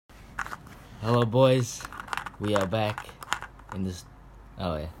Hello, boys. We are back in this.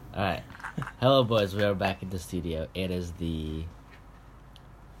 Oh yeah. All right. Hello, boys. We are back in the studio. It is the.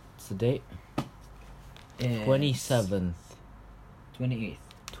 What's the date? 27th. 28th.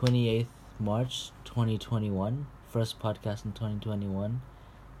 28th March 2021. First podcast in 2021.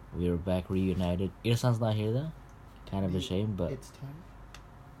 We are back reunited. Irsan's not here though. Kind of a shame, but It's time.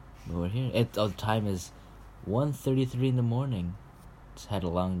 we're here. The time is 1:33 in the morning. It's had a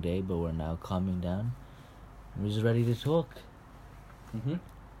long day, but we're now calming down. We're just ready to talk. Mm-hmm.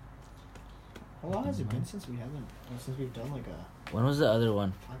 How long has it been since we've done like a... When was the other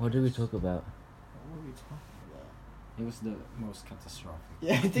one? What did we talk about? What were we talking about? It was the most catastrophic.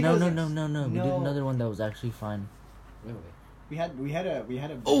 Yeah, I think No. it was We did another one that was actually fine. Really? We had a...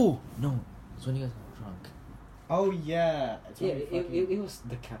 Oh no! It's when you guys got drunk. Oh yeah. It's Yeah, when we it fucking... was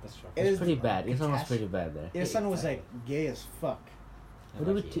the catastrophic. It was is pretty the bad. Your son was catastrophe. pretty bad there. Your son was like gay as fuck. What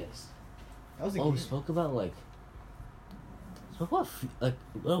did we do? That was a We gay... spoke about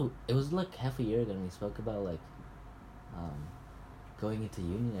it was like half a year ago. And we spoke about going into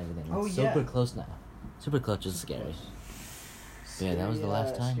uni and everything. Oh, It's yeah. super close now. Super close, just scary. Yeah, that was the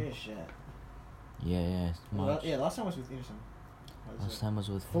last time. Scary shit. Yeah, it's March. Last time was with Anderson. Last time was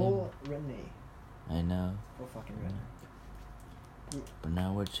with Full Renee. him. I know. Full fucking Renee. But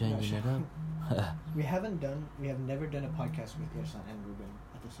now we're changing it up. We have never done a podcast with your son and Ruben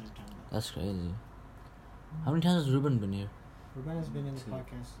at the same time. That's crazy. How many times has Ruben been here? Ruben has been in this Two.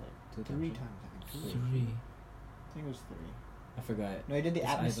 podcast like 2 3 times. times, I think. Three. I think it was 3. I forgot. No, he did the It's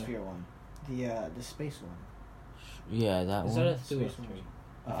atmosphere one. The space one. Yeah, that Is one. that a 2 or Space one 3?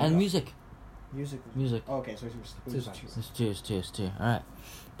 was- And no. music. Music. Was Music. Oh, okay, so it was Two 2. times. It's two. Alright.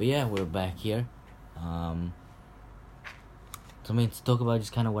 But yeah, we're back here. So let's talk about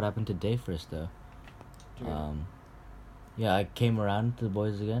just kind of what happened today first, though. Yeah, I came around to the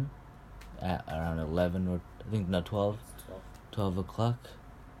boys again at around 11 or I think 12 o'clock.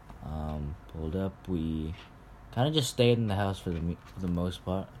 Pulled up. We kind of just stayed in the house for the most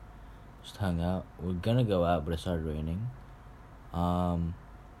part. Just hung out. We're gonna go out, but it started raining.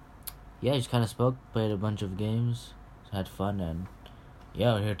 Yeah, just kind of spoke, played a bunch of games, had fun, and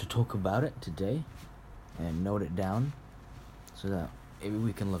yeah, we're here to talk about it today and note it down so that maybe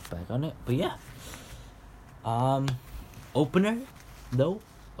we can look back on it. But yeah, opener though.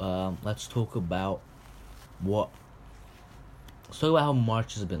 Let's talk about how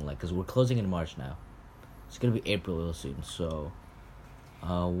March has been like, because we're closing in March now. It's gonna be April real soon. So,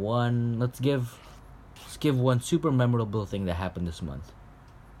 let's give one super memorable thing that happened this month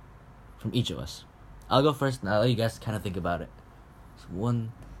from each of us. I'll go first, and I'll let you guys kind of think about it. So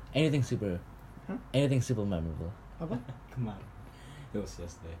anything super memorable. Okay. Come on. It was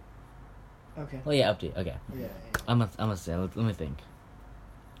yesterday. Okay. Oh yeah, up to you. Okay. Yeah. I'm gonna say. Let me think.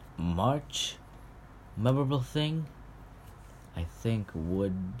 March, memorable thing. I think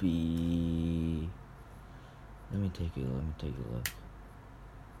would be. Let me take a look.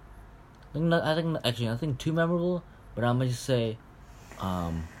 I think actually nothing too memorable, but I'm gonna just say,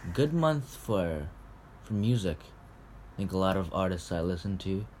 good month for music. I think a lot of artists I listened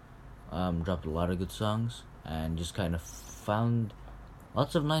to, dropped a lot of good songs, and just kind of found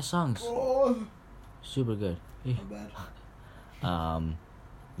lots of nice songs. Oh. Super good. Not bad.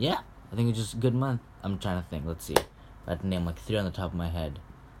 Yeah, I think it's just a good month. I'm trying to think. Let's see. I had to name like 3 on the top of my head.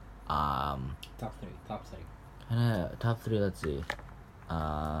 Top 3. Kinda top 3. Let's see.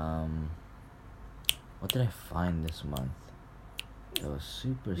 What did I find this month? It was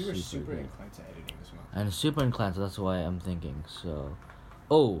super You were super good. inclined to editing this month. And super inclined, so that's why I'm thinking. So,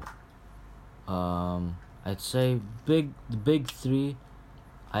 I'd say the big 3.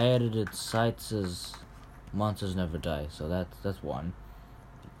 I edited Sights as Monsters Never Die, so that's one.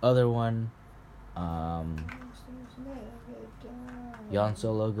 Other one, Yon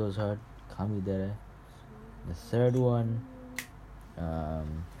Solo Goes Hard, Kami Dere. The third one,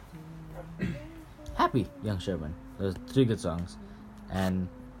 Happy, Young Sherman. Those 3 good songs. And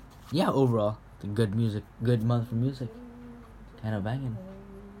yeah, overall, the good month for music. Kind of banging.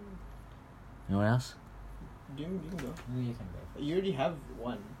 Anyone else? You can go. You can go. You already have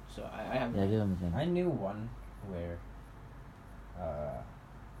one, so I have. Yeah, give him a thing. I knew one where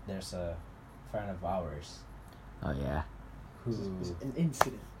there's a friend of ours Oh yeah. who... It's an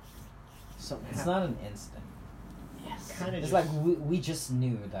incident. Something It's happened. not an incident. Yes. Kinda It's just- like we just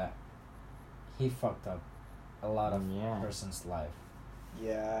knew that he fucked up a lot of Yeah. person's life.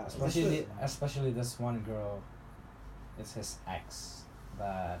 Yeah. Especially this one girl. It's his ex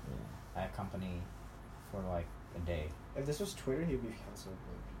that I accompany for like a day. If this was Twitter, he'd be cancelled.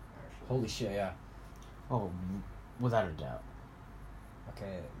 Like, actually. Holy shit, yeah. Oh, without a doubt.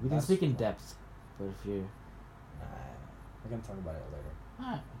 Okay. We can that's speak in one. depth, but if you're... Nah, we can talk about it later.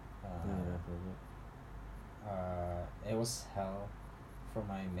 Alright. It was hell for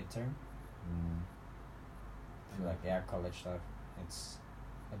my midterm. I feel like college stuff. It's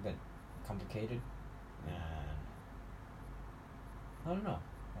a bit complicated, and I don't know.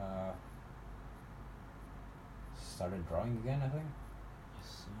 Started drawing again. I think.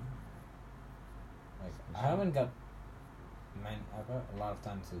 Yes, Like For I sure. haven't got I've got a lot of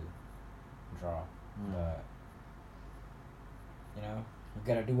time to draw, but you know, you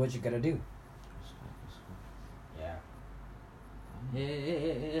gotta do what you gotta do. Yeah.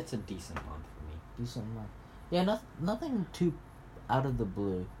 It's a decent month for me. Decent month. Yeah, nothing too out of the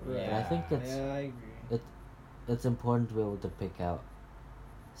blue. But I think Yeah. Yeah, I agree. it's important to be able to pick out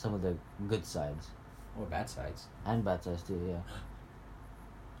some of the good sides Or bad sides. and bad sides too. Yeah.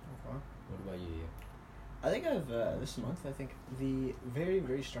 Okay. What about you? I think I've this month. I think the very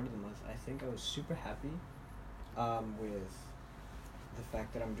very start of the month. I think I was super happy, with the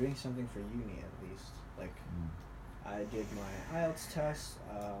fact that I'm doing something for uni at least. Like I did my IELTS test,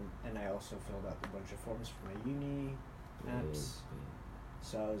 and I also filled out a bunch of forms for my uni apps.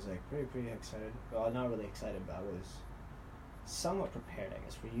 So I was like pretty excited. Well, not really excited, but I was somewhat prepared, I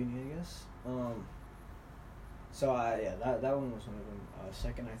guess, for uni. I guess. So that one was one of them.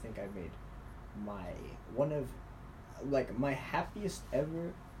 Second, I think I made my happiest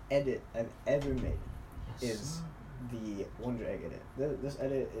ever edit I've ever made is the Wonder Egg edit. This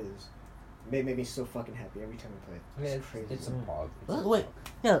edit is made me so fucking happy every time I play it. It's crazy. It's a pog. Wait,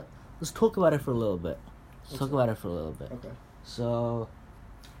 yeah. Let's talk about it for a little bit. Okay. So,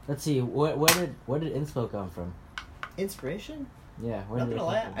 let's see. Where did inspo come from? Inspiration? Yeah. Where Not did it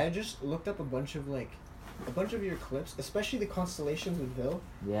gonna come lie, from? I just looked up a bunch of your clips, especially the constellations with Vil.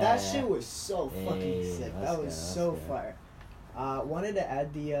 Yeah. That shit was so fucking Hey, sick. let's That go, was let's so go. fire. Wanted to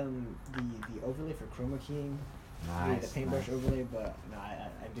add the overlay for chroma keying, the paintbrush overlay, but no, I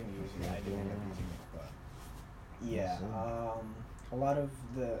didn't use it. I didn't end up using it, but yeah. Yes, A lot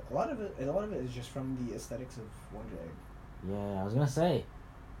of it is just from the aesthetics of Wonder Egg. Yeah, I was gonna say,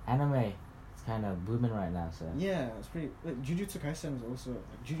 anime. It's kind of booming right now. So. Yeah, it's pretty. Jujutsu Kaisen is also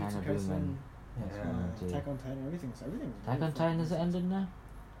Jujutsu Kinda Kaisen. booming. Yeah. Attack on Titan, everything's. Attack on Titan is it ended now?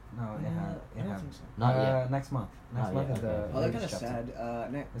 No, I don't think so. Not yet. Next month. Not Next month yet, is okay. the. Oh, that's kind of latest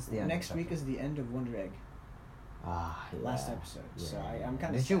chapter. sad. It's the end Next of week chapter. is the end of Wonder Egg. Ah, yeah. Last episode. So Yeah. I'm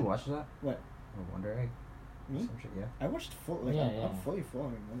kind of. Did you watch that? What? Wonder Egg. Me? Some shit, yeah. I watched full. Like Yeah, I'm yeah. fully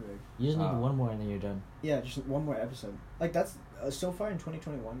following Wonder Egg. You just need Ah. one more and then you're done. Yeah, just one more episode. Like that's so far in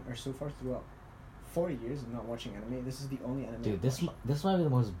 2021, or so far throughout 40 years of not watching anime. This is the only anime. Dude, I've this watched. this might be the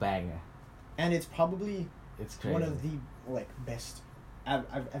most banger. And it's probably It's crazy. one of the best I've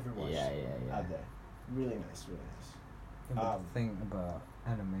ever watched. Yeah. Out there. Really nice, really nice. Yeah, but Um, the thing about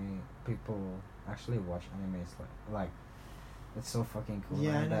anime, people actually watch animes like it's so fucking cool.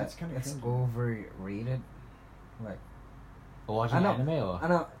 Yeah, man, I know, that it's kinda it's cringy. overrated. Like Watching I know, anime or? I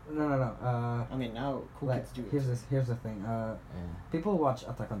know, no. I mean, now cool Like kids do it. here's the thing. Yeah. People watch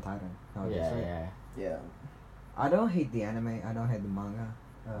Attack on Titan nowadays, Yeah, right? yeah. Yeah. I don't hate the anime. I don't hate the manga.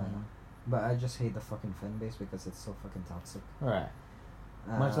 Mhm. But I just hate the fucking fan base because it's so fucking toxic. Right.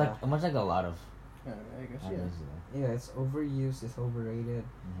 Much like a lot of Anime, I guess. animes. Yeah. Yeah, it's overused. It's overrated.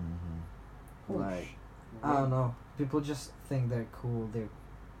 Mm-hmm. Like I don't know. People just think they're cool. They're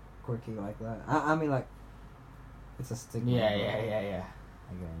quirky like that. I mean, like it's a stigma. Yeah. bro. Okay.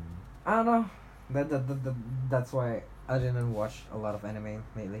 I don't know. That's why I didn't watch a lot of anime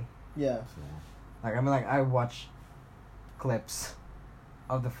lately. Yeah. Like I mean, like I watch clips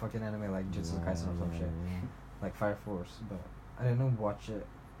of the fucking anime, like Jujutsu Kaisen or some shit, like Fire Force, but I didn't watch it.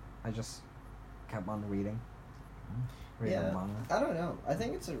 I just kept on reading Yeah. manga. I don't know. I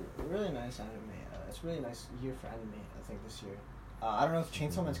think it's a really nice anime. It's a really nice year for anime. I think this year. I don't know if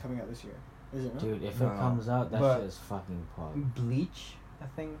Chainsaw Man's coming out this year. Is it? No? Dude, if No, it comes out, that but- shit is fucking pog. Bleach, I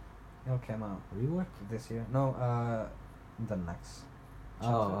think it'll come out Rework? this year. No, the next.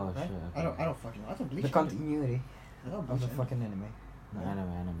 Oh Right? shit. Okay. I don't fucking know. I thought Bleach. The continuity I thought of Bleach the ended. fucking anime. No, Yeah.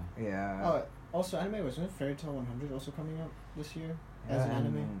 anime. Yeah. Oh, also anime wasn't it Fairy Tail 100 also coming out this year as an and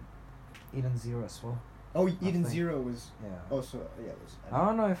anime? Eden Zero as well. Oh, Eden think- Zero was Yeah. also it was. I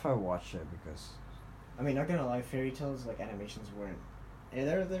don't know if I watch it because I mean, not gonna lie, Fairy Tales like animations weren't. Yeah,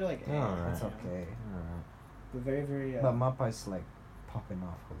 they're like. They're alright. it's you know, okay. Alright. But very very. But Mappa is like popping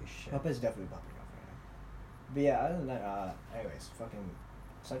off. Holy shit. Papa is definitely popping off right now. But yeah, other than that, anyways, fucking.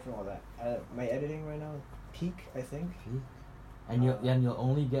 Aside from all that, my editing right now, peak, I think. And you'll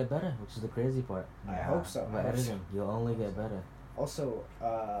only get better, which is the crazy part. I hope so. By editing, you'll only get better. Also,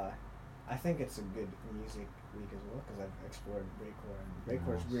 I think it's a good music week as well because I've explored breakcore, and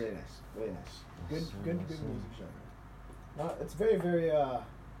breakcore is really nice, really nice. Good, Yes, good, yes, good sir. music genre. It's very, very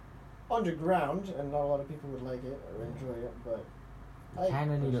underground, and not a lot of people would like it or enjoy it, but You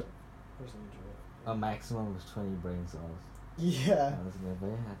kind of need personally enjoy it. a maximum of 20 brain cells. Yeah. That's good, but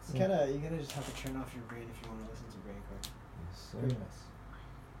yeah, that's You gotta just have to turn off your brain if you want to listen to breakcore. Yes, sir. Very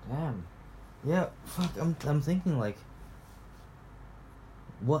nice. Damn. Yeah, fuck, I'm thinking, like,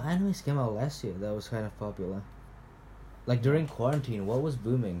 what animes came out last year that was kind of popular? Like, during quarantine, what was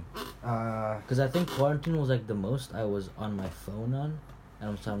booming? Because I think quarantine was, like, the most I was on my phone on. And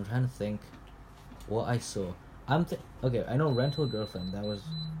I'm trying to think what I saw. Okay, I know Rental Girlfriend. That was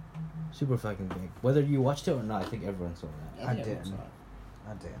super fucking big. Whether you watched it or not, I think everyone saw that. I think everyone didn't. saw it.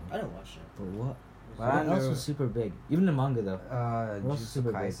 I did. I didn't watch it. But what? Well, What I else know- was super big? Even the manga, though. What else is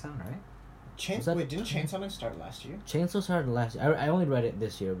super Jujutsu big? Kaisen, right? Was that- Wait, didn't Chainsaw Man start last year? Chainsaw started last year. I only read it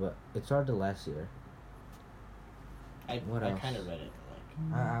this year, but it started last year. What I else? kind of read it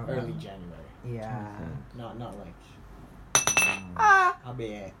like early January. Yeah. Not like. Ah! I'll be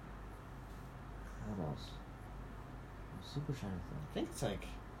it. What else? I'm super trying to think. I think it's like.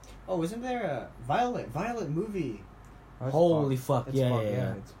 Oh, isn't there a Violet movie? Oh, it's Holy Pog. fuck, It's yeah, Pog, yeah,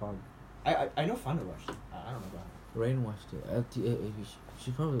 yeah. It's Pog. I know Founder watched it. I don't know about it. Rain watched it. You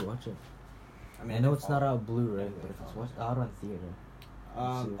should probably watch it. I I mean, know didn't it's not follow out Blu-ray, didn't but if it's follow watched it. out on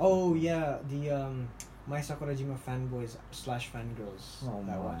theater. Oh yeah, the My Sakurajima fanboys / fangirls Oh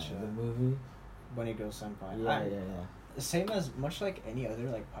that my, watch the movie. Bunny Girl Senpai. Yeah, yeah. Same as much like any other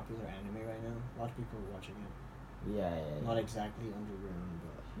like popular anime right now. A lot of people are watching it. Yeah. Not exactly underground,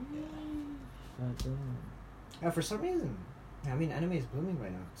 but yeah. Goddamn. For some reason, I mean, anime is blooming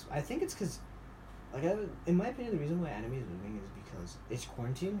right now. I think it's because, like, in my opinion, the reason why anime is blooming is because it's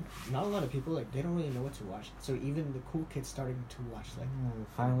quarantine. Not a lot of people, like, they don't really know what to watch. So even the cool kids starting to watch, like,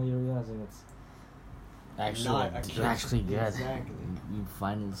 Finally realizing it's actually good. Exactly. You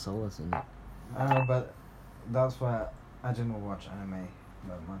find the solace in it. I don't know, but that's why I didn't watch anime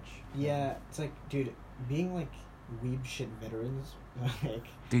that much. Yeah, it's like, dude, being like weeb shit veterans, like,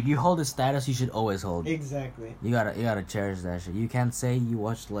 Dude, you hold a status you should always hold. exactly. You gotta cherish that shit. You can't say you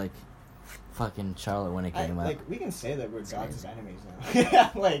watched like fucking Charlotte when it came out. Like, we can say that we're It's gods crazy. of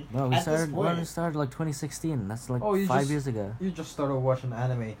animes now. Like, No, we at started. this When point, it started like 2016. That's like Oh, you 5 just- years ago. You just started watching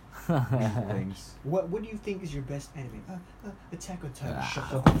anime things. what do you think is your best anime? Attack on Titan. Ah, Shut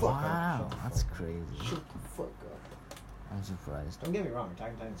the fuck up. wow, Shut the that's fuck up. crazy. Shut the fuck up. I'm surprised. Don't get me wrong,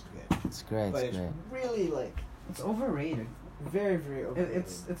 Attack on Titan's good. It's great. But It's it's great. really, like, It's overrated. very, very overrated.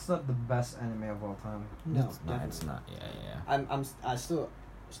 It's not the best anime of all time. No, It's not. It's not. Yeah. I still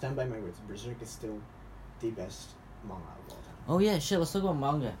stand by my words. Berserk is still the best manga of all time. Oh yeah, shit. Let's talk about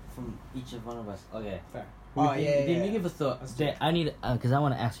manga from each of one of us. Okay. Fair. Did you give a thought? Let's do it. I need because I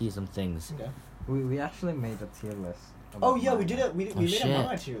want to ask you some things. Okay. We actually made a tier list. Oh about yeah, we manga. did it. We Oh, made shit. a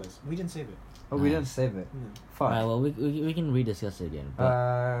manga tier list. We didn't save it. Oh, we Nice. didn't save it. No. Fuck. Alright, well we can rediscuss it again.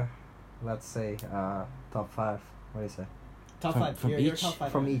 But Let's say top 5. What do you say? Top From- 5. from Your each? top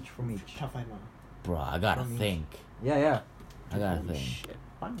 5. From manga. each. From each. Top 5 manga. bro, I gotta from each. think. Yeah. I gotta Holy think. shit.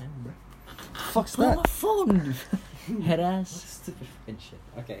 Fun man, bro. Fuck's Put on that? my phone, head ass. Stupid fucking shit.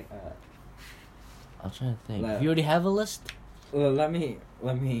 Okay, I'll try to think. Let- You already have a list? well, let me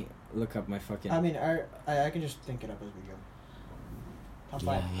look up my fucking. I mean, I can just think it up as we go. Top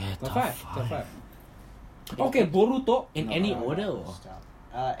 5. Yeah, top five. Okay, Okay, Boruto. In No, any no, no, order? no, Or? stop.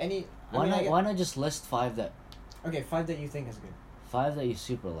 Any. Why I mean, not? I get- Why not just list 5 that 5 that you think is good. 5 that you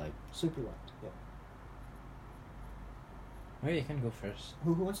super like? Super well. Yeah. Maybe you can go first.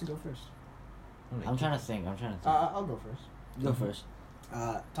 Who wants to go first? I'm trying to think. I'll go first. Go first.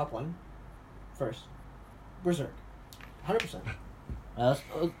 Top 1. First. Berserk. 100%.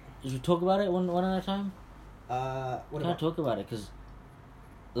 Should we talk about it one at a time? What Can I about? talk about it? Cause,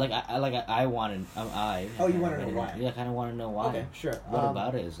 I wanted. Oh, you wanna know why? Yeah, I kind of want to know why. Okay, sure. What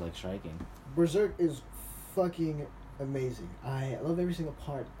about it is like striking? Berserk is fucking amazing. I love every single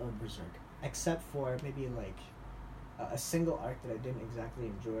part of Berserk, except for maybe like a single arc that I didn't exactly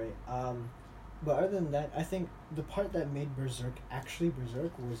enjoy. But other than that, I think the part that made Berserk actually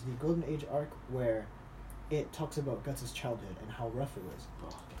Berserk was the Golden Age arc where it talks about Guts' childhood and how rough it was.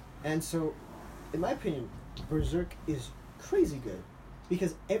 And so, in my opinion, Berserk is crazy good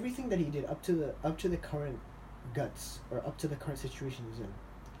because everything that he did up to the current Guts or up to the current situation he's in,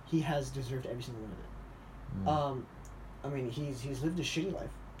 he has deserved every single one of it. I mean, he's lived a shitty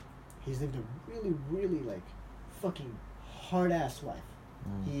life. He's lived a really, really like fucking hard ass life.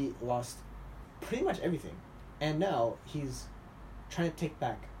 He lost pretty much everything, and now he's trying to take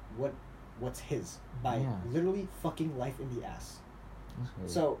back what's his by literally fucking life in the ass.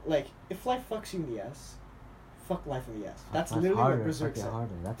 So like, if life fucks you in the ass, fuck life in the ass. Fuck That's life literally harder, what Berserk fuck it said.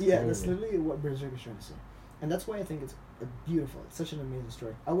 harder. That's Yeah, crazy. that's literally what Berserk is trying to say, and that's why I think it's beautiful. It's such an amazing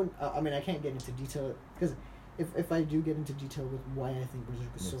story. I wouldn't. I mean, I can't get into detail because if I do get into detail with why I think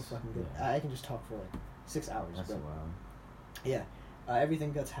Berserk is so Yes, fucking good, yeah. I can just talk for like 6 hours. That's but wild. yeah,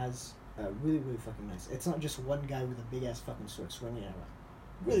 everything Guts has really really fucking nice. It's not just one guy with a big ass fucking sword swinging it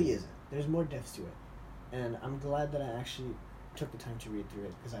around. Really isn't. There's more depth to it, and I'm glad that I actually took the time to read through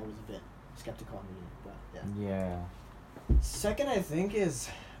it because I was a bit skeptical on reading it. But yeah. Yeah. Second, I think is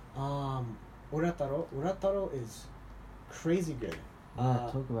Urataro. Urataro is crazy good. Yeah,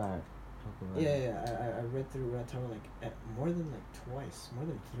 talk about it. Talk about it. Yeah. I read through Urataro like more than like twice, more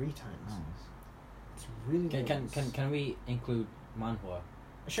than 3 times. Nice. It's really Can nice. can we include manhwa?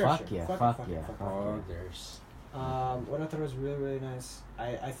 Sure, Fuck sure. yeah, Fuck fuck it, yeah, fuck it, fuck fuck it. yeah. Oh, there's. Urataro is really really nice.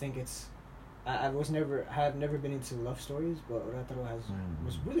 I think it's. I have never been into love stories, but Urataro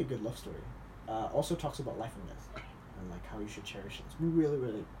was really good love story. Also talks about life and death and like how you should cherish it. It's really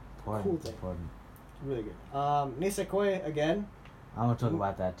really Important, cool thing. important. really good. Nisekoi again. I want to talk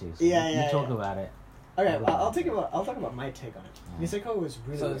about that too. So Yeah, you yeah, talk yeah. about it. Okay, What about I'll talk about my take on it. Yeah. Nisekoi was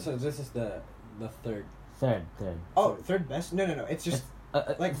really So good. so this is the third. Third. Oh, third best? No. It's just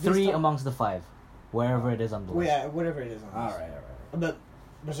like this 3 time- amongst the 5, wherever it is on the well, list. yeah, whatever it is. On All this. right. But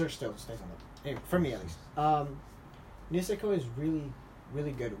Berserk still stays on the. Anyway, for me at least. Niseko is really,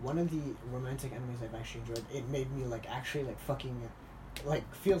 really good. One of the romantic animes I've actually enjoyed. It made me like actually like fucking, like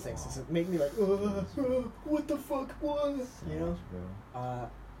feel things. It made me like, what the fuck, what? You know. Bro.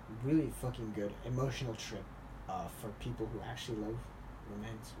 Really fucking good emotional trip, for people who actually love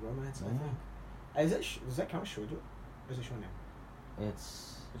romance. I Yeah. think. Does that count shoujo? Or is it shonen?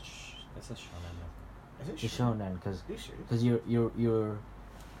 It's It's a shonen. Is it the shonen because Are you serious? because you're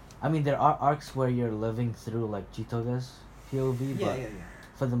I mean there are arcs where you're living through like Chitoga's POV, Yeah, but yeah.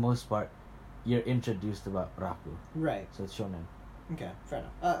 for the most part you're introduced about Raku, Right. so it's shonen. Okay. Fair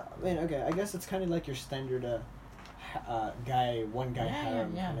enough. I mean, okay. I guess it's kind of like your standard, one guy Yeah,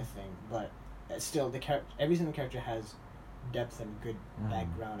 harem yeah. kind of thing, but still, every single character has depth and good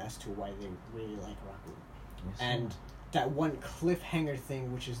background as to why they really like Raku. Yes, And that one cliffhanger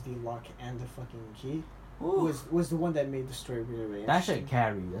thing, which is the lock and the fucking key, Ooh. was the one that made the story really, really that interesting. shit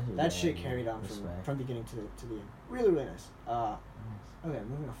carried. That shit carried on Respect. from beginning to the end. Really, really nice. Nice. Okay,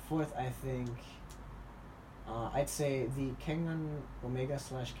 moving to fourth, I think. I'd say the Kengan Omega /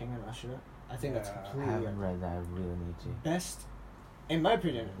 Kengan Ashura. I think that's Yeah, I completely haven't read that. I really need to. best, in my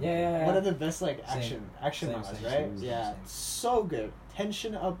opinion. Yeah. One of the best like Same. action Same, mangas, same, right? same, Yeah, same. so good.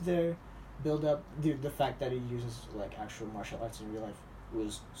 Tension up there, build up. Dude, the fact that he uses like actual martial arts in real life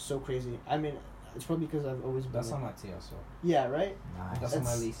was so crazy. I mean, it's probably because I've always been. That's like, on my T also. yeah, right. Nice. That's on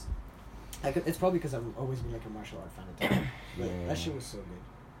my It's- list. It's probably because I've always been like a martial art fan. At the time. But Yeah. that shit was so good.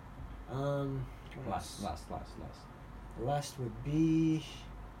 What else? Last. Last would be.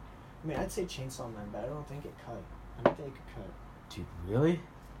 I mean, I'd say Chainsaw Man, but I don't think it cut. I don't think it could cut. Dude, really?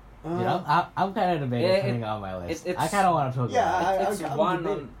 Dude, Uh, I'm kind of debating Yeah, putting it on my list. it's- I kind of want to talk yeah, about it. It's I'm one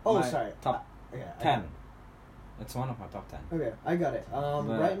debating. on Oh, my sorry. top Okay, I 10. got It's one of my top 10. it. Okay, I got it. But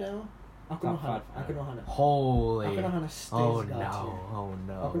Right now, Akuno top Hana. five, Akuno Hana. Holy. Akuno Hana stays Oh God no. tier. Oh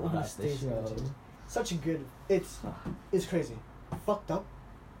no. Akuno Hana Not stays this show. God tier. Such a good. It's crazy. Fucked up.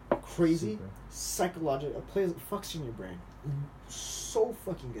 Crazy. Super. Psychological. Plays fucks in your brain. So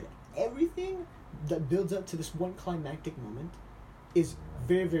fucking good. Everything that builds up to this one climactic moment is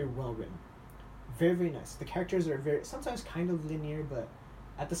very, very well written. Very, very nice. The characters are sometimes kind of linear, but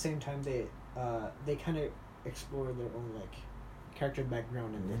at the same time they kind of explore their own like character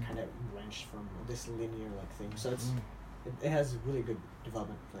background and they're kind of wrenched from this linear like thing. So it's it has really good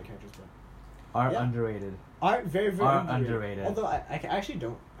development for the characters. But Art Yeah. underrated. art very, very Art underrated. Although I actually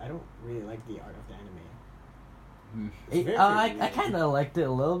don't really like the art of the anime. It's It, very, I very kind of liked it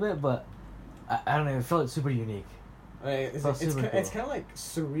a little bit, but I don't know. It felt super unique. It's Felt super it's cool. kind of like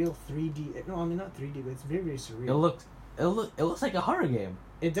surreal 3D. No, I mean not 3D, but it's very, very surreal. It looks like a horror game.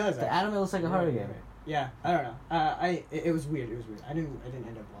 It does. The actually. anime looks like a You're horror right, game. you're right. Yeah, I don't know. It was weird. It was weird. I didn't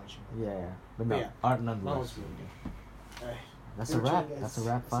end up watching it. Yeah, but no, Yeah. art That nonetheless. was really good. Alright. That's a Your turn, wrap. guys. That's a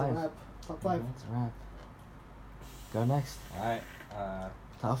wrap. That's a 5. wrap. Top 5. That's a wrap. Go next. Alright.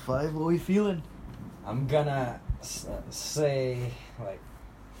 Top 5. What we feeling? I'm gonna say, like,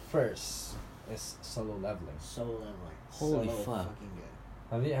 first is Solo Leveling. Solo leveling. Holy So fuck. fucking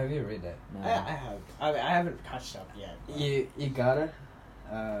good. Have you read that? No. I have. I haven't catched up yet. but- You gotta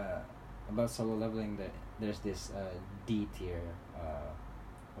about Solo Leveling. There's this D tier.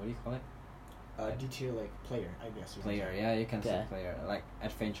 What do you call it? D tier like player, I guess. you can Player. say. Yeah, you can say Okay. player, like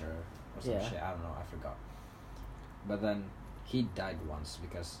adventure or some Yeah. shit. I don't know. I forgot. But then he died once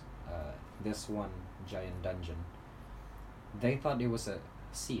because this one giant dungeon. They thought it was a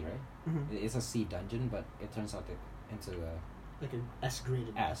C, right? Mm-hmm. It's a C dungeon, but it turns out into a Like an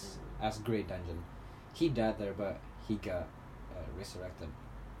S-graded. S grade dungeon. He died there, but he got resurrected.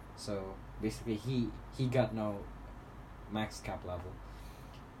 So basically, he got no max cap level.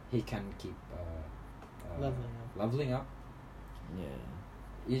 He can keep leveling up. Yeah.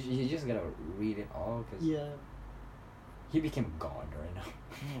 You just gotta read it all because he became god right now.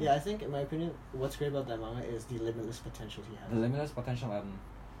 Yeah, I think in my opinion, what's great about that manga is the limitless potential he has. The limitless potential and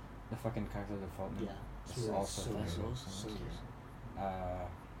the fucking character development. Yeah, It's also very that's good. awesome. So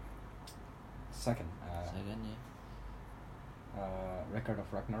Second. Second, yeah. Record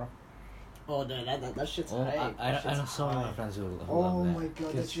of Ragnarok. Oh, no, that shit's Oh, hype. I know so many friends who love Oh that. my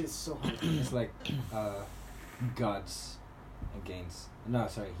god, that shit is so hype. It's like gods against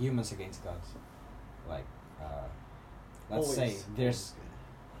humans against gods. Like let's Always. say there's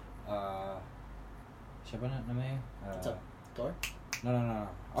siapa namanya? What's up? Thor? No.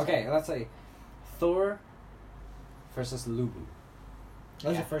 Okay, let's say Thor versus Lubu. That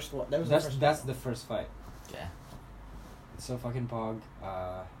was the first one. That's the first fight. Yeah. It's so fucking pog.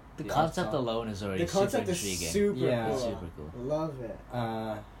 The concept alone is already The concept super is intriguing. super Yeah. cool. Super cool. Love it.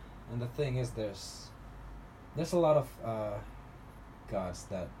 And the thing is, there's a lot of gods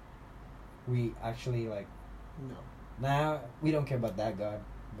that we actually like. No. Nah, we don't care about that god,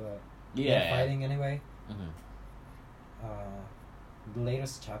 but Yeah. they're fighting anyway. Mm-hmm. The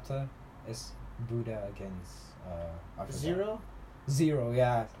latest chapter is Buddha against I forgot. Zero?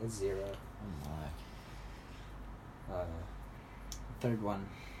 Yeah, it's Zero. Oh my. Third one.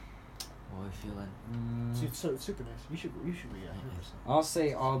 What are we feeling? It's super nice. You should read it. 100%. I'll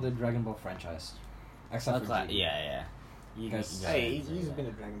say all the Dragon Ball franchise, except for Okay, GT. yeah. You Because- gotta Hey, say he's that. been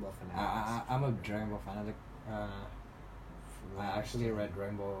a Dragon Ball fan. I'm a Dragon Ball fanatic. I actually read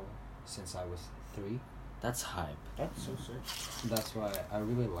Dragon Ball since I was 3. That's hype. That's so sick. That's why I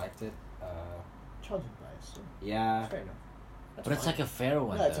really liked it. Childhood bias. So Yeah. fair enough. That's But it's fine. like a fair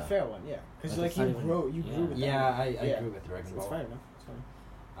one. Yeah, it's a though. fair one. Yeah, because Like, like it's you not even- grew with that. Yeah, I Yeah. grew with Dragon It's Ball. fine enough. It's fine.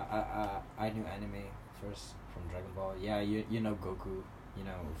 I knew anime first from Dragon Ball. Yeah, you know Goku, you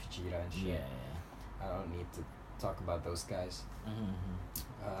know Vegeta and shit. Yeah. I don't need to talk about those guys.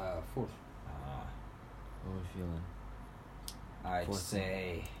 Mm-hmm. Fourth, What are we feeling? I'd Fourth.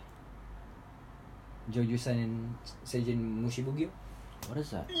 say Jojo Seijin Mushibugyo. What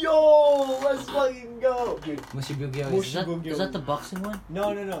is that? Yo, let's fucking go, dude. Mushibugyo Is that the boxing one?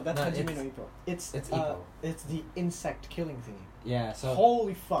 No, that's No, Hajime it's- no Ippo. It's Ippo. It's the insect killing thingy. Yeah, so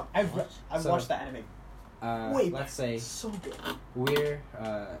Holy fuck! I've What? I've watched that anime. Way back. let's say So good. we're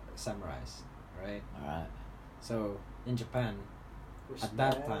samurais, right? Alright. So in Japan, at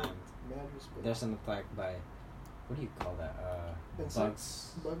that time, there's an attack by, what do you call that?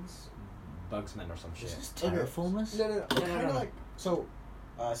 Insects? Bugsmen or some Is shit. this Okay. terraformers? No. Kind no. of like so.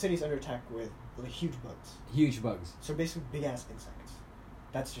 Cities under attack with like huge bugs. Huge bugs. So basically, big ass insects.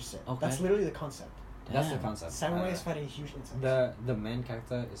 That's just it. Okay. That's literally the concept. That's the Damn. concept. Samurai is fighting huge insects. The main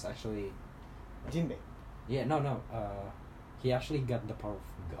character is actually Jinbei. he actually got the power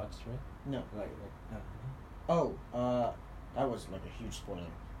of gods, right? No. Oh, That was like a huge spoiler.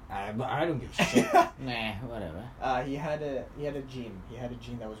 but I don't give a shit. Nah, whatever. He had a gene. He had a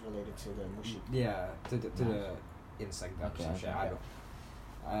gene that was related to the mushi. Yeah, to the insect god Okay, or some shit. okay. I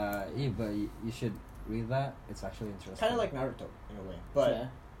don't. But you should read that. It's actually interesting. Kind of like Naruto in a way, but Yeah.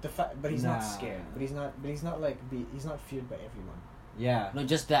 but he's not Nah. scared. But he's not he's not feared by everyone. Yeah. No,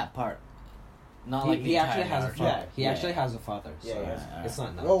 just that part. Not like the he actually entire has a Naruto. father. He Yeah. actually has a father. Yeah, so yeah. it's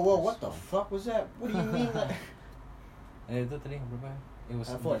not. Whoa! What the fuck was that? What do you mean that? Itu tadi berapa? It was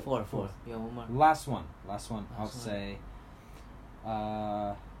Four. Four. Yeah, one more. Last one. I'll Last one. say.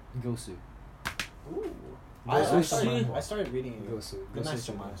 Gosu. Ooh. Gosu is a I manhwa. started reading it. Gosu. The Gosu is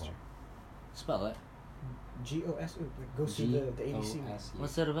a Master. manhwa. Spell it. Gosu. Like Gosu the ADC. G-O-S-U.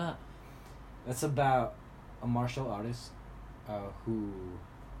 What's that about? It's about a martial artist who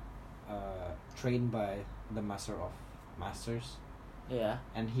trained by the master of masters, Yeah.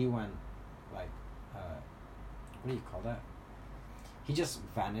 and he went like what do you call that? He just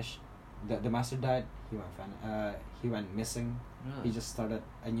vanished. The master died. He went missing. Really? He just started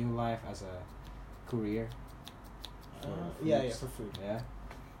a new life as a courier. For Yeah, foods. for food. Yeah.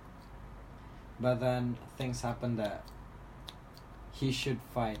 But then things happen that he should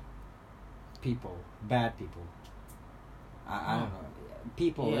fight people, bad people. I don't know.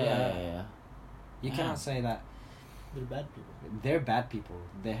 People, Yeah. You Yeah. cannot say that They're bad people. they're bad people.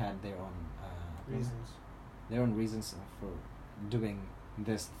 They had their own reasons for doing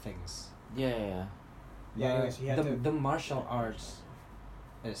these things. Yeah. Yeah, anyways, he had the to- the martial arts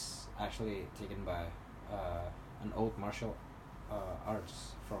is actually taken by an old martial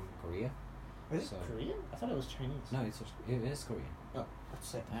arts from Korea. Is So- it Korean? I thought it was Chinese. No, it is Korean. Oh, that's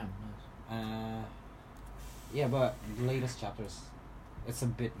sick. Damn, nice. Yeah, but the latest chapters, it's a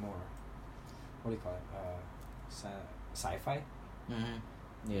bit more. What do you call it? Sci-fi.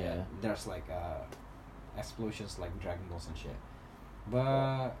 Mm-hmm. Yeah. There's like explosions like Dragon Balls and shit,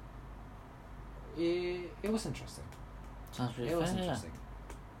 but it was interesting. Sounds pretty It was fun. Yeah. interesting.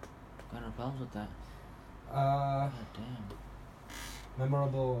 Got no problems with that. Uh, God damn.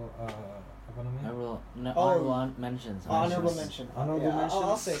 memorable. Apa namanya? Honorable mentions. Honorable mention. Honorable yeah, mentions.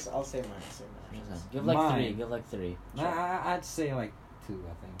 I'll say mine. I'll say mine. Mentions. Give like Mine. three. Give like three. I'd say like 2.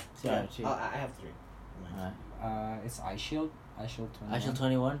 I think. Yeah, two. I have 3. Mine. Alright. It's Ice Shield. Ice Shield 21. I Shield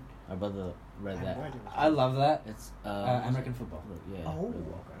 21. Our brother read I have that. no idea what's I love that. It's American football. Yeah. Oh, really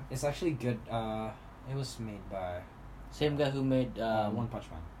well. okay. It's actually good. It was made by Same guy who made One Punch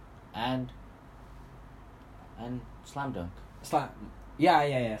Man. and Slam Dunk.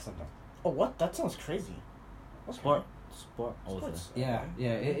 Yeah, something. Oh, what? That sounds crazy. Sport author. Sports. Yeah,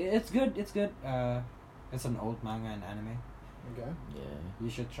 it's good. It's good. It's an old manga and anime. Okay. Yeah. You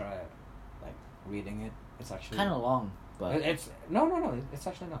should try like reading it. It's actually Kind of long, but It's no. It's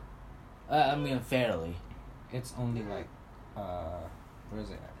actually not. I mean fairly. It's only like where is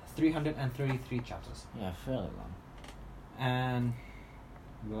it? 333 chapters, Yeah, fairly long. and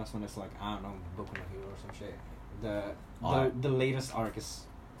the last one is like I don't know, Boku no Hero or some shit. Arc. The latest arc is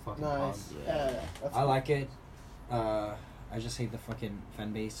fucking hard. Nice. Yeah. That's I like it. I just hate the fucking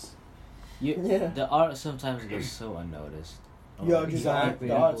fan base. Yeah. The art sometimes goes so unnoticed. Yo, People- exactly.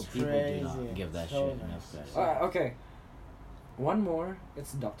 The art's people crazy. do not give that So shit nice. enough credit. Okay. One more.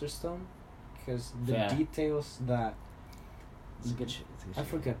 It's Doctor Stone, because the Yeah. details that It's a good shit. It's a good I shit.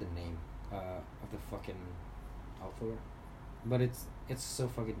 forgot the name of the fucking author, but it's so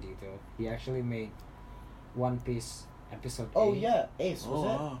fucking detailed. He actually made One Piece episode. Oh 8. yeah, Ace was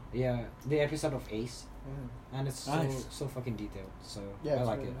wow. Yeah, the episode of Ace, it? and it's so Nice. so fucking detailed. So Yeah, I it's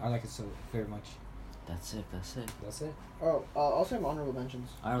like really it. nice. I like it so very much. That's it. That's it. That's it. Oh, I'll say my honorable mentions.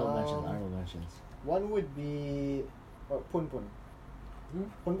 Honorable mentions. One would be Pun Pun. Hmm?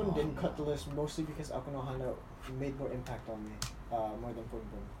 Pun Pun Oh, didn't cut the no. list mostly because Aku no Hana made more impact on me, more than Pun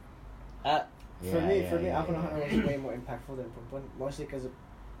Pun. For me, Aku no Hana was way more impactful than Pun Pun, mostly because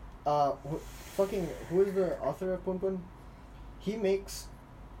who is the author of Pun Pun? He makes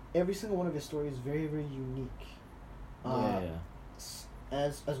every single one of his stories very, very unique.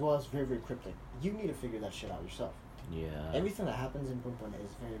 As well as very, very cryptic. You need to figure that shit out yourself. Yeah. Everything that happens in Pun Pun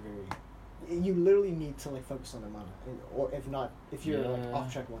is very, very. You literally need to like focus on the manga, or if not, if you're like Yeah.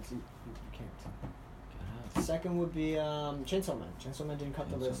 off track once, you can't. Get out. Second would be Chainsaw Man. Chainsaw Man didn't cut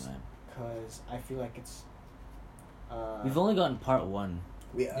the Chainsaw list Man. because I feel like it's. We've only gotten part one.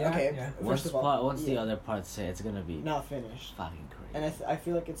 Yeah, okay. yeah. Once First of all, once the yeah, other parts say it's gonna be not finished, fucking crazy. and I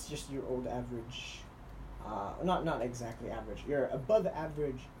feel like it's just your old average. Not exactly average. You're above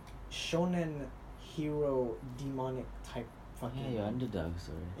average, shonen hero demonic type fucking. yeah, your underdog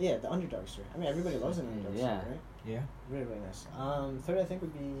story. Yeah, the underdog story. I mean, everybody loves an underdog Yeah. story, right? Yeah. Really, really nice. Third, I think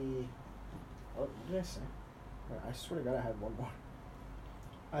would be. What did I say? I swear to God, I had one more.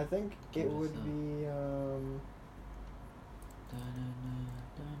 I think it What is would that? be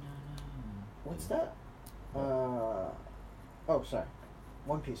what's that? Oh, sorry.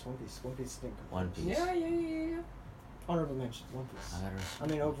 One Piece. One Piece didn't come One first. Piece. Yeah. Honorable mention. One Piece. I gotta I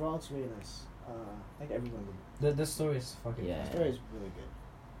respect. mean, overall, it's really nice. I think everyone would. The story is fucking. Yeah. The story is really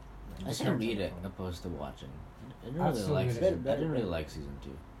good. I just can read it opposed to watching. I didn't really Absolutely. like season. I Better, didn't really better. like season 2.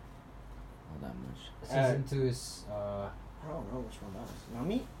 All that much. Season 2 is I don't know which one that is.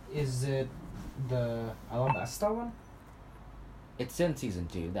 Nami? is it the Alabasta one? It's in season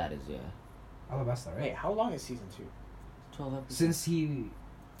 2. That is, yeah. Alabasta, right? Wait, how long is season 2? 12 episodes. Since he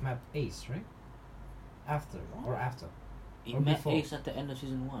met Ace, right? After or after He or met before. Ace at the end of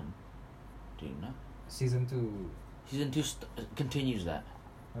season 1. Do you know? Season 2. Season 2 continues that.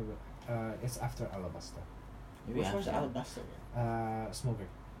 It's after Alabasta. Maybe Which after one's that. Alabasta again? Smoker.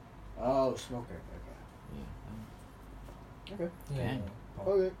 Oh, Smoker. Yeah. Okay. Dang.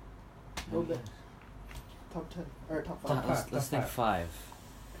 Okay. Oh, Okay. nice. Top 10. Or top 5. Top- let's five, let's top think 5.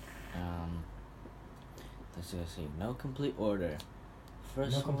 Let's see. No complete order.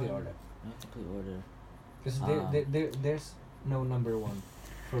 First No complete one, order. No complete order. Because there's no number 1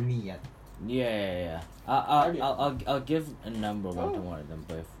 for me yet. Yeah. I'll give a number one to one of them,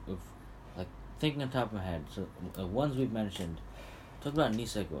 but if like thinking on top of my head, so the ones we've mentioned, talk about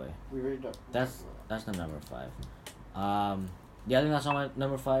Nisekoi. We already done. That's the number 5. The other thing that's on my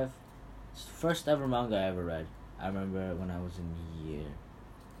number 5, it's the first ever manga I ever read. I remember when I was in year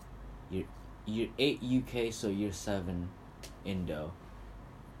year 8 UK, so year 7 Indo.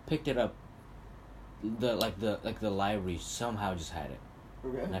 Picked it up. The library somehow just had it,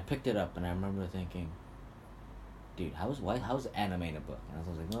 Okay. and I picked it up, and I remember thinking, dude, how's anime in a book? And I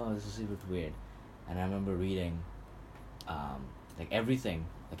was like, no, this is super weird. And I remember reading, like everything,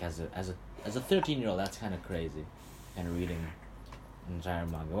 like as a 13-year-old, that's kind of crazy, and reading an entire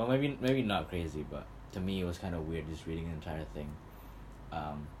manga. Well, maybe not crazy, but to me it was kind of weird just reading an entire thing,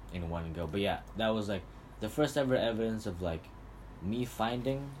 in one go. But yeah, that was like the first ever evidence of like me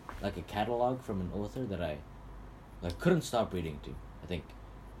finding like a catalog from an author that I like couldn't stop reading to. I think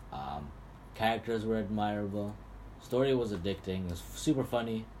characters were admirable, story was addicting, it was super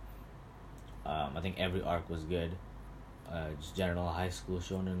funny. I think every arc was good. Just general high school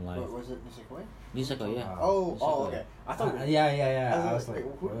shonen life. What was it, Nisekoi? Nisekoi, yeah. Oh, okay. I thought. Yeah. I was like,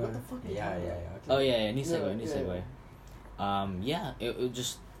 what the fuck? Are you talking about? Okay. Oh yeah, Nisekoi, Yeah, Nisekoi. Yeah, it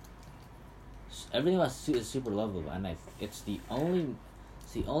just everything was is super lovable, and it's the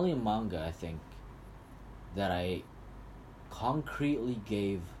only manga I think that I concretely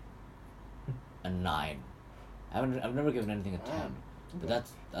gave a 9. I've never given anything a 10, but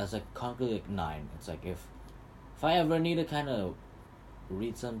that's like concretely like 9. It's like if I ever need to kind of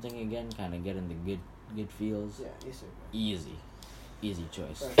read something again, kind of get in the good feels. Yeah, Nisekoi. Easy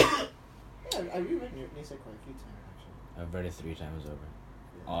choice. Right. Yeah, I reread Nisekoi a few times actually. I've read it 3 times over.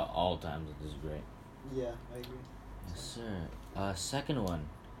 Yeah. All times it is great. Yeah, I agree. Yes, sir. Second one,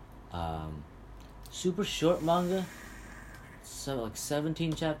 super short manga. So like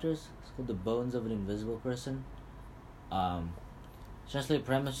 17 chapters. It's called The Bones of an Invisible Person. Essentially, the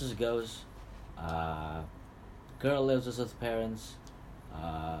premise just goes, girl lives with his parents.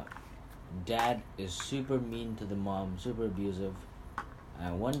 Dad is super mean to the mom, super abusive.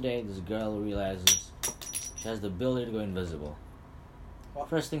 And one day, this girl realizes she has the ability to go invisible. What?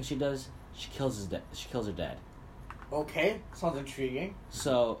 First thing she does, she kills her dad. Okay, sounds intriguing.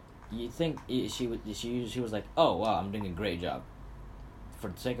 So you think she was like, oh wow, I'm doing a great job. For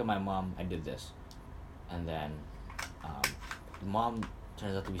the sake of my mom, I did this, and then the mom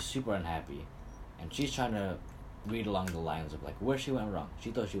turns out to be super unhappy, and she's trying to read along the lines of like where she went wrong.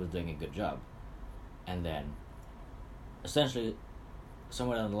 She thought she was doing a good job, and then essentially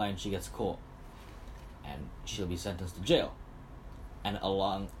somewhere down the line she gets caught, and she'll be sentenced to jail. And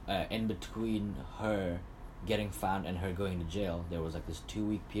along in between her getting found and her going to jail, there was like this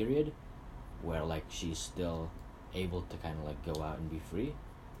 2-week period where like she's still able to kind of like go out and be free.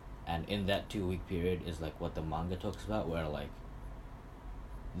 And in that 2-week period is like what the manga talks about, where like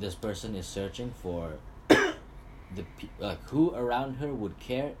this person is searching for like who around her would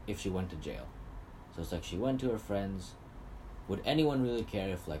care if she went to jail. So it's like she went to her friends. Would anyone really care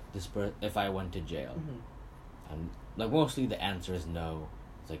if like if I went to jail? Mm-hmm. And like mostly the answer is no.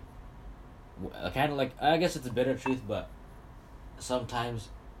 It's like kind of like, I guess it's a bitter truth, but sometimes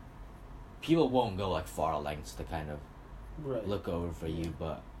people won't go like far lengths to kind of Right. look over for you.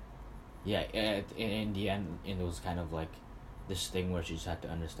 But yeah, in the end, it was kind of like this thing where she just had to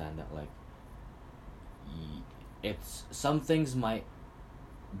understand that like it's some things might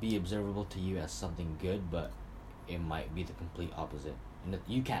be observable to you as something good, but it might be the complete opposite, and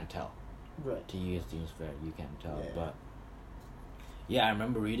you can't tell. Right. To you it seems fair, you can't tell. Yeah. But yeah, I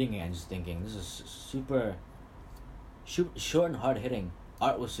remember reading it and just thinking this is super short and hard hitting.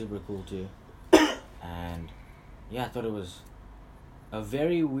 Art was super cool too. And yeah, I thought it was a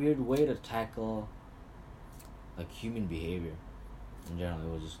very weird way to tackle like human behavior in general.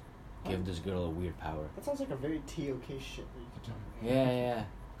 It was just give this girl a weird power. That sounds like a very TOK shit that you could tell me. Yeah.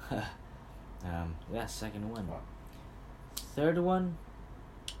 Yeah, second one. Wow. Third one,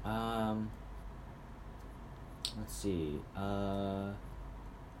 let's see,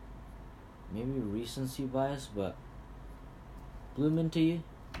 maybe recency bias, but Bloom Into You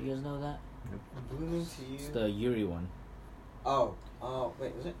guys know that? Bloom Into You. It's the Yuri one. Oh,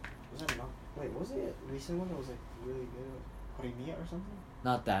 wait, was that not? Wait, was it a recent one that was like really good? Horimiya or something?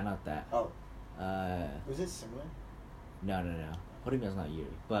 Not that. Oh, Uh, was it similar? no. Horimiya's not Yuri,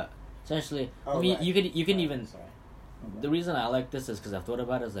 but essentially, Oh, I mean, right. you can Sorry, even. Sorry. The reason I like this is because I've thought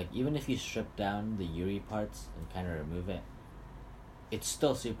about it. Is like even if you strip down the Yuri parts and kind of remove it, it's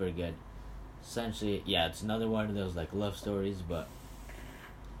still super good. Essentially, yeah, it's another one of those like love stories, but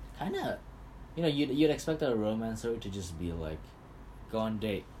kind of, you'd expect a romance story to just be like, go on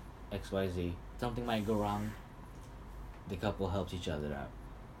date, XYZ. Something might go wrong. The couple helps each other out,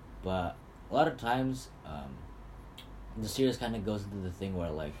 but a lot of times, the series kind of goes into the thing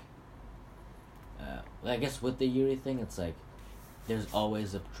where like. I guess with the Yuri thing, it's like there's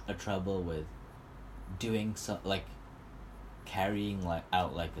always a trouble with doing so, like carrying like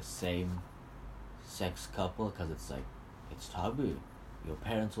out like a same sex couple because it's taboo. Your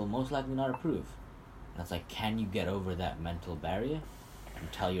parents will most likely not approve. And it's like, can you get over that mental barrier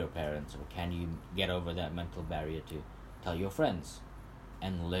and tell your parents, or can you get over that mental barrier to tell your friends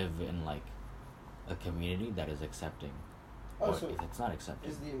and live in like a community that is accepting? Oh, or so if it's not accepting.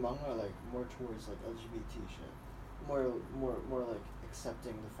 is the manga like more towards like LGBT shit? More like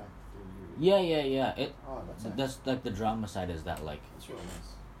accepting the fact that they're you. Yeah. Oh, that's nice. That's like the drama side is that like, That's really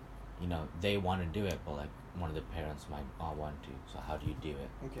nice. you know, they want to do it, but like one of the parents might not want to. So how do you do it?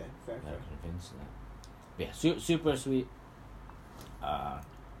 Okay, fair. You gotta convince them. But yeah, super sweet.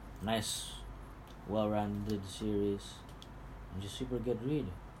 Nice, well-rounded series, and just super good read.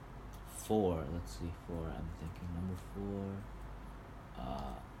 4. Let's see, 4. I'm thinking number 4.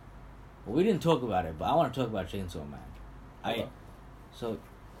 Well, we didn't talk about it, but I want to talk about Chainsaw Man. So,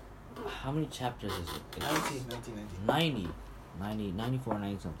 how many chapters is it? It's 90, 94,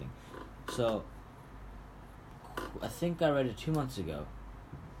 90 something. So, I think I read it 2 months ago,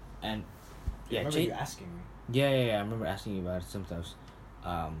 and I remember you asking me. Yeah. I remember asking you about it sometimes.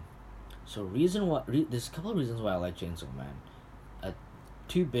 So there's a couple of reasons why I like Chainsaw Man.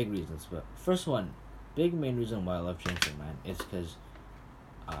 2 big reasons, but first one, big main reason why I love Chainsaw Man is because,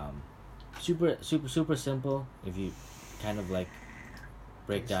 super simple. If you kind of like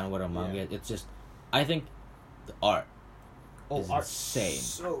break down what a manga is, it's just, I think, the art is insane.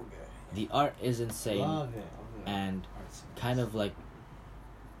 So good. The art is insane. Love it. And kind of like,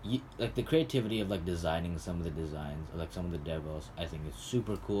 like the creativity of like designing some of the designs, or like some of the devils, I think is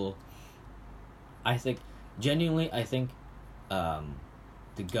super cool. I think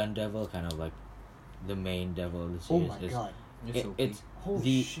the gun devil, kind of like the main devil of the series, oh my god, it's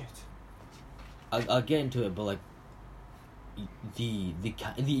holy shit. I'll get into it, but like the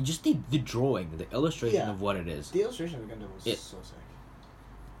drawing, the illustration of what it is. The illustration of the gun devil is so sick.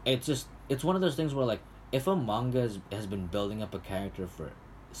 It's one of those things where like, if a manga has been building up a character for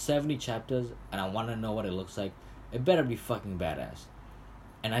 70 chapters and I want to know what it looks like, it better be fucking badass.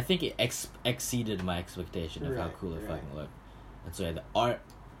 And I think it exceeded my expectation of how cool it fucking looked. And so yeah, the art,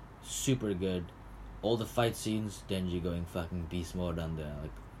 super good. All the fight scenes, Denji going fucking beast mode on the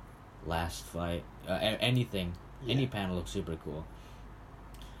like last fight, anything, any panel looks super cool.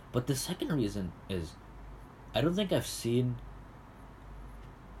 But the second reason is, I don't think I've seen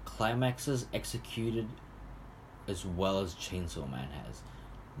climaxes executed as well as Chainsaw Man has.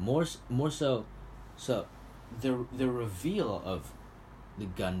 More so the reveal of the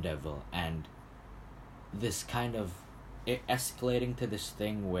gun devil and this kind of it escalating to this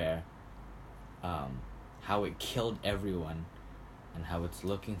thing where how it killed everyone and how it's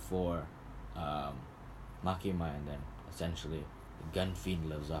looking for Makima, and then essentially the gun fiend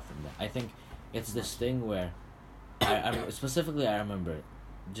lives off from that. I think it's this thing where I specifically I remember,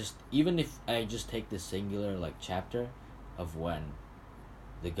 just even if I just take the singular like chapter of when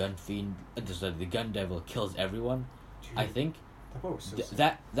the gun fiend, the gun devil kills everyone. Dude, I think that part was so sick.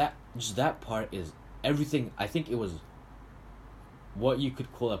 that part is everything. I think it was what you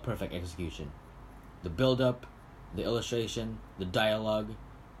could call a perfect execution. The build up, the illustration, the dialogue,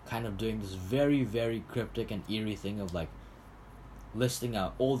 kind of doing this very, very cryptic and eerie thing of like listing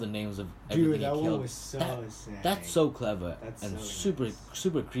out all the names of everything Dude, that he killed. one was so sick. That's so clever. That's and so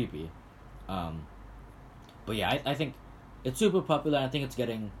super creepy. But yeah, I think it's super popular. I think it's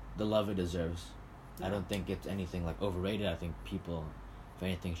getting the love it deserves. I don't think it's anything like overrated. I think people, if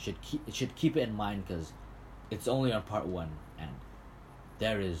anything, should keep it in mind, because it's only on part 1 and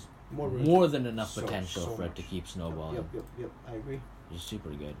there is more than enough potential for it to keep snowballing. Yep. I agree. It's super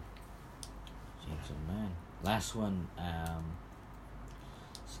good. Chainsaw Man. Last one.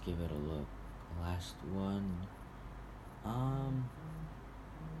 Let's give it a look. Last one. Oh,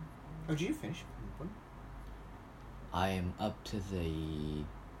 did you finish one? I am up to the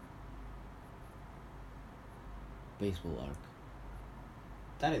baseball arc.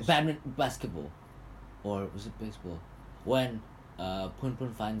 That is Basketball, or was it baseball? When Pun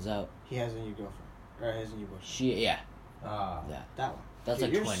Pun finds out he has a new girlfriend, or has a new boyfriend. yeah, that one. That's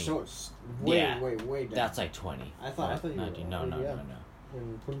like you're 20. So way down. That's like 20. I thought you 19. were No.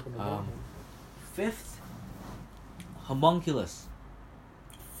 When Pun Pun was 5th, Homunculus.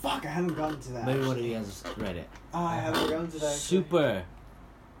 Fuck, I haven't gotten to that. Maybe one of actually. you guys read it. Oh, I haven't gotten to that. actually. Super.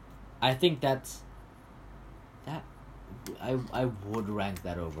 I think that's that. I would rank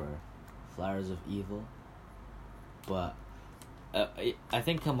that over Flowers of Evil, but I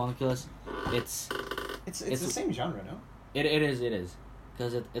think Homunculus. It's the same genre, no? It is,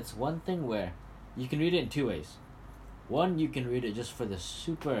 because it's one thing where you can read it in 2 ways. One, you can read it just for the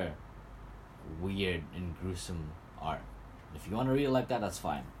super weird and gruesome art, If you want to read it like that, that's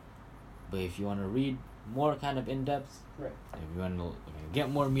fine. But if you want to read more kind of in depth, Right. if you want to get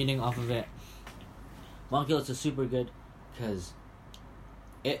more meaning off of it, Homunculus is super good because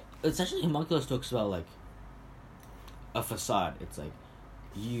it's actually Homunculus talks about like a facade. It's like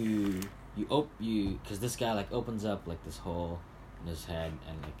because this guy like opens up like this hole in his head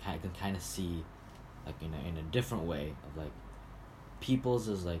and like can kind of see like in a different way of like people's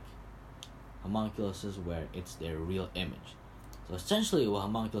is like homunculuses where it's their real image. So essentially what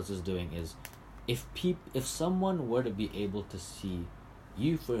Homunculus is doing is if someone were to be able to see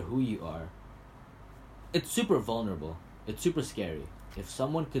you for who you are, it's super vulnerable. It's super scary. If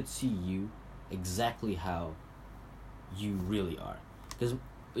someone could see you exactly how you really are. Because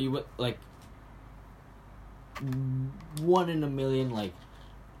you would like 1 in a million, like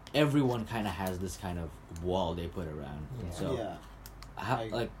everyone kind of has this kind of wall they put around. Yeah. So Yeah.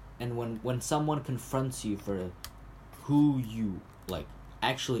 and when someone confronts you for who you like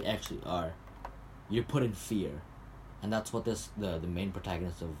actually are, you're put in fear, and that's what the main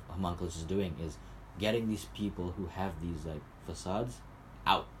protagonist of Homunculus is doing, is getting these people who have these like facades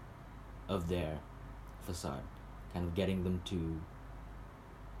out of their facade, kind of getting them to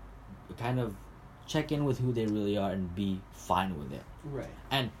kind of check in with who they really are and be fine with it. Right.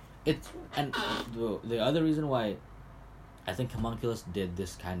 And the other reason why I think Homunculus did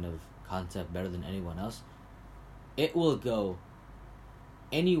this kind of concept better than anyone else, it will go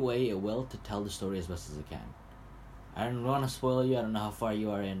any way it will to tell the story as best as it can. I don't want to spoil you, I don't know how far you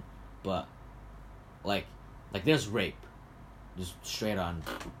are in, but like there's rape. Just straight on,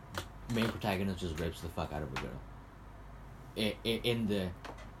 main protagonist just rapes the fuck out of a girl.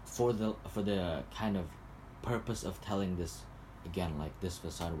 For the kind of purpose of telling this, again, like this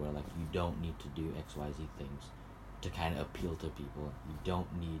facade where like you don't need to do XYZ things to kind of appeal to people. You don't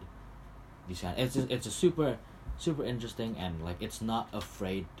need these kind of, it's a super interesting, and like it's not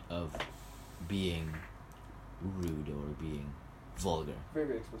afraid of being rude or being vulgar. Very,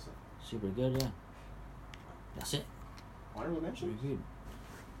 very explicit. Super good, yeah. That's it. Honorable mention? Very good.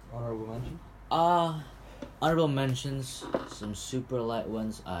 Honorable mention? Honorable mentions, some super light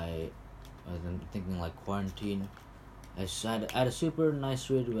ones. I was thinking like Quarantine. I had a super nice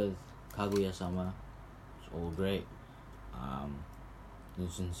read with Kaguya-sama. It's all great.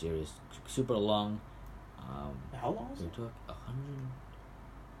 It's in series, super long. How long is We it? took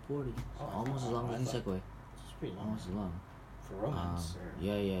 140. Oh, Almost as long I as thought- Nisekoi. It's pretty long. Almost as long. For romance. or...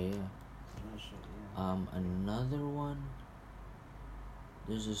 Yeah. Oh, shit, yeah. Another one.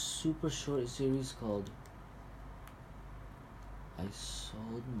 There's a super short series called I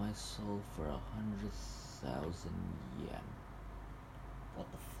Sold My Soul for 100,000 yen What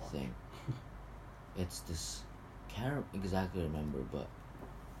the fuck? thing. It's this, can't exactly remember, but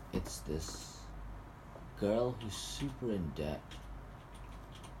it's this girl who's super in debt,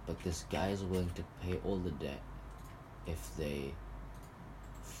 but this guy is willing to pay all the debt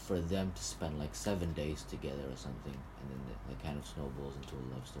for them to spend like 7 days together or something, and then it kind of snowballs into a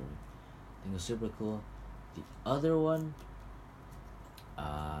love story. I think it was super cool. The other one,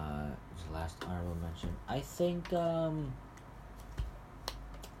 was the last honorable mention. I think let's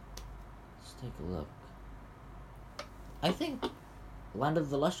take a look. I think Land of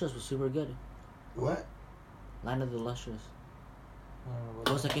the Lustrous was super good. What? Land of the Lustrous. What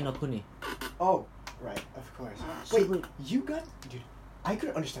is Kosaki no Kuni. Oh, right, of course. Super- Wait, you got... Dude, I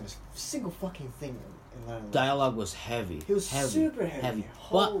couldn't understand this single fucking thing in Land of the Dialogue was heavy. It was super heavy.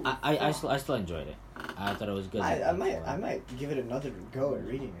 Holy But I fuck. still enjoyed it. I thought it was good. I might give it another go at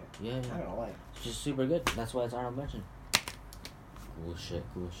reading it. Yeah, I don't know why. It's just super good. That's why it's honorable mention. Cool shit.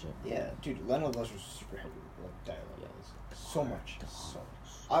 Yeah, dude, Land of the Lustrous was super heavy like dialogue. Yeah. So much.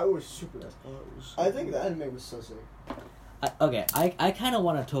 I was super... I think the anime was so sick. I kind of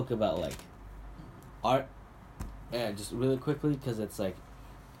want to talk about like art, just really quickly, because it's like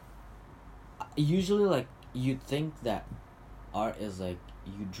usually like you'd think that art is like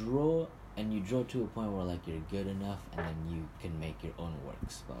you draw to a point where like you're good enough and then you can make your own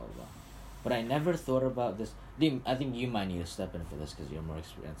works, blah blah blah. But I never thought about this. I think you might need to step in for this because you're more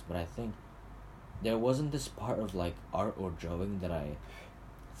experienced. But I think there wasn't this part of like art or drawing that I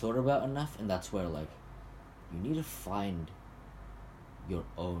thought about enough, and that's where like you need to find your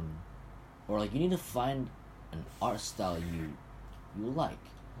own, or like you need to find an art style you like.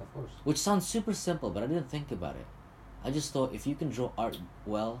 Of course. Which sounds super simple, but I didn't think about it. I just thought if you can draw art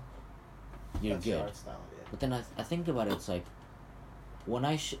well, you're That's your good. art style, yeah. But then I think about it, it's like when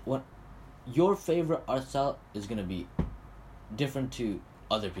your favorite art style is gonna be different to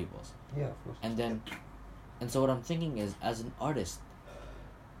other people's. Yeah, of course. And so what I'm thinking is, as an artist,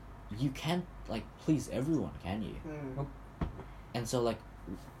 you can't like please everyone, can you? Mm. Nope. And so like,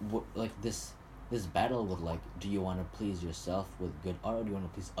 like this battle with like, do you want to please yourself with good art, or do you want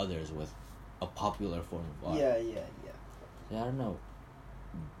to please others with a popular form of art? Yeah. Yeah, I don't know.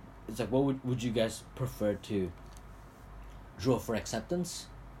 It's like, what would you guys prefer to draw for acceptance,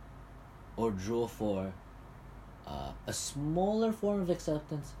 or draw for a smaller form of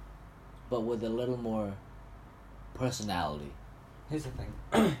acceptance, but with a little more personality? Here's the thing.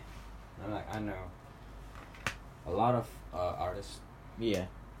 I know a lot of artists Yeah.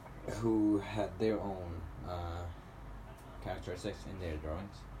 who had their own characteristics in their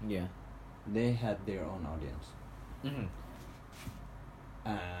drawings. Yeah. They had their own audience, Mm-hmm.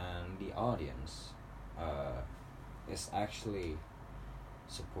 and the audience is actually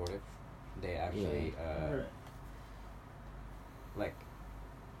supportive. They actually Right. like.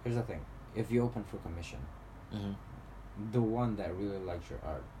 Here's the thing: if you open for commission, Mm-hmm. the one that really likes your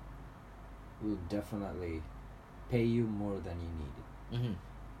art will definitely pay you more than you need.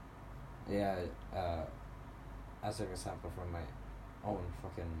 Mm-hmm. Yeah, as an example from my own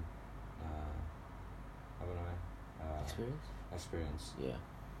fucking I don't know, experience. Yeah.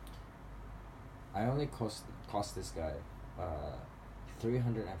 I only cost this guy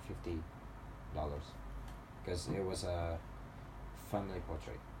 $350 because it was a family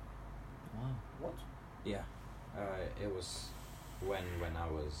portrait. Wow. What? Yeah, it was when I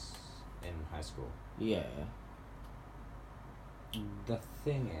was in high school. Yeah. The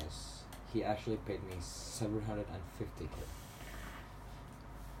thing is, he actually paid me $750.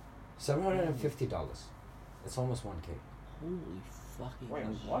 $750. It's almost $1K. Holy fucking Wait,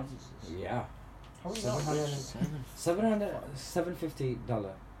 what? Jesus. Yeah. How are you not rich?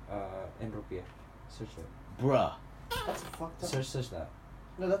 $750 in rupiah. Search it. Bruh. That's fucked up. Search that.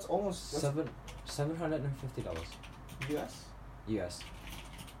 No, that's almost $750 US. US.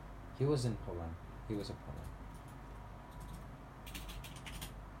 He was in Poland. He was in Poland.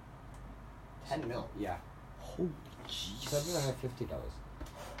 10 mil. Yeah. Holy Jesus. $750.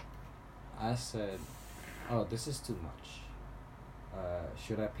 I said, "Oh, this is too much.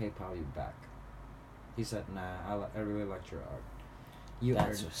 Should I PayPal you back?" He said, "Nah, I really liked your art. You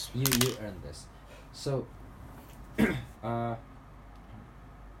That's earned you earned this." So, the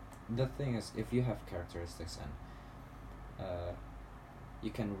thing is, if you have characteristics and you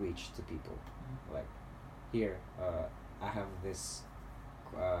can reach to people, like here, I have this.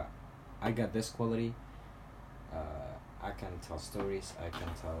 I got this quality. I can tell stories. I can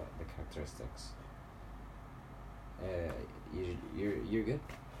tell the characteristics. You're good.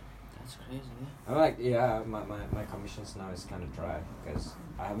 That's crazy, yeah. I'm like, yeah. My commissions now is kind of dry because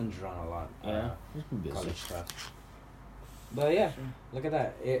I haven't drawn a lot. It's been busy. College stuff. But yeah, Sure. look at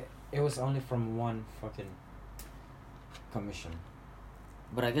that. It was only from one fucking commission.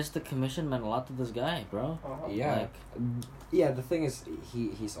 But I guess the commission meant a lot to this guy, bro. Yeah. Like, Yeah. The thing is,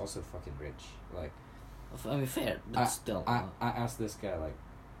 he's also fucking rich. Like, I mean, fair, but still. I asked this guy like,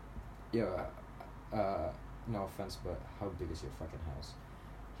 yo, no offense, but how big is your fucking house?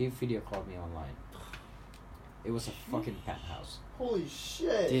 He video called me online. It was a fucking penthouse. Holy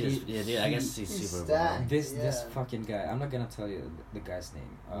shit. Dude, I guess he's super stacked. bro. This fucking guy. I'm not gonna tell you the guy's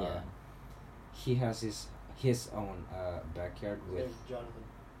name. Yeah. He has his own backyard with Jonathan.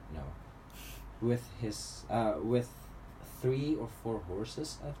 no, with his with 3 or 4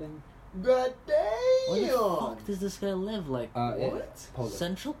 horses, I think. God Where the damn. fuck does this guy live? Like, What? Poland.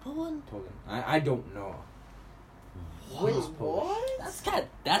 Central Poland? Poland. I don't know. Wait, He's Polish. what?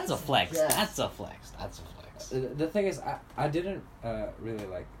 That's a flex. Yeah. That's a flex. That's a flex. The thing is, I didn't really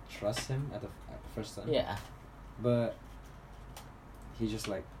like trust him at the first time. Yeah. But he just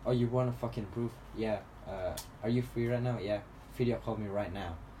like, oh, you want a fucking proof? Yeah. Are you free right now? Yeah. Video call me right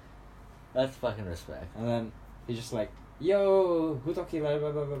now. That's fucking respect. And then he just like, yo, hutoki, blah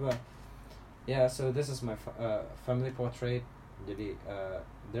blah blah blah blah. Yeah. So this is my family portrait.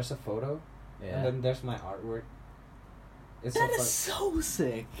 There's a photo, Yeah. and then there's my artwork. It's That so is so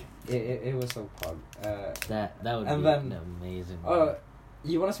sick. it was so pug. That would And be then- an amazing. Oh,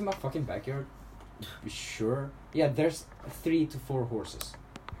 you wanna see my fucking backyard? Sure. Yeah, there's 3 to 4 horses.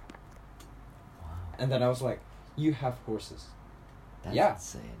 Wow. And then I was like, you have horses. That's yeah.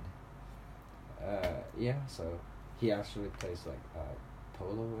 insane. Yeah, so he actually plays like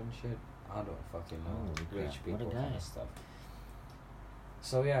polo and shit. I don't fucking know. Holy Rich crap, what a people kind guy. of stuff.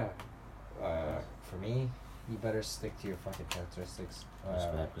 So yeah, for me, you better stick to your fucking characteristics.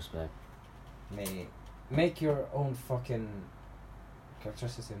 Respect. Make your own fucking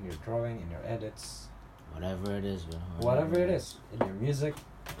characteristics in your drawing, in your edits, Whatever it is, bro. whatever it is, in your music.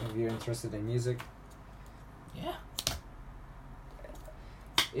 If you're interested in music, Yeah.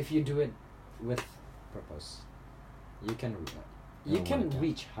 if you do it with purpose, You can It'll work out.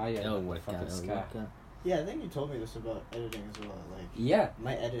 reach higher It'll than the work fucking out. It'll sky. work out. Yeah, I think you told me this about editing as well. Like, Yeah,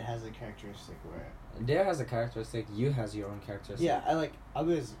 my edit has a characteristic where. there has a characteristic. You has your own characteristic. Yeah, I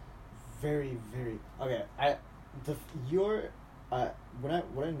was very, very okay. What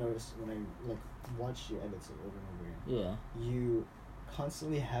I noticed when I like watch your edits like, over and over again. Yeah. You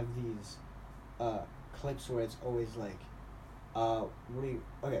constantly have these clips where it's always like what do you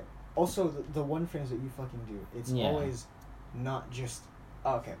okay also the one frames that you fucking do, it's Yeah. always not just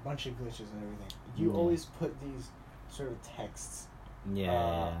okay bunch of glitches and everything. You Yeah. always put these sort of texts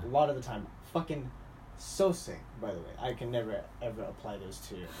Yeah. a lot of the time fucking so sick, by the way. I can never ever apply those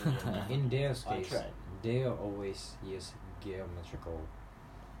to In Deo's I case, tried. Deo always use geometrical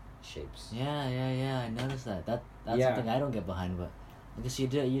shapes. Yeah. I noticed that. That's Yeah. something I don't get behind, but I guess you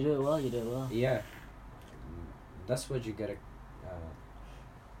do it well. You do it well. Yeah, that's what you gotta.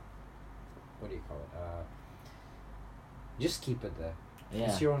 What do you call it? Just keep it there. Yeah.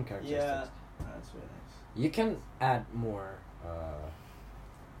 It's your own characteristics. Yeah, that's really nice. You can add more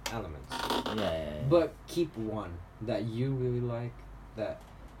elements, Yeah. but keep one that you really like. That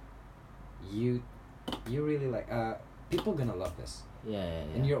you really like. People gonna love this. Yeah.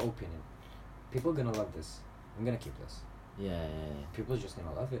 In your opinion, people gonna love this. I'm gonna keep this. Yeah. People just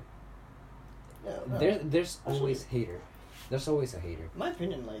gonna love it. Yeah, no, There's absolutely. always hater. There's always a hater. In my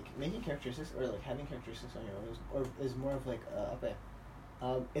opinion, like making characteristics or like having characteristics on your own is more of like okay,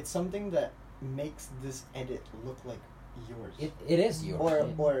 it's something that makes this edit look like yours. It is yours. or Yeah,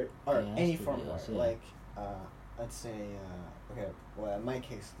 it has any to be form yours, where yeah. like let's say okay, well in my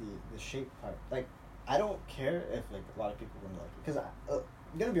case the shape part, like I don't care if like a lot of people wouldn't like it because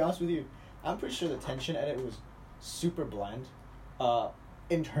I'm gonna be honest with you, I'm pretty sure the tension edit was super bland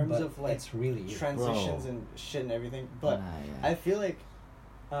in terms But of like it's really you. transitions Bro. and shit and everything, but Nah, I feel like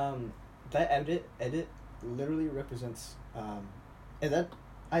that edit literally represents and that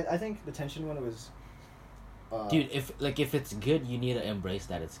I think the tension one was Dude, if it's good, you need to embrace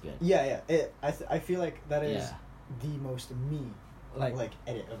that it's good. yeah I feel like that is Yeah. the most me like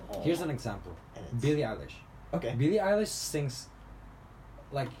edit of all. Here's an example. edits. Billie Eilish. Okay. Billie Eilish sings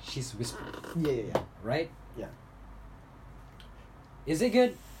like she's whispering, Yeah. right? Yeah. Is it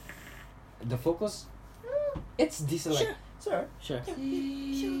good? The focus? It's decent. Like, Sure. Sure.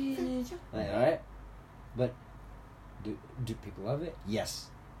 like, alright? But do people love it? Yes.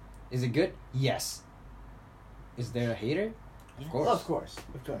 Is it good? Yes. Is there a hater? Yes. Of course.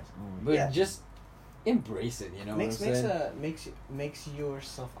 Of course. But Yeah. just embrace it, you know makes what I'm makes saying? makes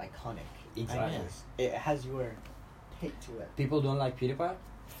yourself iconic. Exactly. I guess. It has your take to it. People don't like PewDiePie?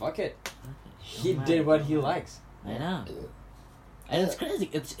 Fuck it. He Don't did matter. what he likes. I know. And it's crazy.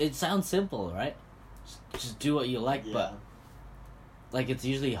 It sounds simple, right? Just do what you like, but like it's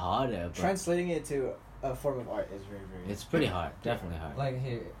usually harder. But Translating it to a form of art is very very. it's pretty hard. Definitely hard. Like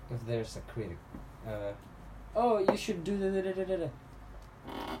here, if there's a critic, oh, you should do da.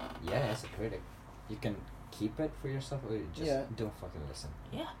 Yeah, as a critic, you can keep it for yourself, or you just Yeah. don't fucking listen.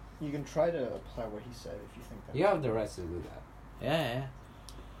 Yeah. You can try to apply what he said if you think that. You have the right to do that. Yeah.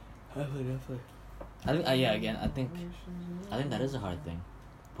 Definitely. I think. Again, I think that is a hard thing,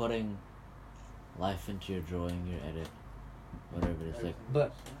 putting life into your drawing, your edit, whatever it is. Like,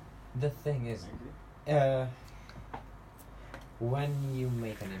 But the thing is, when you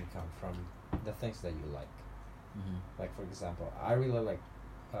make an income from the things that you like, like for example, I really like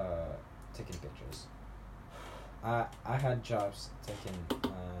taking pictures. I had jobs taking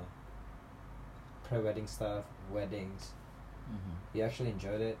pre-wedding stuff, weddings. You actually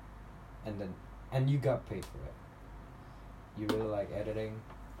enjoyed it, and you got paid for it. You really like editing.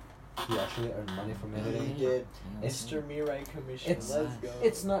 You actually earn money from editing. You did. It's- Mr. Mirai commission. It's Let's go.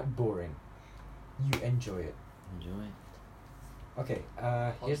 It's not boring. You enjoy it. enjoy it. Okay,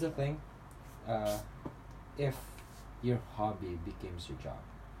 here's the thing. If your hobby becomes your job,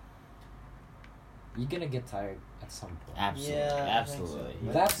 you're gonna get tired at some point. Absolutely. Yeah, I think so. Absolutely.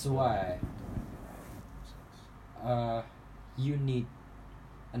 But- That's why you need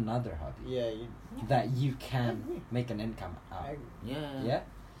another hobby Yeah. You. that you I can agree. make an income out. I, Yeah. Yeah?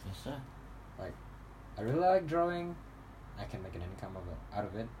 Yes, sir. I really like drawing. I can make an income out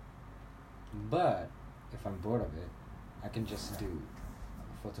of it. But if I'm bored of it, I can just do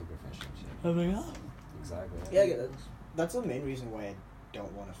photography and shit. Oh my god. Exactly. yeah. I get that. That's the main reason why I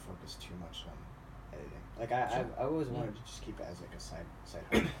don't want to focus too much on editing. Like I always wanted to just keep it as like a side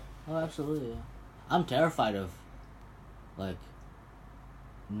hobby. Oh, absolutely. Yeah. I'm terrified of, like,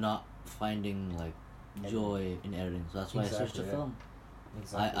 not finding like joy in editing. So that's why I switched to Exactly, yeah. film.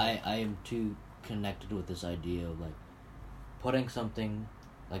 Exactly. I am too connected with this idea of like putting something,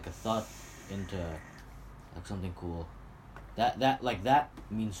 like a thought, into like something cool. That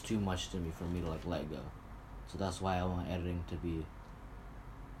means too much to me for me to like let go. So that's why I want editing to be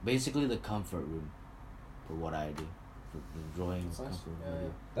basically the comfort room for what I do. For the drawing That's nice. comfort room. Yeah, I do.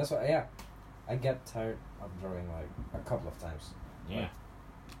 yeah. That's why, yeah. I get tired of drawing like a couple of times. Yeah.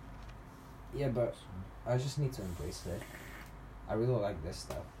 Yeah, but I just need to embrace it. I really like this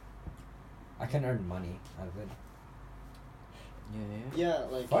stuff. I can earn money out of it. Yeah. Yeah,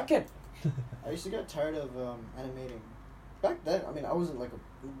 like Fuck it. I used to get tired of animating. Back then, I mean, I wasn't like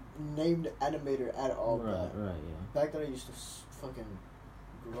a named animator at all. Right. But Right. Yeah. back then, I used to fucking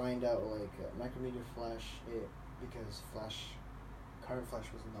grind out like Macromedia Flash because current Flash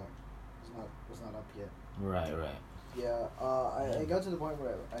was not up yet. Right. Right. Yeah, I got to the point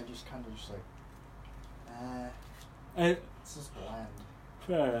where I just kind of just like, And it's just bland.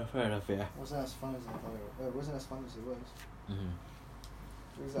 fair enough. Yeah. It wasn't as fun as I thought it wasn't as fun as it was.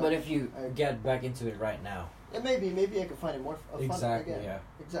 Mm-hmm. Exactly. But if you I- get back into it right now, yeah, maybe I could find it more fun exactly, again. yeah.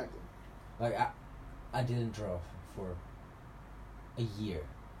 Exactly. Like I didn't draw for a year,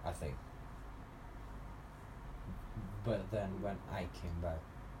 I think. But then when I came back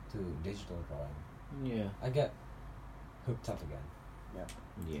to digital drawing, Yeah. I get hooked up again.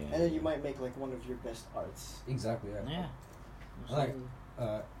 Yeah. And then you might make like one of your best arts. Exactly, yeah. Yeah. Like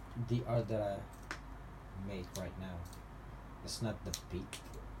the art that I make right now, it's not the peak.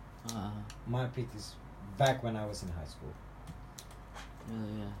 My peak is back when I was in high school.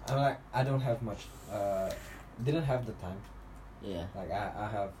 Yeah. I don't have much. Didn't have the time. Yeah. Like I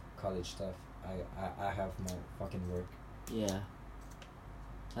have college stuff. I have my fucking work. Yeah.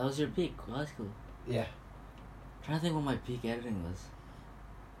 That was your peak. Well, that's cool. Yeah. Trying to think what my peak editing was.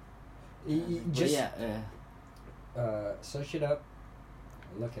 But Just yeah. search it up,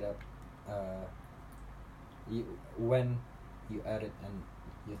 look it up. When you edit and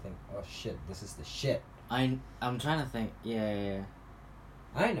you think, oh shit, this is the shit. I'm trying to think. Yeah.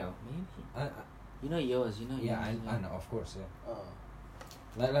 I know. Maybe. You know yours. You know. Yeah, yours, I know. Of course, yeah.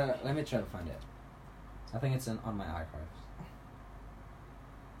 Uh, Let me try to find it. I think it's on my archives.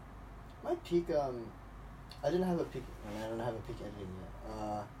 my peak, I didn't have a peak. I don't have a peak editing yet.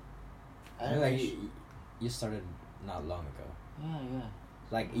 I I don't like actu- you started not long ago, Yeah.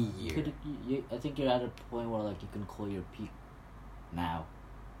 like a year. I think you're at a point where like you can call your peak now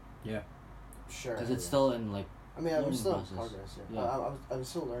Yeah. Sure. because it's yeah. still in like. I mean, I'm learning still in process. progress. Yeah. Yeah. I'm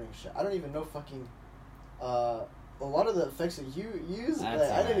still learning shit. I don't even know fucking. A lot of the effects that you use, That's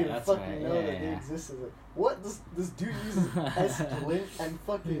like, I didn't right, even that's fucking right, know yeah, that they yeah. existed. Like, what this dude uses S-glint and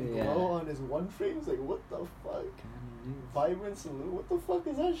fucking Yeah. glow on his one frames? Like, what the fuck? Vibrance and what the fuck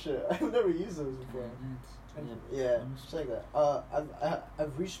is that shit? I've never used those before. And yeah, shit like that.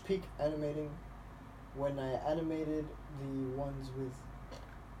 I've reached peak animating when I animated the ones with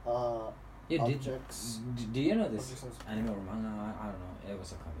Yeah, objects. do you know this Objects and- anime or manga? I don't know. It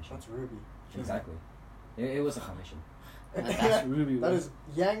was a commission. That's Ruby. Exactly. It was a commission. That's Ruby. That is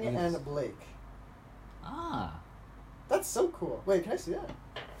Yang Yes. and Blake. Ah. That's so cool. Wait, can I see that?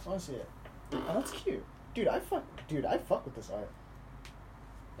 I want to see it. Oh, that's cute. Dude, I fuck with this art.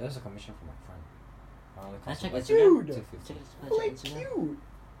 It was a commission from my friend. Only Can I cost check me like Instagram? Dude! Check $250. Blake, Instagram. cute.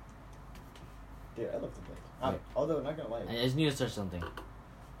 Dude, I love the Blake. Wait. Although, not gonna lie. I just need to search something. One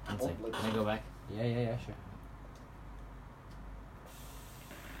Oh, sec. Blake. Can I go back? Yeah, sure.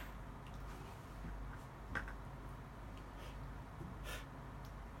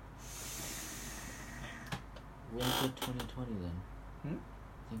 Winter 2020 then. Hmm?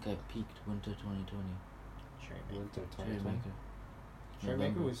 I think I peaked winter 2020. Winter Cherry 2020. Maker. Cherry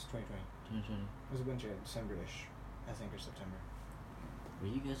November Maker was 2020. 2020. It was a bunch of December-ish, I think, or September. Were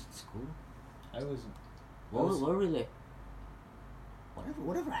you guys at school? I was. What were we like?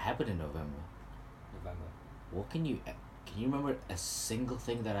 Whatever happened in November? November. What can you remember a single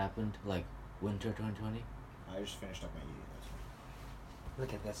thing that happened like winter 2020? I just finished up my uni. That's why.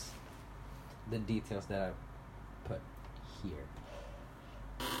 Look at this. The details that I put here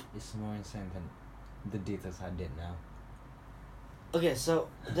is more insane than the details I did now. Okay, so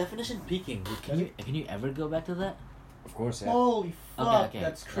definition peaking. Can you ever go back to that? Of course, yeah. Holy fuck, Okay.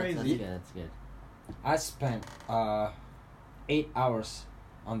 that's crazy. That's good. I spent 8 hours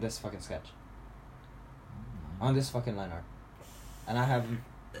on this fucking sketch. On this fucking line art. And I have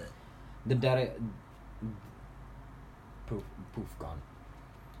the data poof gone.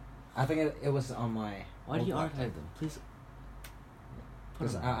 I think it was on my Why do you old archive laptop. them? Please. Put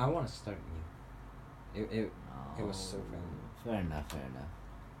Because them I want to start new. It was so Oh, fun. Fair enough.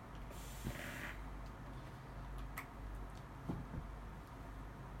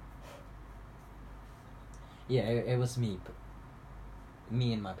 Yeah, it was me.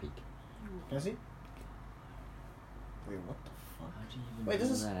 Me and my peak. Can I see? Wait, what the fuck? How'd you even Wait, do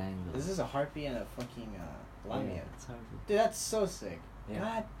this is- that angle? This is a harpy and a fucking lamia. Yeah, it's hard to... Dude, that's so sick. Yeah.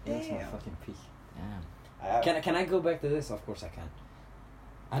 God That's my damn. fucking peak. Damn. Can I go back to this? Of course I can.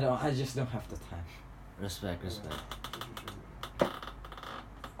 I just don't have the time. Respect.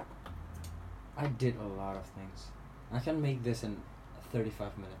 I did a lot of things. I can make this in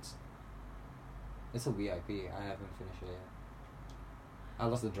 35 minutes. It's a VIP. I haven't finished it yet. I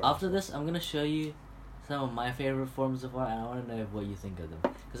lost the draw. After this, I'm gonna show you some of my favorite forms of art, and I want to know what you think of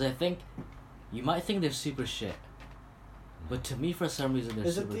them. Because I think you might think they're super shit, but to me, for some reason, they're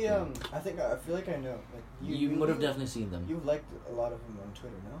Is super it the cool. I think I feel like I know. Like You would have definitely seen them. You liked a lot of them on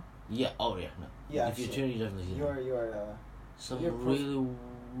Twitter, no? Yeah. Oh yeah. No. Yeah. If you're Twitter, you definitely see them. Your Some your really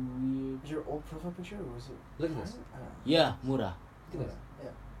weird. your old profile picture, or was it? Look at this. I don't know. Yeah, Mura. Look at this. Yeah.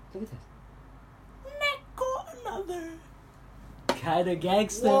 Look at this. Another. Kinda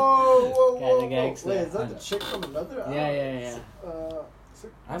gangster. Whoa! Kinda gangster. Wait, is that Kinda. the chick from another? Yeah.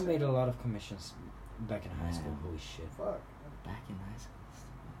 I made a lot of commissions back in high school. Man. Holy shit. Fuck. Back in high school.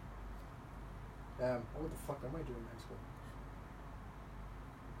 What the fuck am I doing in high school?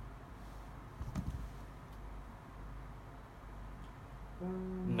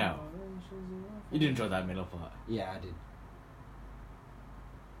 No. You didn't draw that middle part. Yeah, I did.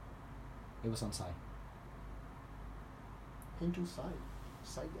 It was on site. Into side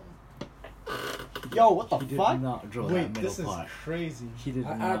guy. Yo, what the He fuck? did not draw that Wait, middle this is part. crazy. He did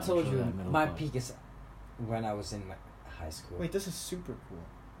I not told draw you that middle my part. peak is when I was in high school. Wait, this is super cool.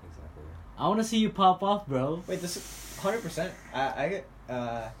 Exactly. I want to see you pop off, bro. Wait, this is 100%. I get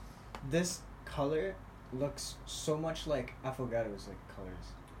this color looks so much like Afogato's like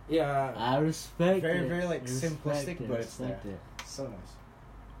colors. Yeah. I respect Very, it. very, like, Respect simplistic, it, but it's respect there. it. So nice.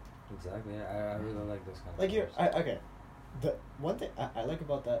 Exactly. I really like those kind of Like colors. okay. The one thing I like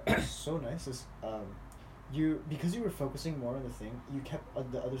about that is so nice is you because you were focusing more on the thing, you kept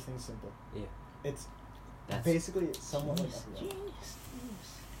the other things simple. Yeah. It's That's basically somewhat like genius, Afogado. genius.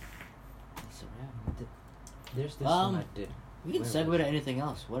 That's around. There's this Um, one I did. We can Where segue was to it? anything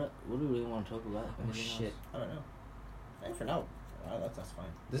else. What do we really want to talk about? Oh Anything shit. I don't know. Hey, for now, that's fine.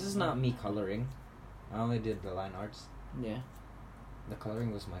 This is not me coloring. I only did the line arts. Else? Yeah. The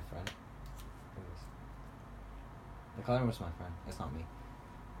coloring was my friend. The coloring was my friend. It's not me.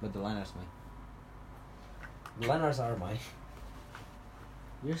 But the line arts me. The line arts are mine.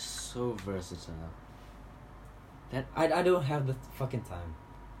 You're so versatile. I don't have the fucking time.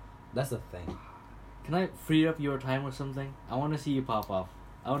 That's the thing. Can I free up your time or something? I want to see you pop off.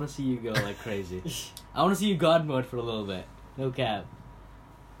 I want to see you go like crazy. I want to see you God mode for a little bit. No cap.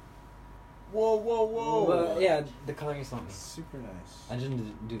 Whoa! But yeah, the coloring is not me. Super nice. I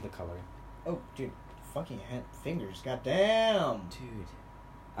didn't do the coloring. Oh, dude, fucking fingers, goddamn. Dude.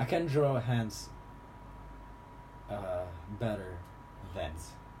 I can draw hands better than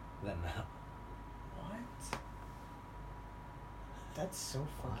now. What? That's so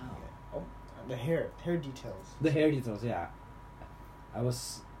fucking Wow. good. Oh, the hair details. The hair details, yeah. I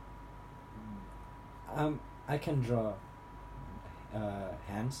was I can draw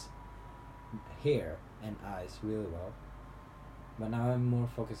hands, hair, and eyes really well. But now I'm more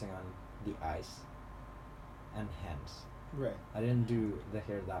focusing on the eyes and hands. Right. I didn't do the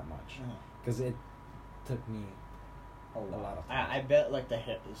hair that much because it took me A lot of time. I bet like the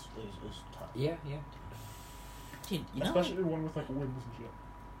hair is tough. Yeah. Dude, you know. Especially the one with like wings and shit.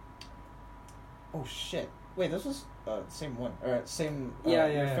 Oh shit! Wait, this was same one or same. Yeah,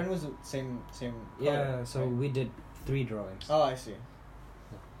 Your yeah. friend was the same. Yeah, color, so right? we did 3 drawings. Oh, I see.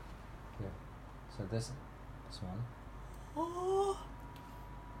 So this one. Oh.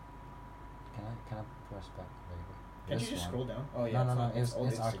 Can I press back later? Can This you just one. scroll down? Oh yeah. No, no, it's it's old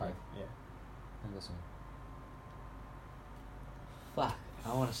Instagram. archived. Yeah. And this one. Fuck.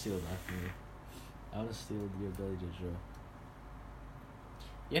 I want to steal that from you. I want to steal your ability to draw.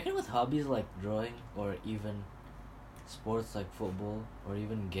 You reckon with hobbies like drawing or even sports like football or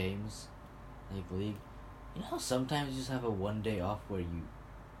even games like League, you know how sometimes you just have a one day off where you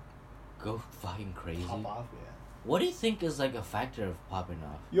go fucking crazy? Pop off, yeah. What do you think is like a factor of popping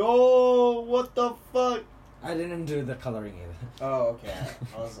off? Yo, what the fuck? I didn't do the coloring either. Oh, okay.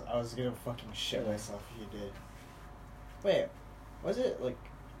 I was gonna fucking shit myself if you did. Wait, was it like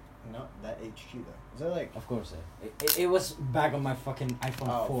not that HQ though? Was it like? Of course, it was back on my fucking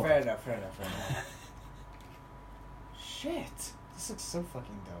iPhone 4. Fair enough. Shit, this looks so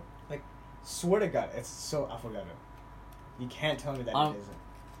fucking dope. Like, swear to God, it's so Afogado. You can't tell me that it isn't.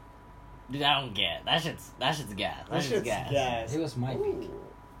 Dude, I don't get it. That shit's gas. That shit's gas. It was my peak. Ooh.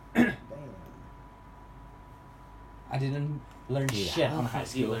 Damn. I didn't learn Dude, shit how on the high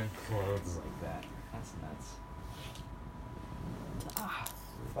fuck do you school. learn clothes like that? That's nuts.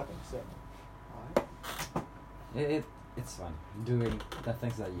 fucking sick. It's fun doing the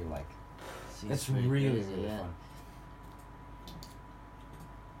things that you like. See, It's pretty really crazy, really yeah. fun.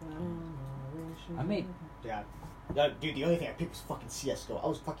 I made Yeah. Dude, the only thing I picked was fucking CS:GO. I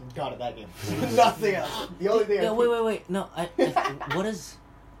was fucking god at that game. Nothing else. The only thing. Yeah, wait. No, I what is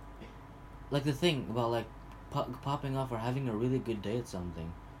like the thing about like popping off or having a really good day at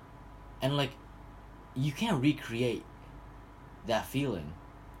something, and like you can't recreate that feeling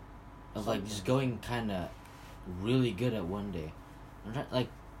of like just going kind of really good at one day.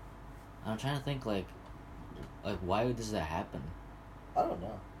 I'm trying to think like why does that happen? I don't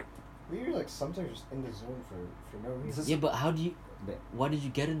know. We're like sometimes just in the zone for no reason. Yeah, but how do you? But- Why did you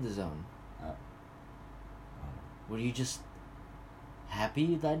get in the zone? uh, Were you just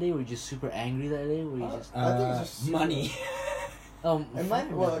happy that day? Were you just super angry that day? Were you just? I think it's just super- money. And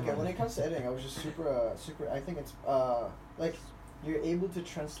mine, well, okay. When it comes to editing, I was just super. I think it's like you're able to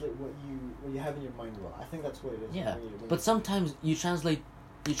translate what you have in your mind well. I think that's what it is. Yeah, when you- but sometimes you try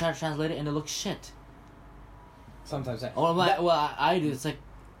to translate it and it looks shit. Sometimes I. Or I do. It's like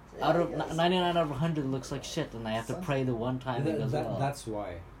Yeah, out I of guess. 99 out of 100 looks like shit, and I have to Some- pray the one time it goes well. That's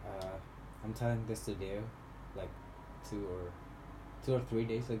why I'm telling this to Deo, like 2 or 3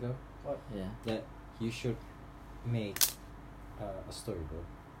 days ago, Yeah. that you should make a storyboard.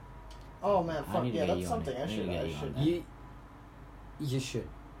 Oh man, I fuck need to yeah, get that's you on something it. I I need should. to get I you on should. that. You should.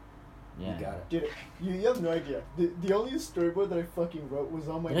 Yeah. You got it. Dude, you have no idea. The only storyboard that I fucking wrote was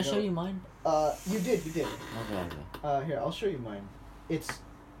on my. Did I show note. you mine? You did. Okay. Here, I'll show you mine. It's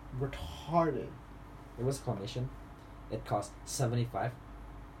retarded. It was commission. It cost 75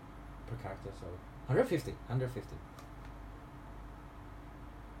 per character, so 150. 150.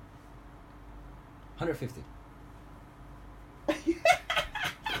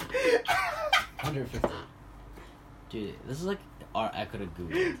 150. Dude, this is like art I could have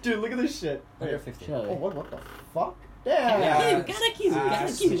googled. Dude, look at this shit. 150. Show Oh, it. what the fuck? Damn. Yeah. Gotta keep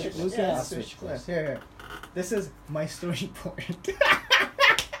Switch it. clips. Okay. Yeah, switch clips. Here. This is my storyboard.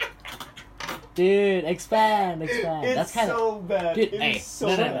 Dude, expand. It's That's kind of. so bad. Dude, It hey, is so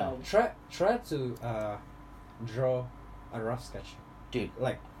no. bad. Try to draw a rough sketch. Dude,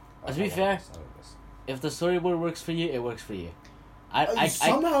 Like. to be fair, if the storyboard works for you, it works for you.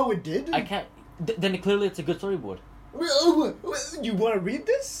 Somehow it did. I can't. Then clearly it's a good storyboard. You want to read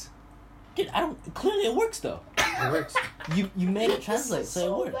this? Dude, I don't. Clearly it works though. It works. You made it translate, This is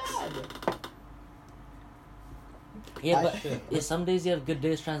so it works. bad. Yeah, but yeah, some days you have good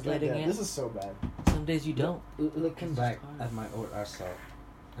days translating Yeah, it. this is so bad. Some days you don't. Looking It's back just hard. at my old art style,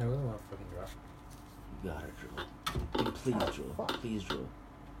 I really want to fucking draw. You gotta draw. Dude, please draw. Fuck. Please draw. Oh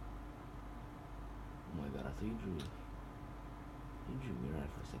my god, I thought you drew. You drew me right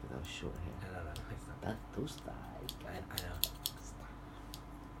for a second. That was short hair. No, it's not. That those thighs. I know.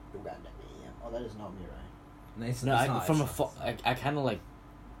 You got that. Yeah. Oh, that is not me, right? No, it's, No, it's not, from it's a not. I kind of like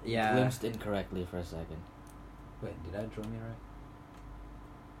Yeah. glimpsed incorrectly for a second. Wait, did I draw me right?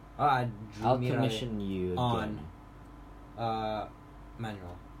 Oh, I drew I'll me commission you on- again. right.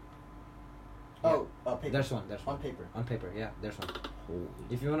 Manual. Oh, paper. There's one. On paper. On paper, yeah. There's one. Holy.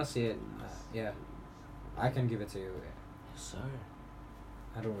 If you wanna see it, yeah, I can give it to you. Yes, sir.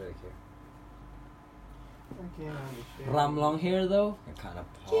 I don't really care. I can't understand. Ram long hair though. I kind of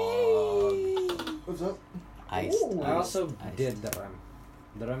pog. What's up? Iced. Ooh. I also Iced. did the ram.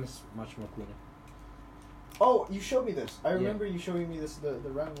 The ram is much more cleaner. Oh, you showed me this. I Yeah. remember you showing me this. The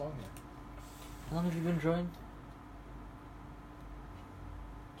round long hair. How long have you been drawing?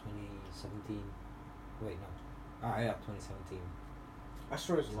 2017. Wait, no. Ah, yeah, 2017. I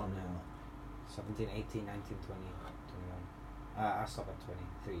swear it's long From now. now. 17, 18, 19, 20, 21. I stopped at 20.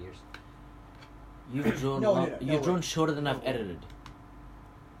 3 years. You've drawn. No, long, no, you've drawn wait. shorter than I've No, wait. edited.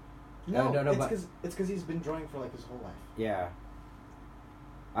 No, no, it's but- because he's been drawing for like his whole life. Yeah.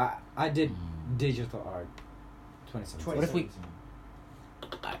 I did Hmm. digital art 2017. What if we-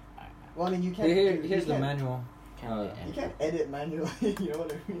 2017. Well, I mean, you can't. Here's you the can't- manual. Can't really edit. You can't edit manually. You know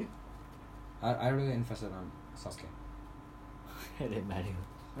what I mean? I really invested on Sasuke. Edit manually.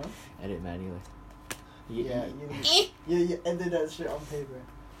 Huh? Edit manually. Yeah, you edit that shit on paper.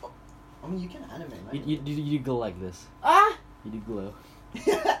 Oh, I mean, you can animate. You go like this. Ah! You do glow.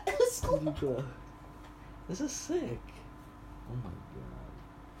 It's You do glow. This is sick. Oh my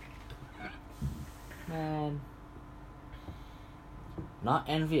god. Man. Not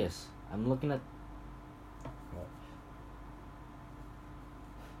envious. I'm looking at.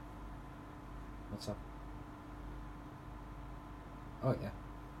 What's up? Oh yeah.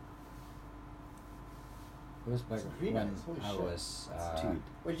 It was back It's really when nice. Holy I shit. was Dude.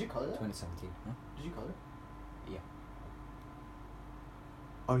 Wait, did you color that? 2017. Huh? Did you color?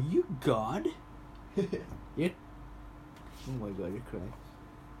 Are you God? You. Oh my god, you're crying.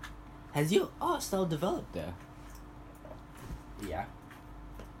 Has your art style developed there? Yeah.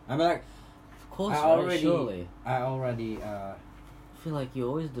 I mean, like, Of course, I right? already, Surely. I already, I feel like you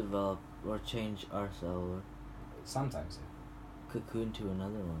always develop or change art style or sometimes. cocoon to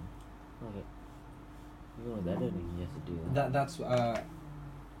another one. Okay. Even with editing, you have to do that.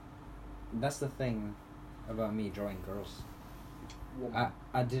 That's the thing about me drawing girls. Woman.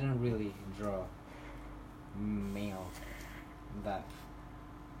 I didn't really draw male that.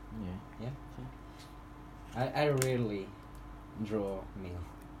 Yeah. I rarely draw male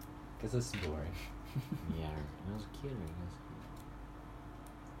because it's boring. Yeah, it was cute, I guess.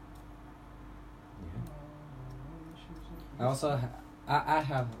 I also I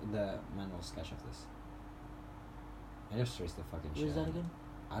have the manual sketch of this. I just traced the fucking shit. What is that out. again?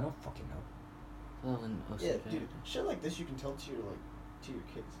 I don't fucking know. Oh, and Yeah, dude, shit like this you can tell to your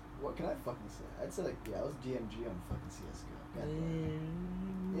kids. What can I fucking say? I'd say like, yeah, I was DMG on fucking CS:GO.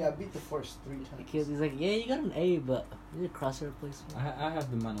 Goddamn. Yeah, I beat the force 3 The times. kid, he's like, yeah, you got an A, but you did a crosshair replacement. I have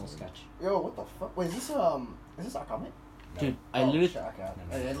the manual sketch. Yo, what the fuck? Wait, is this Akame? Dude, I Oh, literally, shit, okay.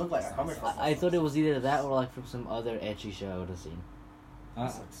 No, It looked like Akame. from I thought it was either that or like from some other ecchi show I would have seen. I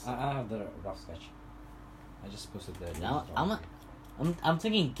have the rough sketch. I just posted the. Now I'm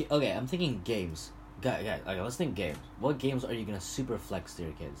thinking. Okay, I'm thinking games. Guys, okay, let's think games. What games are you gonna super flex to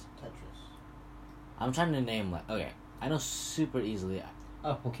your kids? Tetris. I'm trying to name like. Okay, I know super easily.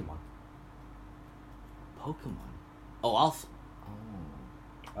 Oh, Pokemon. Pokemon. Oh, oh.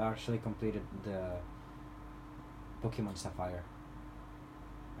 I actually completed the Pokemon Sapphire.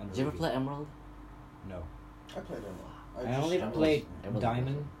 And Did you ever Ruby. play Emerald? No. I played Emerald. I only Emerald's- played Emerald's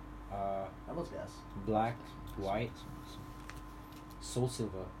Diamond, Emerald's gas. Black, White, Soul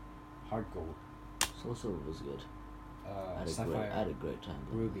Silver, Hard Gold, Soul Silver was good. I had Sapphire, a great time.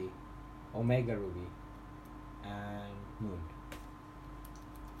 playing Ruby, Omega Ruby, and Moon.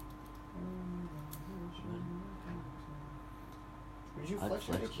 Would you I'd flex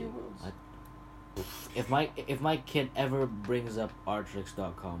your flex AQ you. worlds? If my kid ever brings up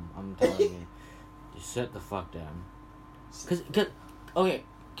artrix.com, I'm telling you, just sit the fuck down. Cause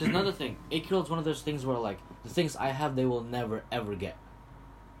another thing, 8-year-old's one of those things where like the things I have they will never ever get.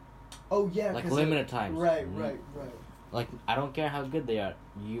 Oh yeah, Like 'cause limited times. Right, Mm. right. Like I don't care how good they are,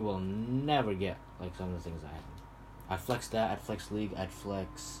 you will never get like some of the things I have. I'd flex that. I'd flex League. I'd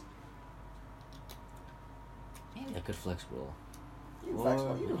flex. Maybe I could flex Brawl. You flex,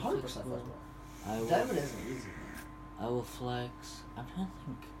 Or- you do 100% flex, bro. I will. Diamond isn't easy. I will flex. I'm trying to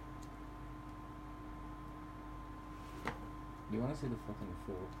think. Do you want to see the fucking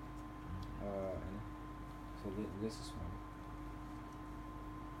full? So this is one.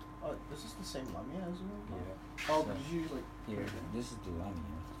 Oh, this is the same Lamia as well? Yeah. Oh, So- but did you like? Here, this is the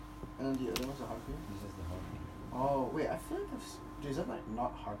Lamia. And then the other one's a Harpy? This is the Harpy. Oh, wait, I feel like dude, is that like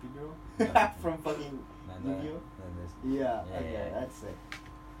not Harpy Girl? No. From fucking And Yu-Gi-Oh? then this. Yeah, Yeah, okay, yeah. that's it.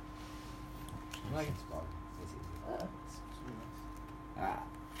 I like it's fun. It's easy. It's really nice.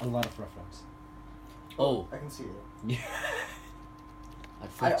 A lot of reference. Oh, I can see it. Yeah. I'd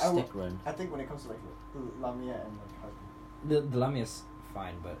flex I will- Stick Run. I think when it comes to like Lamia and like Harpy. The Lamia's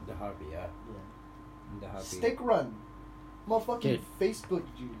fine, but the Harpy, yeah. Yeah. The Harpy. Stick Run! Motherfucking Dude. Facebook,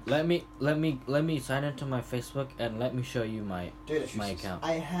 dude. Let me sign into my Facebook and let me show you my Dude, my account.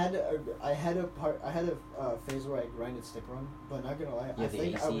 I had a phase where I grinded Stick Run, but not gonna lie, Yeah, I the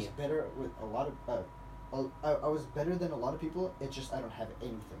think I AC. was better with a lot of I was better than a lot of people. It's just I don't have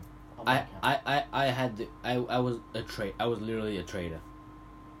anything on my account. I was a trade. I was literally a trader.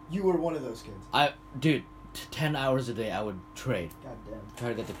 You were one of those kids. Dude, 10 hours a day I would trade. God damn. Try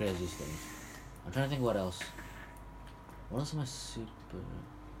to get the craziest things. I'm trying to think what else. What else am I super...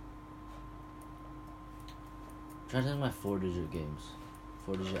 Trying to think of my 4-digit games.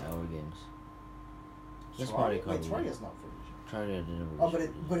 4-digit hour games. That's Mario Kart. Wait, Terraria's not for Terraria I didn't Oh,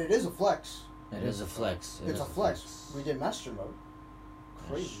 but it is a flex. It is a flex. It's a flex. We did master mode.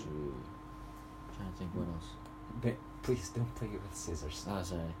 Crazy. That's true. Trying to think what else. But please don't play with scissors. Oh,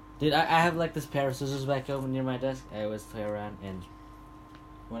 sorry. Dude, I have like this pair of scissors back home near my desk. I always play around and...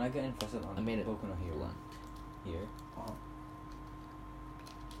 When I get interested on I made it. Boku no Hero, here,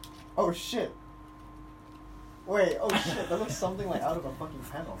 Oh shit. Wait, oh shit, that looks something like out of a fucking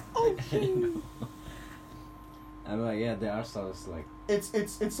panel. I'm like, yeah, the art style is like,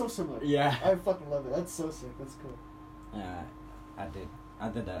 It's so similar. yeah. I fucking love it. That's so sick. That's cool. I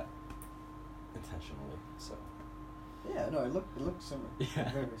did that intentionally. So Yeah, no, it looked similar. Yeah.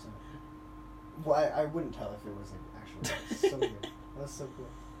 Very, very similar. Well, I wouldn't tell if it was like actual. It's so good. That's so cool.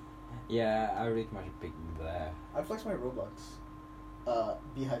 yeah, I read my big there. I flex my Roblox.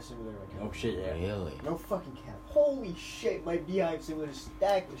 Beehive Simulator account. Oh shit, yeah. Really? No fucking cap. Holy shit, my Beehive Simulator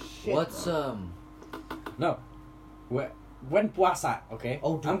stacked with shit. What's bro. No. When puasa, okay?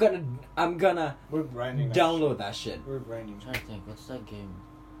 Oh, dude. I'm gonna We're grinding. download that shit. We're grinding. I'm trying to think. What's that game?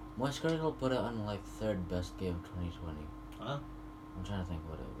 My screen will put it on like third best game of 2020. Huh? I'm trying to think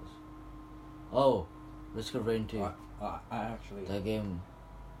what it was. Oh, Risk of Rain 2. I actually That game.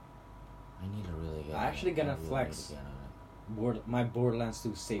 I need to really get. I actually gonna I really flex. need to get on it. my Borderlands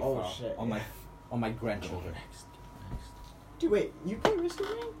 2 save Oh, file shit, on yeah. my grandchildren. Next. Dude, wait. You play Risk of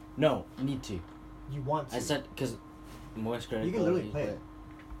Rain? No, need to. You want to? I said because moist credit. You can literally play it.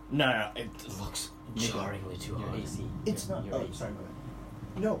 No, it looks jarringly too Your hard. AC. It's not. Your Oh, AC. sorry, my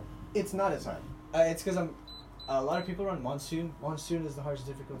bad. No, it's not as hard. It's because I'm. A lot of people run Monsoon. Monsoon is the hardest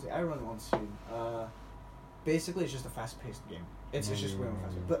difficulty. I run Monsoon. Basically, it's just a fast-paced game. It's just way more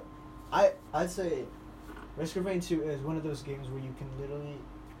faster. But I'd say Risk of Rain 2 is one of those games where you can literally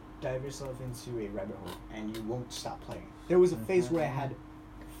dive yourself into a rabbit hole and you won't stop playing. There was a phase where I had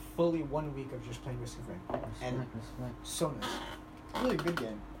fully 1 week of just playing Risk of Rain, and Respect. so nice. Really good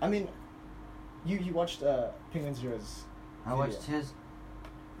game. I mean, you watched Penguin Zero's. I watched his.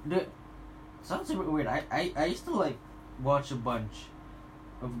 Dude, sounds super weird. I used to like watch a bunch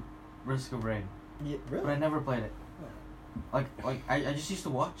of Risk of Rain, Yeah, really? but I never played it. Like I just used to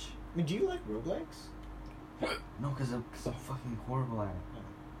watch. I mean, do you like roguelikes? No, because I'm fucking horrible at it. Yeah.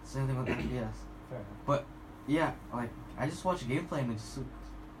 Same thing with FPS. Fair enough. But yeah, like I just watch gameplay and it just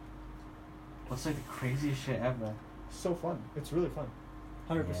looks like the craziest shit ever. So fun. It's really fun.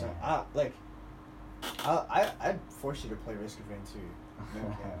 100%. Yeah. I'd force you to play Risk of Rain 2. No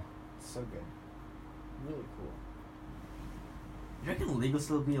cap. It's so good. Really cool. You reckon League will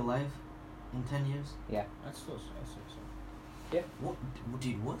still be alive in 10 years? Yeah. That's so so. What,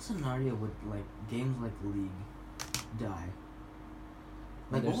 dude? What scenario would like games like League die?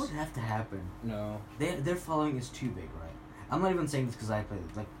 Like, what There's- would have to happen? No. Their following is too big, right? I'm not even saying this because I played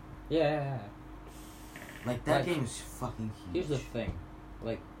it. Yeah. Like that Like, game is fucking huge. Here's the thing,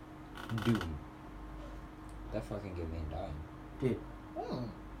 like Doom. That fucking game ain't dying. Dude,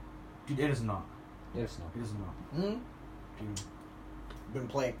 dude, it is not. There's no. It is not. Hmm? Dude, Been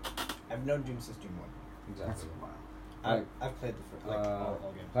playing. I've known Doom since Doom 1. that's Exactly. wild. I've played the first,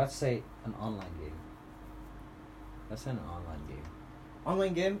 all games. Let's say an online game. Let's say an online game.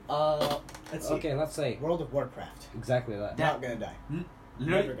 Online game? Let's see. Okay, let's say World of Warcraft. exactly that. Not gonna die.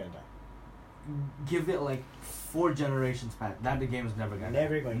 Literally, Never gonna die. give it like 4 generations past. That the game is never gonna.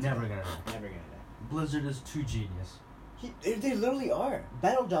 Never die. going to Never die. gonna die. Never gonna die. Blizzard is too genius. They literally are.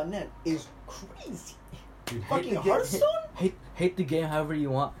 Battle.net is crazy. Dude, Fucking the game- Hearthstone? Hate the game however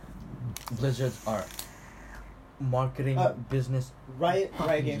you want. Blizzard's art. Marketing, business. Riot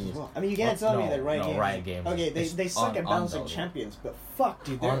Fucking Games as genius. well. I mean, you can't tell me that Riot Games. Okay, is they suck at on balancing the- champions, but fuck,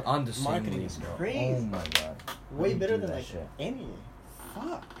 dude, their on the same marketing league, is bro. crazy. Oh my god. Way How do better you do than that like shit? any.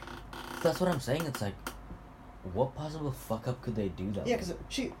 Fuck. That's what I'm saying. It's like, what possible fuck up could they do that? Yeah, with?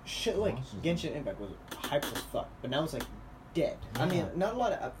 because shit like Monsters. Genshin Impact was hyped as fuck, but now it's like dead. I mean, Yeah. not a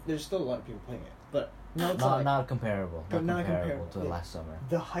lot of. There's still a lot of people playing it, but now it's not like not comparable. But Not not comparable comparable. to Yeah. last summer.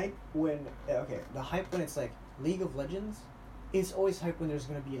 the hype when the hype when it's like League of Legends. It's always hype when there's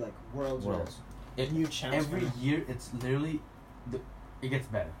gonna be like worlds. Worlds. It- New champs. Every coming. year, it's literally, it gets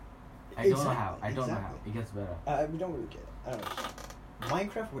better. I don't know how. Exactly, I don't know how. exactly. It gets better. We don't really get it. I don't know.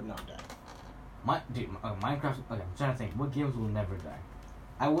 Minecraft would not die. Minecraft. Okay, I'm trying to think. What games will never die?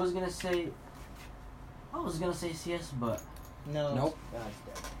 I was gonna say CS, but No. Nope.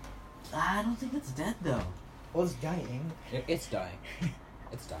 It's dead. I don't think it's dead though. Well, it's dying. It's dying.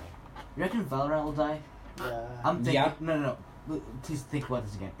 It's dying. You reckon Valorant will die? Yeah. I'm thinking. Yeah. No. Please think about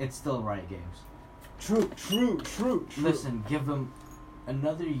this again. It's still Riot Games. True. Listen, give them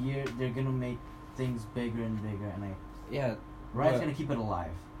another year. They're gonna make things bigger and bigger, and Yeah. Riot's but- gonna keep it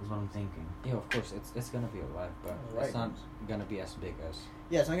alive. Is what I'm thinking. Yeah, of course, it's gonna be alive, but Right. it's not gonna be as big as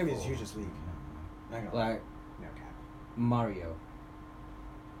Yeah, it's not gonna be as huge as League. Not gonna lie. like No cap. Mario.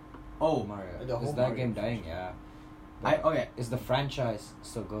 Oh, Mario. The whole Is that Mario game dying? franchise. Yeah. okay. Is the franchise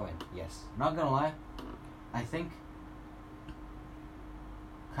still going? Yes. Not gonna lie, I think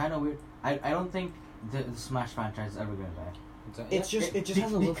kind of weird. I don't think the Smash franchise is ever gonna die. It's just it just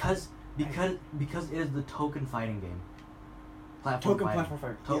has a look. because it is the token fighting game. Token fighting. platform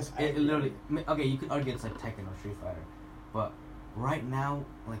fighter. To- Yes, I it agree. literally. Okay, you could argue it's like Tekken or Street Fighter, but right now,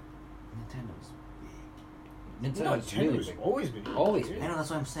 like Nintendo's big. Nintendo's really Nintendo's big. always been. Always big. been. I know that's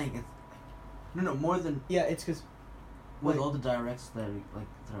what I'm saying. It's no more than Yeah, it's because with like- all the directs that are like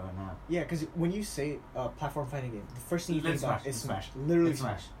throwing out. yeah, because when you say platform fighting game, the first thing you think It's about Smash, is it's Smash. Smash. Literally It's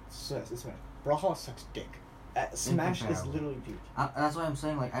Smash. It's Smash. Brawlhalla sucks dick. Smash is Incomparable. literally peak. That's why I'm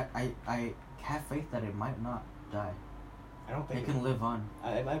saying, like, I have faith that it might not die. I don't think It can live on.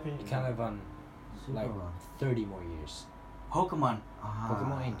 In my opinion, It can live on Super like long. 30 more years. Pokemon.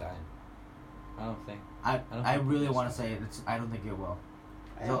 Pokemon ain't dying. I don't think. I don't I think really it's want to dying. say it's. I don't think it will.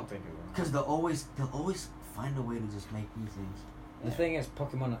 I don't think it will. Because they'll always find a way to just make new things. The thing is,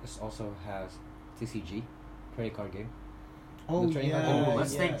 Pokemon also has TCG, trading card game. Oh the trading card yeah, game.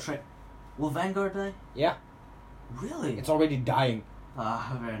 Let's think. Will Vanguard die? Yeah, Really? it's already dying.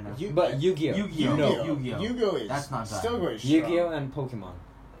 Fair enough. But Yu-Gi-Oh. Yu-Gi-Oh. No. Yu-Gi-Oh is That's not still dying. going strong. Yu-Gi-Oh and Pokemon.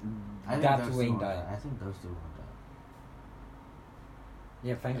 I think That those two two ain't won't dying. die. I think those two won't die.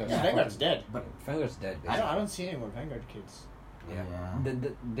 Yeah, Vanguard's Yeah, Vanguard's dead. But Vanguard's dead. I don't see any more Vanguard kids. Yeah.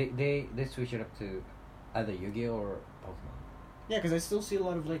 Yeah. They switch it up to either Yu-Gi-Oh or Pokemon. Yeah, because I still see a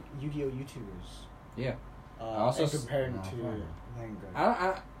lot of like Yu-Gi-Oh YouTubers. Yeah. Also Also comparing no, to fair enough.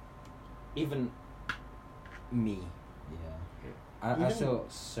 Vanguard. Even me. Yeah. I Even- still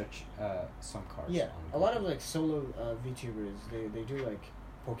search some cards. Yeah, on a lot of Google. like solo VTubers. They do like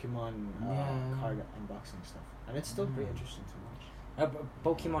Pokemon Yeah. card unboxing stuff, and it's still pretty Mm. interesting to watch.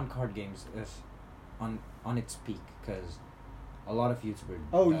 Pokemon card games is on its peak because a lot of YouTubers.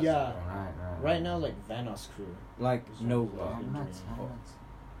 Oh, does it yeah. Right. Right now, like Vanos Crew. Like Is Nova. what I'm been nuts. doing.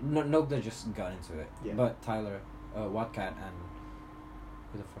 I'm nuts. No, Nogda just got into it. Yeah. But Tyler, Watcat, and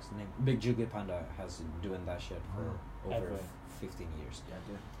who the fuck's the name? Big Juggly Panda has been doing that shit for over Ever. 15 years.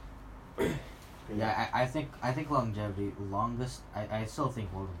 Yeah, I think longevity, longest. I still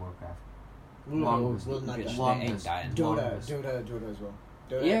think World of Warcraft. Longest. Longest. Not Bitch, die. they Longest. ain't dying. Dota Longest. as well.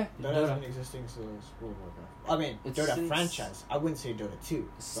 Dota, Yeah, Dota Dota. has been existing since World of Warcraft. I mean, It's Dota since- franchise. I wouldn't say Dota 2.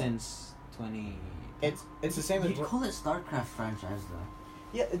 but Since 20. it's the same as You call it StarCraft franchise though.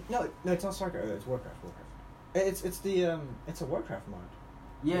 yeah. No, it's not StarCraft. It's Warcraft. It's the it's a Warcraft mod.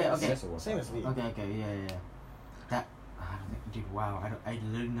 Yeah. Yeah, Okay. That's a Same as League. Okay. Yeah. That. I don't think, dude. Wow. I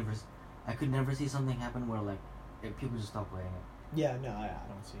literally never. I could never see something happen where like people just stop playing it. Yeah, no, I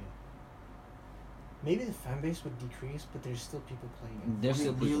don't see it. Maybe the fan base would decrease, but there's still people playing it. There's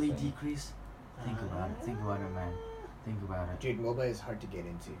still people really playing. decrease. Think about it. Think about it, man. Think about it. Dude, MOBA is hard to get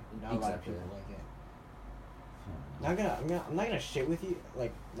into. Not a lot of Exactly. people like it. I'm not gonna shit with you.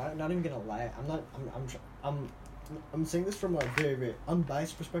 Like, not even gonna lie. I'm saying this from a very, very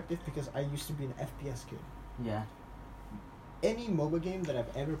unbiased perspective because I used to be an FPS kid. Yeah. Any MOBA game that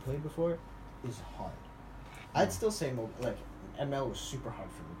I've ever played before is hard. I'd still say like ML was super hard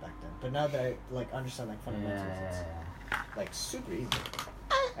for me back then, but now that I like understand like fundamentals, it's like super easy.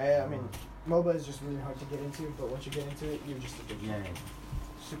 I mean, MOBA is just really hard to get into, but once you get into it, you're just addicted. Yeah.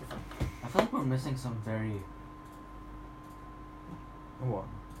 Super fun. I feel like we're missing some very What?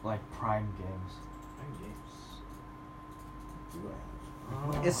 like prime games. Fun games. Do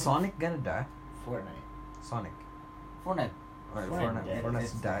I have? Is Sonic gonna die? Fortnite. Sonic. Fortnite. Alright, Fortnite, yeah, Fortnite's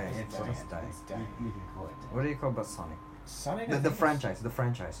it's dying. it's It's dying. dying. It's dying. You can call it. What do you call about Sonic? Sonic. The franchise. The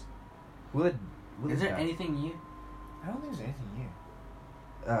franchise. Will it? Will Is it there die? anything new? I don't think there's anything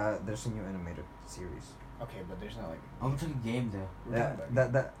new. There's a new animated series. Okay, but there's not like. I'm talking game though. We're talking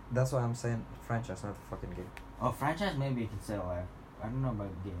about That's why I'm saying franchise, not the fucking game. Oh, franchise maybe you can say alive. I don't know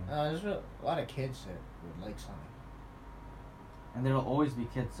about game. There's a lot of kids that would like Sonic. And there'll always be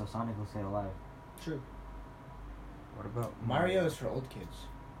kids, so Sonic will stay alive. True. What about Mario is for old kids,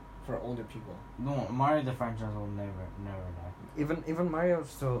 for older people. No, Mario the franchise will never die. Even Mario is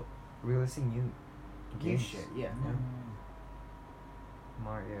still releasing new New games. shit, yeah. Yeah.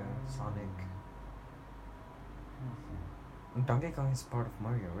 Mario, Sonic. Donkey Kong is part of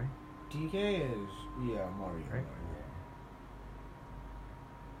Mario, right? DK is Mario. Right.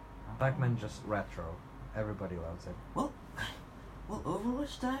 Pac-Man just retro. Everybody loves it. Will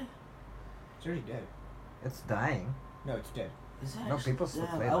Overwatch die? It's already dead. It's dying. No, it's dead. Is that No, actually- people still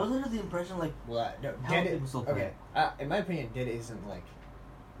yeah, play I that. was under the impression like Well, no, How dead. people still play Okay, in my opinion, dead isn't like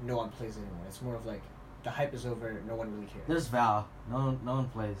no one plays anymore. It's more of like the hype is over. No one really cares. there's Val. No one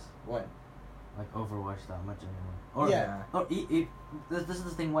plays What? like Overwatch that much anymore. Or Yeah. Or this is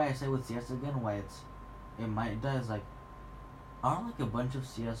the thing why I say with CS again why it might die is like aren't like a bunch of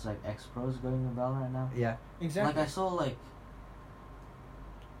CS like ex-pros going in Valorant now? Yeah. Exactly. Like I saw like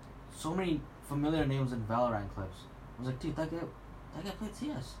so many familiar names in Valorant clips. I was like, dude, that guy played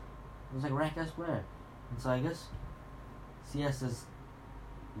CS. It was like rank S player. And so I guess CS is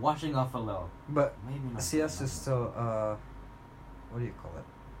washing off a little. But Maybe not. CS is still what do you call it?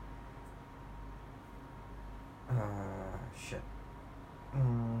 Shit.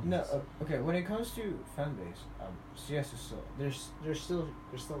 No, okay. When it comes to fan base, CS is still there's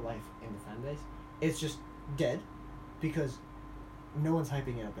still life in the fan base. It's just dead because no one's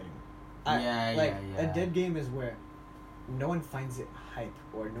hyping it up anymore. A dead game is where no one finds it hype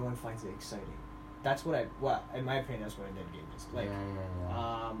or no one finds it exciting. That's what in my opinion, that's what a dead game is. Like,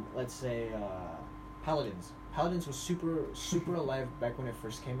 let's say Paladins. Paladins was super alive back when it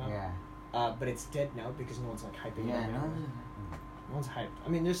first came out. Yeah. But it's dead now because no one's like hyping it. Yeah. up anymore. No one's hyped. I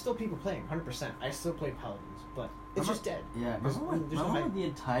mean, there's still people playing, 100%. I still play Paladins, but it's just dead. Yeah. There's no hype. The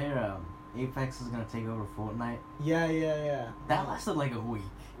entire Apex is gonna take over Fortnite. Yeah. That lasted like a week.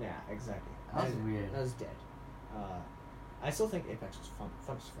 Yeah, exactly. That was weird. That was dead. I still think Apex was fun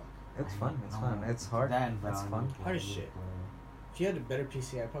as fuck. It's fun. It's fun. It's hard. It's fun. Hard as shit. If you had a better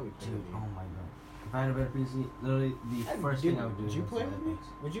PC, I'd probably play Dude, with you. oh my god. If I had a better PC, literally the first thing I would do Would you is play with me? Apex.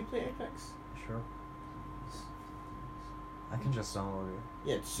 Would you play Apex? Sure. I can just download it.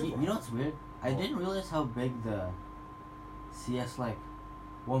 Yeah, it's super. You know what's weird? I didn't realize how big the CS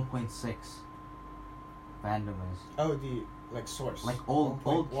 1.6 fandom is. Oh, the source. Like old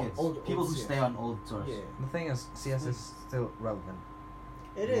kids, old people who CS. stay on old source. Yeah, The thing is, CS is still relevant.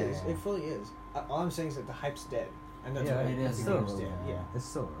 it is. Yeah. It fully is. All I'm saying is that the hype's dead, and that's Yeah, why it is. the Still game's dead. relevant. Yeah. It's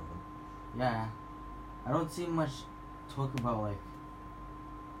still relevant. Yeah, I don't see much talk about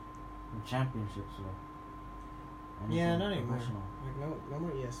championships or. Yeah, anything not anymore. professional. Like no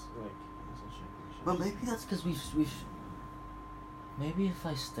more ESL championships. But maybe that's because we've. Maybe if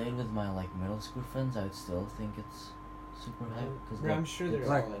I stayed with my middle school friends, I would still think it's super hype. Cause I'm sure they're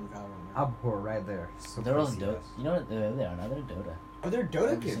like- all in Valorant. Abhor right there. So they're all in CS. Dota. You know what? They are now. They're in Dota. Oh, they're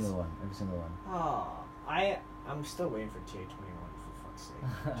Dota Every kids. single one. Every single one. Oh, I'm still waiting for TA21 for fuck's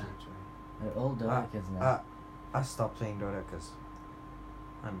sake. TA20. They're all Dota kids now. I stopped playing Dota because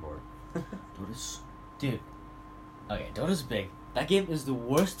I'm bored. Dota's, dude. Okay, Dota's big. That game is the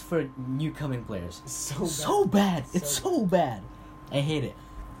worst for new coming players. So bad. It's So so bad. I hate it.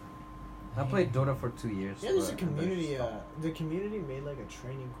 I played Dota for 2 years. Yeah, there's a but- community. and I just The community made a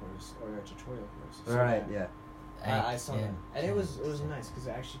training course or a tutorial course. stopped. Right. Yeah. I saw that, and it was nice because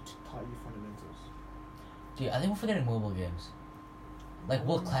it actually taught you fundamentals. Dude, I think we're forgetting mobile games. Like,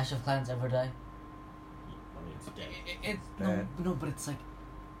 will Clash of Clans ever die? I mean, it's dead. It's Dead. no, but it's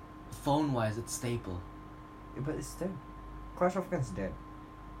phone-wise, it's staple. Yeah, but it's dead. Clash of Clans dead.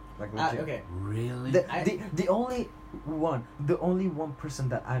 Like legit. Okay. Really? The only one person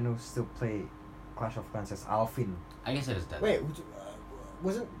that I know still play Clash of Clans is Alfin. I guess it is dead. Wait,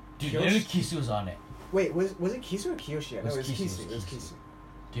 wasn't dude, Kiyoshi- literally Kisu was on it. Wait, was it Kisu or Kiyoshi? It No, was it was Kisu, Kisu. it It was was Kisu.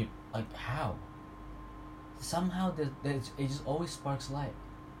 Dude, how? Somehow it just always sparks light.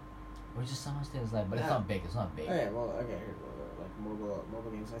 Or it just somehow stays light, but it's Yeah. not big. It's not big. Okay, well,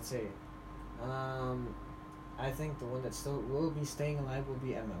 mobile games. I'd say, I think the one that still will be staying alive will be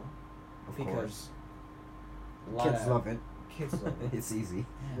ML, Of because course. a lot Kids of love it. Kids love it. It's easy.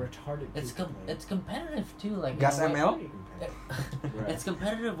 Yeah. Retarded. It's people play it. it's competitive too. Like Gas in a way- ML? Pretty competitive. Right. It's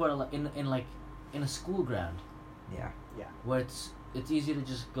competitive where in a school ground Yeah. where it's easy to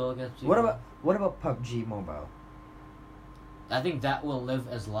just go against people. What about PUBG Mobile? I think that will live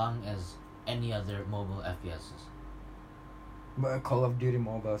as long as any other mobile FPSs. But Call of Duty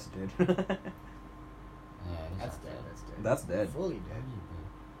Mobile's dead. Yeah, it's That's not dead. dead. That's dead. That's dead. Fully dead.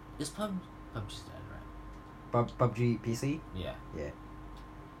 Is PUBG's dead, right? PUBG PC? Yeah.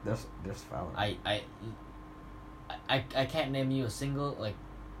 There's Valorant. I can't name you a single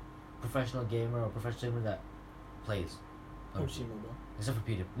professional gamer or professional streamer that plays PUBG Mobile. except for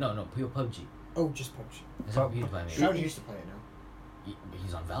PewDiePie. No, PUBG. Oh, just PUBG. Except for Pub- PewDiePie. Maybe. Shroud used to play it now.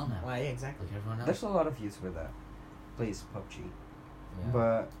 He's on Val now. Well, yeah, exactly. Like everyone else. There's a lot of YouTuber that plays PUBG, Yeah.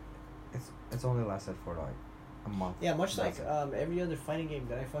 but it's only lasted for a month. Yeah, much like That's it. every other fighting game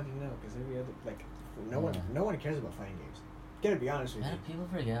that I fucking know, because every other Yeah. no one cares about fighting games. Gotta be honest with Man, you. people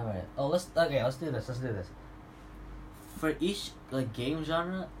forget about it. Oh, let's do this. For each game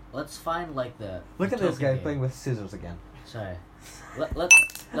genre, let's find the. Look the at this token guy game. playing with scissors again. Sorry.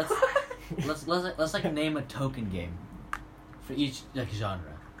 Let's name a token game for each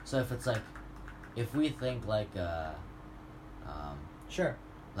genre. So if it's if we think Sure.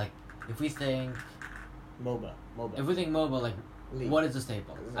 if we think MOBA. if we think mobile League. what is the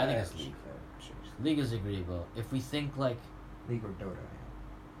staple? I think it's League. Sure. League is agreeable. If we think League or Dota.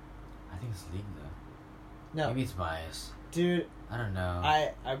 I think it's League though. No, Maybe it's bias. dude, I don't know.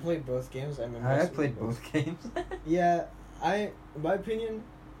 I played both games. I played both games. Yeah, in my opinion,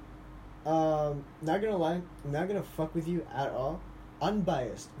 not gonna lie, I'm not gonna fuck with you at all.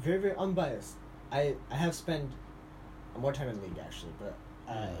 Unbiased, very very unbiased. I have spent more time in League actually, but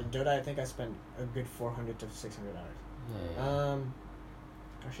in Dota I think I spent a good 400 to 600 hours. Yeah.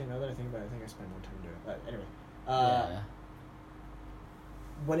 Actually, now that I think about it, I think I spent more time in Dota. But anyway, Yeah.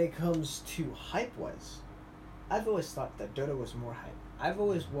 when it comes to hype wise, I've always thought that Dota was more hype. I've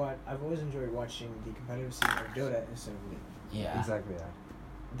always enjoyed watching the competitive scene of Dota instead of League. Yeah. Exactly.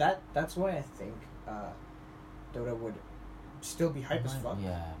 Yeah. That's why I think Dota would still be hype as fuck.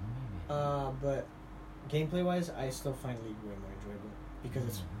 Yeah, maybe. But gameplay wise, I still find League way more enjoyable because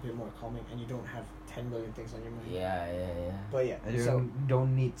it's a bit more calming and you don't have 10 million things on your mind. Yeah. But yeah, And you so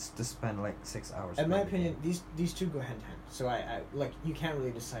don't need to spend like 6 hours. in my playing the opinion, game. these two go hand in hand. So I like you can't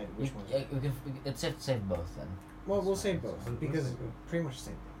really decide which one. It's safe to say both then. Well, we'll say both We'll because say both. pretty much the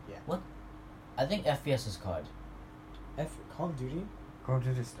same thing. Yeah. I think FPS is COD. Call of Duty. Call of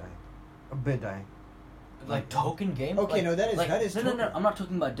Duty's dying. A bit dying. Like token game? Okay, like, no, that is no. token. I'm not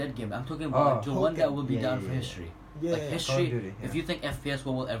talking about dead game. I'm talking about the one that token. will be Yeah, down yeah, for yeah. history. Yeah. Like yeah. history. Call of Duty, If yeah. you think FPS,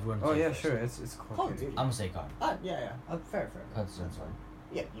 what will everyone? Oh say yeah, first? sure. It's Call Call of of Duty. Duty. I'm gonna say COD. Yeah. Fair. COD's That's fine. fine.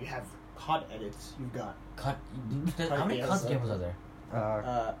 Yeah, you have COD edits. You've got COD. How many yeah, COD so- games are there?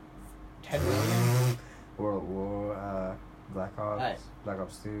 10 million. World War, Black Ops, Alright. Black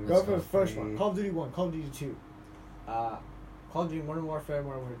Ops 2. Go for the Black Ops first one. 3. Call of Duty 1, Call of Duty 2. Call of Duty Modern Warfare,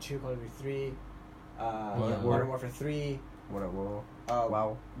 Modern Warfare 2, Call of Duty 3. Modern Warfare 3. What a war. Wow.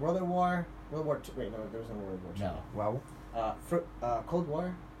 Wow. World War 2. Wait, no, there was no World War 2. No. Wow. Cold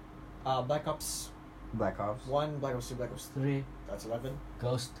War. Black Ops Black Ops. 1, Black Ops 2, Black Ops 3. 3. That's 11.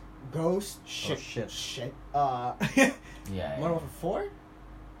 Ghost. Ghost. Shit. shit. Yeah. Modern Warfare 4?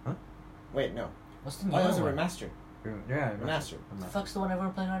 Huh? Wait, no. What's the Oh, new that was a one? remaster. Yeah. Remaster. The fuck's the one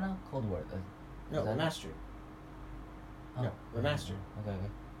everyone playing right now? Cold War. No, Is that- remaster. Oh. No, remaster. Okay.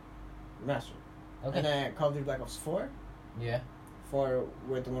 Remaster. Okay. And then Call of Duty Black Ops 4. Yeah. 4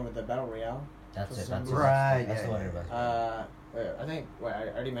 with the one with the Battle Royale. That's it. For That's some it. Right, That's yeah, the one yeah, everybody's Wait, I think. Wait, I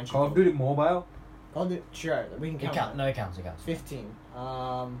already mentioned. Call of Duty Mobile. Call of Duty. Sure, we can It count. counts. that. No, it counts. 15. 15.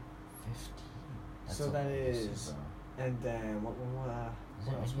 That's So a that lot, is- bro. And then what? Is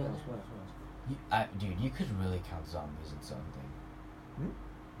there any other? Dude, you could really count zombies in something.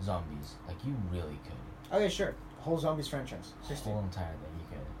 Zombies, like you really could. Okay, sure. Whole zombies franchise. 16. Whole entire thing, you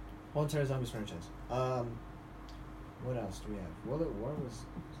could. Whole entire zombies franchise. What else do we have? World at War was.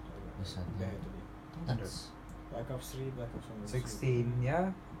 Listen, Yeah, That's Black Ops 3, Black Ops 1. 16.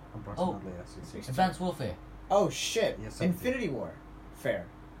 Yeah. Approximately. Yeah, 16. Advanced Warfare. Oh shit! Yeah, 17. Infinity War. Fair.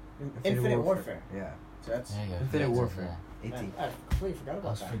 Infinite Infinite Warfare. Yeah. So that's. There you go. Infinite That's it, Warfare. 18. Man, I completely forgot I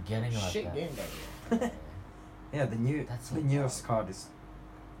about was that. forgetting about Shit that. game by the way. Yeah, That's the so newest COD is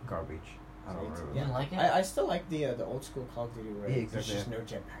garbage. I don't So remember. You didn't like it? I still like the old school Call of Duty where Yeah, there's exactly.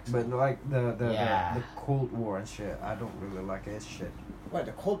 just no jetpacks. But like the Yeah. Cold War and shit, I don't really like it. It's shit. What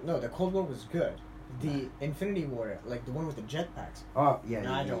the Cold War was good. The Infinity War, like the one with the jetpacks. Oh yeah,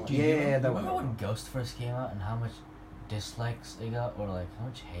 No, I don't like Dude, yeah, you yeah, that remember one. when Ghost first came out and how much dislikes it got, or like how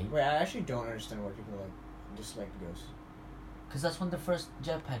much hate? Wait, I actually don't understand why people like disliked Ghost. Because that's when the first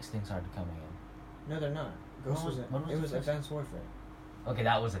jetpacks thing started coming in. No, they're not. Ghost When was it the was first? Advanced Warfare. Okay,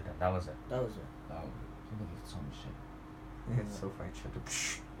 that was it then. That was it. That was it. Oh, people get so much shit. Yeah, it's so funny.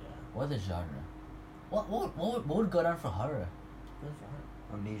 Shit. Yeah. What the genre? What would go down for horror? Good for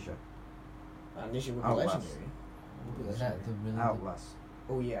her. Amnesia. Amnesia would be Outlast. legendary. Would be Is that legendary. the really? Outlast.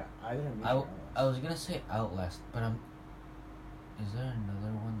 Oh yeah, either Amnesia I, or I Outlast. was gonna say Outlast, but is there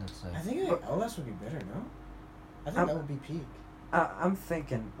another one that's like? I think Outlast would be better, no? I think I'm- that would be peak. I'm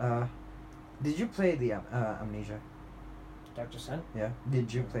thinking. Did you play the Amnesia? Dr. Sun? Yeah.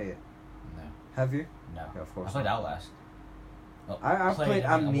 Did you play it? No, Have you? no. Yeah, of I course. played not. Outlast. Oh, I played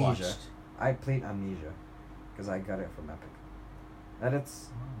I mean, I Amnesia. watched. I played Amnesia, because I got it from Epic. And it's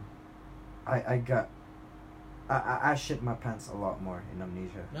I shit my pants a lot more in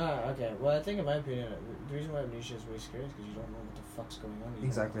Amnesia. No, okay. Well, I think in my opinion, the reason why Amnesia is way scary is because you don't know what the fuck's going on. You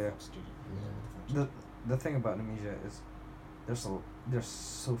Exactly, Don't know yeah. what the fuck's doing. You don't know what the fuck's The thing about Amnesia is there's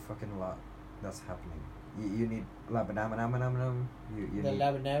so fucking a lot that's happening. You need labadamanamanam. You the need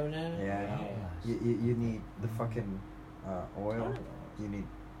Labanabana? Yeah. Outlast. you need the fucking I oil. don't know. You need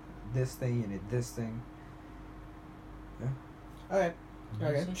this thing. You need this thing. Okay. Okay.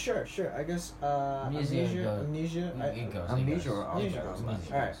 Amnesia? Sure. I guess Amnesia goes- Amnesia. It goes. Amnesia or Amnesia Outlast.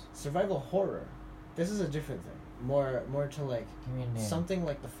 goes. All right. Survival horror. This is a different thing. More to like Give me a name. something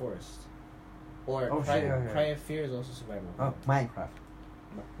like The Forest. Or Oh, Cry, shit, yeah. Cry of Fear is also survival Oh, horror. Minecraft.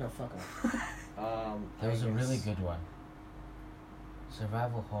 No, fuck off. There was I a really guess- good one.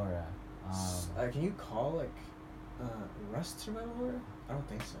 Survival horror. Can you call like Rust survival horror? I don't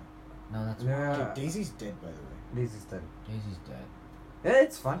think so. No, that's Yeah. Dude, Daisy's dead, by the way. This is dead. Daisy's dead. Yeah,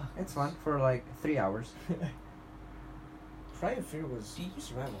 it's fun. It's fun for like 3 hours. Cry of Fear was Do you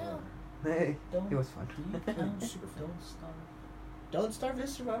survival count? horror. Hey, Don't. it was fun. Do you count Super fun. Don't Starve? Don't Starve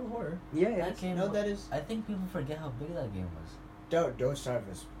is survival horror. Yeah, yeah. That game. No, that is. I think people forget how big that game was. Don't Starve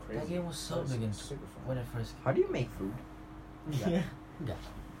is crazy. That game was so That big and super fun. when it first. How do you make food? Yeah. Yeah.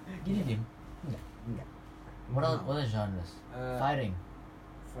 Game. What else? What are genres? Fighting,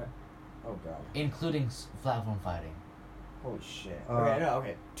 Oh god. including platform fighting. Holy shit. Uh,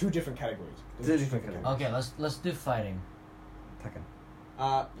 Okay. Two different categories. Two different categories. Okay, let's do fighting. Tekken.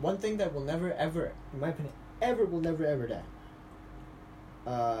 One thing that will never ever, in my opinion, will never ever die.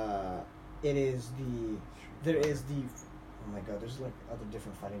 It is the. There is the. Oh my god, there's like other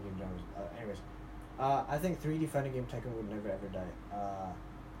different fighting game genres. Anyways, I think 3D fighting game Tekken would never ever die.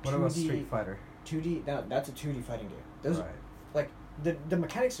 What about Street Fighter? 2D. That's a 2D fighting game. Those Right. like the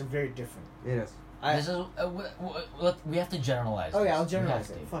mechanics are very different. It is. This is we have to generalize. Oh yeah, I'll this. We generalize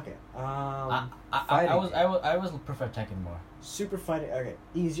have it. to. Fuck it. I was prefer Tekken more. Super fighting. Okay,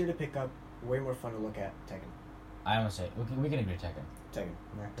 easier to pick up, way more fun to look at. Tekken. I would say we can agree Tekken. Tekken.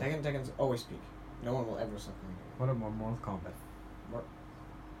 Okay. Tekken's always peak. No one will ever something like it. What about Mortal Kombat?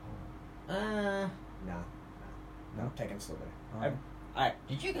 No. Tekken's still there. Alright.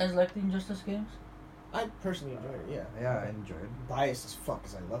 Did you guys like the Injustice games? I personally enjoy it. Yeah. Yeah, I enjoy it. Biased as fuck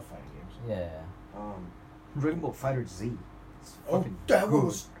because I love fighting games. Yeah. Rainbow Fighter Z. It's Oh, fucking that one good.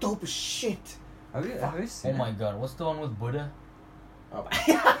 was dope as shit. Have you seen Oh my god, what's the one with Buddha? Oh.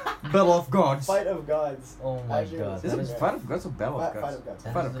 Battle of Gods. Fight of Gods. Oh my Actually, god, Is that it is Fight of Gods or Battle of Fight Gods? of Gods.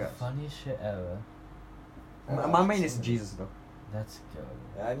 that Fight is of the Gods. funniest shit ever. My main is Jesus though, That's good.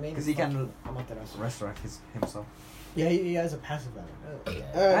 I mean, 'cause he can Amaterasu. resurrect himself. Yeah, he has a passive value.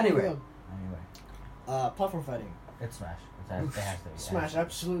 Yeah. Anyway. Anyway, platform fighting. it's Smash. It has to be. Smash,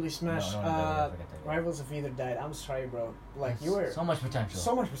 absolutely Smash. No, forget that game. Rivals have either died. I'm sorry, bro. Like There's you were so much potential.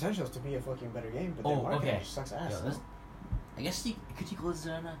 so much potential to be a fucking better game, but then Oh, marketing okay. just sucks ass. Yo, this- I guess could you call this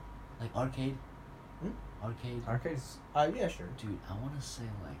genre like arcade? Arcade. Arcades. Yeah, sure. Dude, I want to say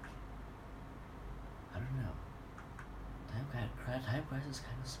like I don't know. Time Crisis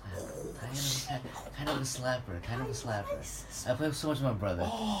kind of slapper. Kind of a slapper. Kind of a slapper. I played so much with my brother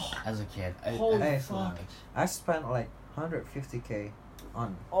as a kid. Holy I fuck. I spent like 150K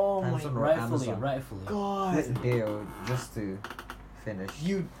on Oh my Amazon or Rightfully. with Deo just to finish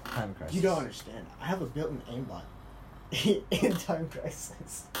You Time Crisis. you don't understand. I have a built-in aimbot in Time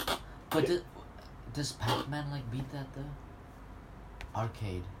Crisis. But does Pac-Man like beat that though?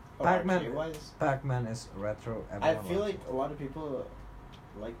 Arcade. Pac-Man- arcade-wise, Pac-Man is retro. I everyone feel loves like a lot of people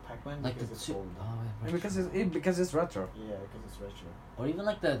like Pac-Man Like because the it's su- old. oh, it. Because it's retro. Yeah, because it's retro. or even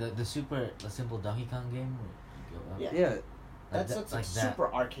like the simple Donkey Kong game. Where you go up. Yeah. Yeah, That's that- that's like a that.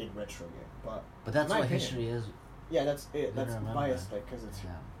 super arcade retro game, but But that's my what opinion. history is. yeah, that's it. Didn't That's remember. biased, like, because it's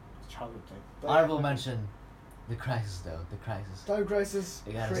Yeah. childhood thing. But Honorable yeah, mention, the Crisis though. The Crisis. Time Crisis,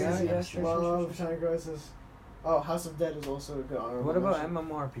 You gotta crazy. say Yeah, that. sure. Love Time Crisis. Oh, House of Dead is also a good honorable what about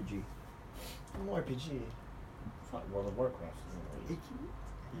mention. MMORPG? MMORPG? Fuck, World of Warcraft. You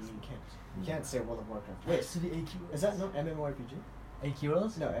can't say World of Warcraft. Wait, to the AQ. is that not MMORPG? AQ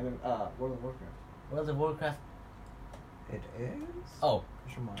Worlds? No, World of Warcraft. World of Warcraft. It is. Oh,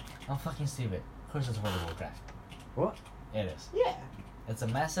 Question mark. I'm fucking stupid. Of course it's World of Warcraft. What? It is. Yeah, It's a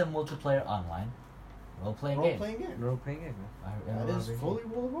massive multiplayer online role-playing role game. playing game. Role playing game. That is fully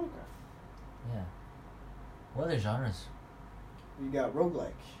World of Warcraft. Yeah. What other genres? You got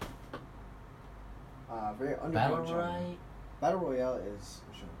roguelike. Very Battle underground genre. Royale. Battle Royale is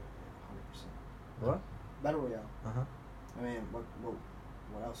 100%. What? Battle Royale. Uh huh. I mean, what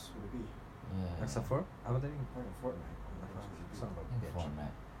else would it be? Yeah. Except for Avatar. Fucking Fortnite. Son of a In bitch.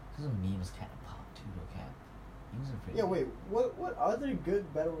 Fortnite. Because the memes kind of pop too, though, Cap. Memes are pretty. Yeah, wait. What other good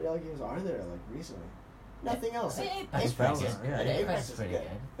Battle Royale games are there like recently? Nothing else. Apex is Apex, pretty good. yeah, Apex Apex is pretty good.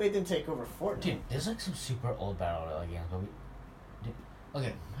 But it didn't take over Fortnite. Dude, there's like some super old Battle Royale games, but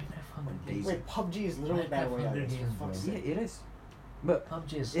okay, Minecraft Hunger Games. Wait, PUBG is literally Minecraft Battle Royale Hunger games, Games, for fuck's bro. sake. Yeah, it is. But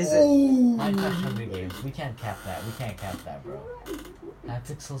PUBG is. is it? Minecraft Hunger Games. We can't cap that. We can't cap that, bro.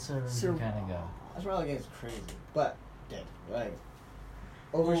 Hypixel servers Sir- can kind of go. That's Royale games crazy, but dead. Like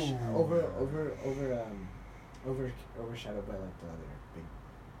overshadowed by like the other big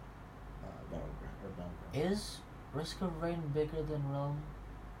battleground. Is Risk of Rain bigger than Realm?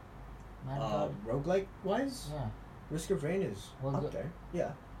 Roguelike wise, Yeah. Risk of Rain is Well, up there.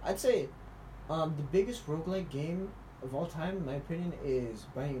 Yeah, I'd say the biggest roguelike game of all time, in my opinion, is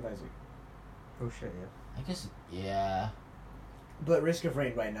Binding of Isaac. Oh shit, yeah. I guess. Yeah. But Risk of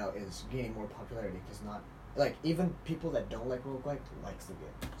Rain right now is gaining more popularity because not like even people that don't like roguelike likes the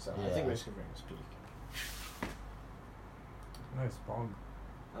game. So I think Yeah. Risk of Rain is pretty good. Nice bog.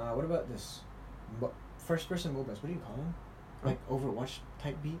 What about this? First-person MOBAs. What do you call them? Like Overwatch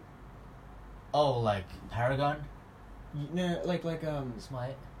type beat? Oh, like Paragon? No, like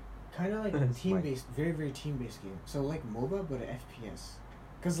Smite? kind of like Smite. team-based, very very team-based game. So like MOBA, but an FPS.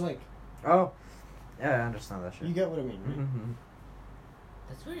 Cause like Oh, yeah, I understand that shit. you get what I mean, right? Mm-hmm.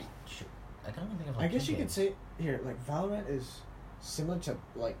 That's very true. I don't think of. I Like, guess two you could games. say here, like Valorant is similar to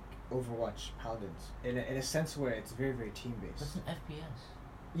like Overwatch Paladins in a sense where it's very very team That's based. an FPS.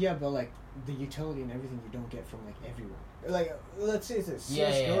 Yeah, but like the utility and everything you don't get from like everyone. Like let's say it's a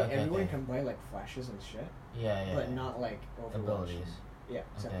CS:GO, okay, everyone okay. can buy like flashes and shit, Yeah. but not like Overwatch. abilities. Yeah,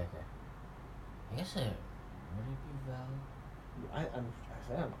 Okay. I guess would it be Val? I mean like I'm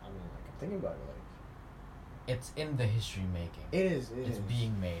thinking about it like It's in the history making. it is. It's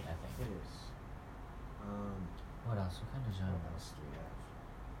being made. I think. It is. What else? What kind of What genre? else do we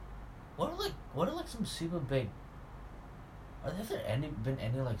have? What are like some super big? Have there been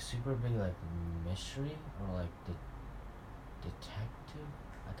any like super big like mystery or like detective?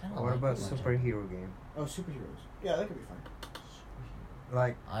 I kind of. What about watching superhero game? Oh, superheroes. Yeah, that could be fun. superhero.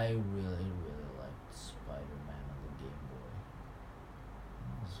 Like I really liked Spider-Man on the Game Boy.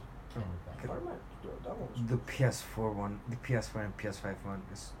 It was kind of bad. Spider-Man, that one was the cool. PS4 one, the PS4 and PS5 one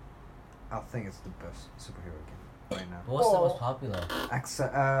is, I think it's the best superhero game right now. But what's the most popular?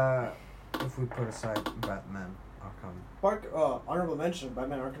 If we put aside Batman Arkham, Honorable mention,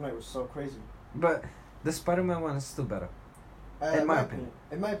 Batman Arkham Knight was so crazy. but the Spider-Man one is still better. In my opinion.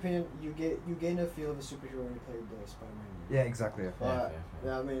 In my opinion, you gain a feel of a superhero when you play the Spider-Man game. Yeah, exactly. Yeah. But Fair.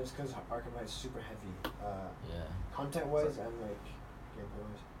 yeah, I mean it's because Arkham Knight is super heavy, Yeah. content wise and like gameplay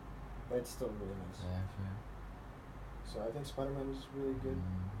wise, but it's still really nice. Fair. So I think Spider-Man is really good.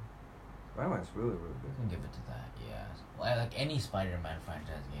 Spider-Man is really We good. can give it to that. Yeah. Well, like any Spider-Man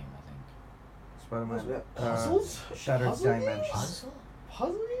franchise game, I think. Spider-Man. Puzzles? Shattered Puzzle games? Dimensions. Puzzle?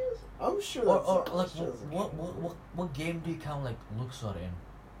 Puzzle games? I'm sure Or that's like I'm sure that's a game. what game do you count like Luxor in?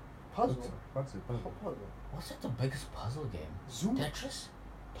 Puzzle. Puzzle. Puzzle. What's like the biggest puzzle game? Zoom. Tetris?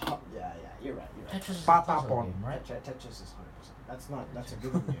 Yeah, you're right. Tetris is a Patapon. puzzle game, right? Tetris is 100%. That's a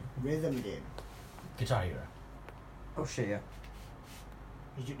rhythm game. Rhythm game. Guitar Hero. Oh shit, yeah.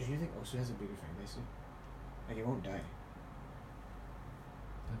 Do you think Osu has a bigger fan base? Like it won't die.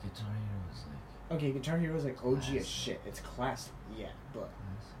 But Guitar Hero is like. Okay, Guitar Hero is like OG as Classic. shit. It's classic, yeah, but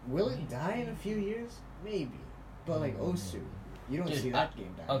will it die in a few years? Maybe. But like Osu, you don't Dude, see that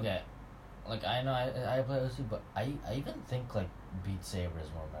game die. Okay. Like I know I play OC, but I even think like Beat Saber is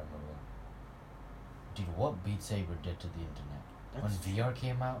more memorable. Dude, what Beat Saber did to the internet when That's VR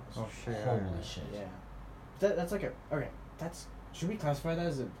came out? Oh shit. Holy shit! Yeah. That's like a okay. That's should we classify that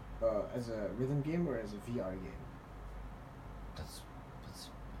as a rhythm game or as a VR game? That's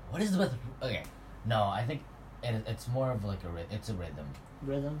what is the best? Okay, no, I think it's more of like it's a rhythm.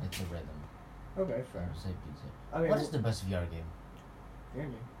 Rhythm. It's a rhythm. Okay, fair. Say Beat Saber. Okay, What is the best VR game? VR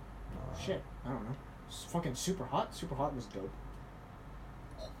game? Shit, I don't know. Fucking Super Hot. Super Hot was dope.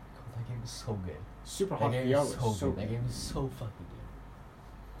 Oh, that game is so good. Super That Hot game VR is was so so good. That good. game is so fucking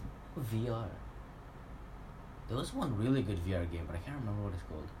good. VR. There was one really good VR game, but I can't remember what it's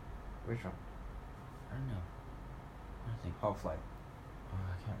called. Which one? I don't know. I think. Half-Life. Oh, I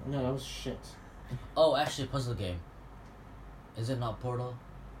can't No, remember. that was shit. Oh, actually, puzzle game. Is it not Portal?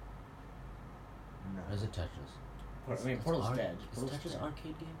 No. Or is it Tetris? I mean, Portal's dead. Is Portal's Tetris dead.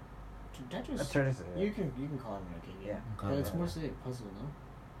 arcade game? Tetris. Tetris, yeah. You can call it an arcade game. Yeah. But it's mostly a puzzle, no?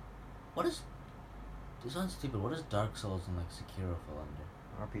 What is? This sounds stupid. What does Dark Souls and like Sekiro fall under?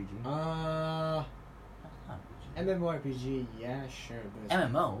 RPG. That's not RPG. MMORPG, yeah, sure, but it's,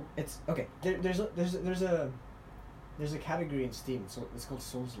 MMO. it's okay. There's a category in Steam. So it's called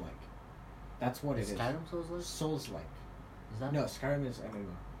Souls-like. That's what it is. Skyrim Souls like? Souls-like. Is that? No, Skyrim is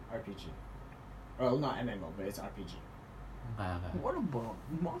MMO RPG. Well, not MMO, but it's RPG. Okay. What about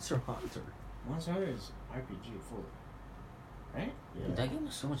Monster Hunter? Monster Hunter is RPG fully, right? Dude, that game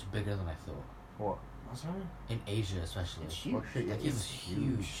is so much bigger than I thought. What? Monster Hunter. In Asia, especially. It's huge. Oh shit, yeah, That game it's is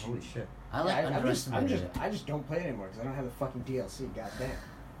huge. Holy shit. I like underestimated it. I just don't play it anymore because I don't have the fucking DLC. Goddamn.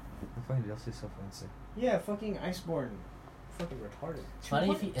 The fucking DLC is so fancy. Yeah, fucking Iceborne. Fucking retarded. It's funny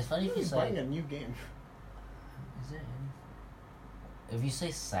if you say. buying a new game. Is there any? If you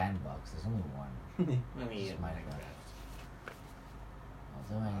say sandbox, there's only one. I mean, It's Minecraft.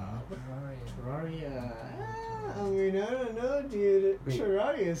 Although Terraria. I mean, I don't know, dude. Wait.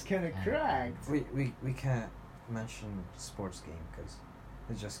 Terraria is kind of cracked. We can't mention sports game because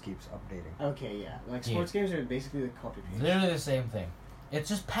it just keeps updating. Okay, yeah. Like, Yeah. sports games are basically the copy paste. literally the same thing. It's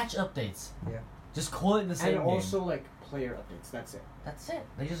just patch updates. Yeah. Just call it the same And game. also, like, player updates. That's it. That's it.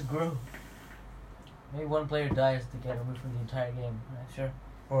 They just grow. Maybe one player dies to get removed from the entire game. Alright, sure.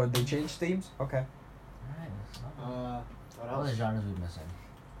 Or they change themes? Okay. Alright, that's not What What other else? genres we missing?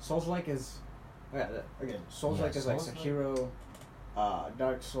 Souls-like is... Yeah, again, Souls-like Yeah, is like Souls-like. Sekiro,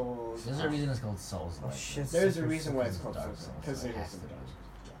 Dark Souls. There's a reason it's called Souls. Oh, shit. There's a Super reason why it's Souls. called Dark Souls. Souls. Because It it has is in to the be. Dark Souls.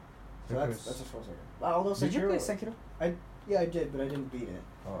 So that's a Souls game. Although Did you play Sekiro, Sekiro? yeah, I did, but I didn't beat it.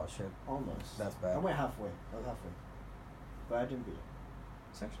 Oh shit, Almost. that's bad. I went halfway. I was halfway, but I didn't beat it.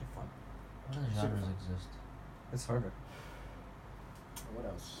 It's actually fun. What other Super genres fun. exist? It's harder. What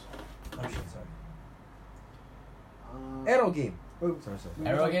else? Oh shit, sorry. Um, Arrow game. Oh, Sorry, sorry. we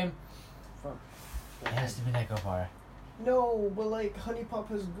Arrow were game? Fuck. It has to be Neko Bar. No, but like Honey Pop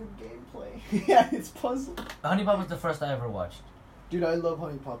has good gameplay. Yeah, it's puzzle. Honey Pop was the first I ever watched. Dude, I love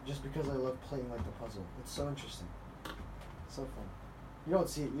Honey Pop just because I love playing like the puzzle. It's so interesting. So fun. You don't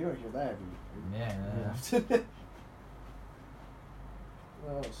see it, you don't hear that every Yeah.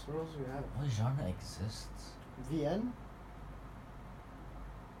 What else? What else do we have? What genre exists? VN?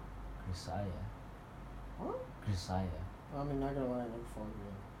 Grisaya. Huh? Grisaya. I mean, not gonna lie, I never followed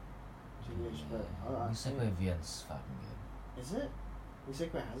VN. GBH, but Isekai VN's fucking good. Is it?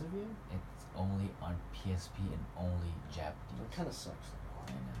 Isekai has a VN? It's only on PSP and only That Japanese. kind of sucks.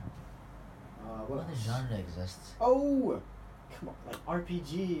 I know. What What other else? genre exists? Oh! Come on, like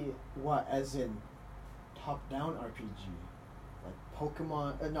RPG, what, as in top-down RPG? Like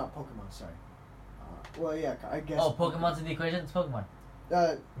Pokemon, not Pokemon, sorry. Well, yeah, I guess. Oh, Pokemon's in the equation? It's Pokemon.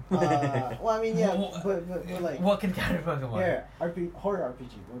 Well, I mean, yeah, Wha- but like. What can counter Pokemon? Yeah, horror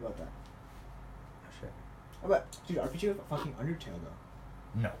RPG, what about that? Shit. How about, dude, RPG with fucking Undertale,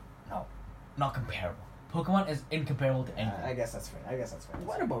 though. No. Not comparable. Pokemon is incomparable to anything. I guess that's fair.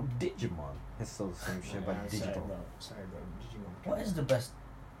 What about Digimon? It's still the same shit, but digital. Sorry, bro. Digimon. What is the best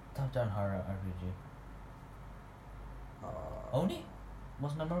top-down horror RPG? Oni?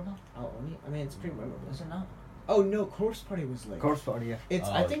 Most memorable? Oh, Oni? I mean, it's pretty memorable. Is it not? Oh, no, Corpse Party was like. Corpse Party, yeah. It's.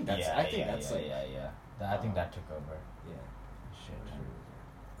 I think that's. Yeah, I think yeah, that's yeah, like. yeah. I think that took over. Yeah. Shit.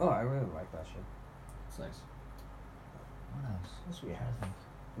 Oh, I really like that shit. It's nice. What else? What else we I have? think.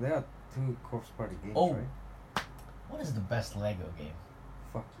 There are 2 Corpse Party games, Oh. right? What is the best Lego game?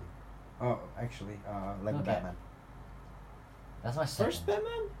 Fuck you. Oh, actually, Lego Okay. Batman. That's my second. First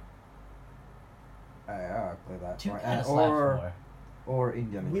Batman? I play that. Two Or- kind of slap or, for. or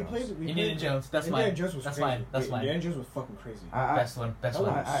Indiana We Jones. played. We Indiana played, Jones. That's Indiana mine. Jones was That's crazy. mine. That's Wait, mine. Indiana Jones was fucking crazy. Best one. Best that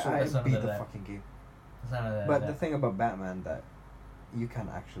one. one- I Best one beat of the that. fucking game. That's none of that. But the thing about Batman that you can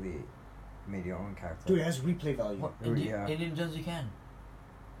actually make your own character. Dude, it has replay value. What? Yeah. Indiana Jones, you can.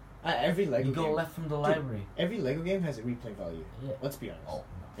 Every Lego You go game. left from the Dude, library. Every Lego game has a replay value. Yeah. Let's be honest. Oh. No.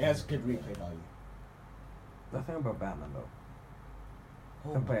 It has good replay value. The thing about Batman though,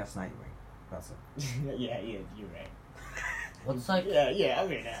 you Oh. can play as Nightwing. That's it. yeah, you're right. What's like? Yeah, I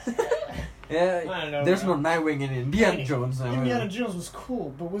mean, Yeah, I don't know, there's bro. no Nightwing in Indiana Jones. Indiana Jones was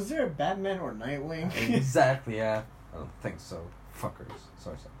cool, but was there a Batman or Nightwing? Exactly, yeah. I don't think so. Fuckers.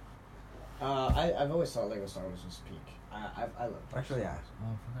 Sorry. I've always thought Lego Star Wars was peak. I love it. Actually, yeah. Oh,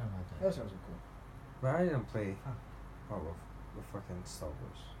 I forgot about that. Lego Star Wars was cool. But I didn't play all of the fucking Star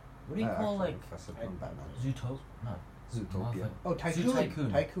Wars. What do you I call actually like invested I- on Batman. Zootopia? No. Zootopia. Oh, Tycoon. Zoo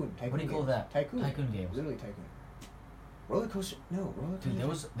Tycoon. Tycoon. What do you call games. that? Tycoon. Tycoon games. Literally Tycoon. Roller Coaster. No, Roller Coaster. Dude,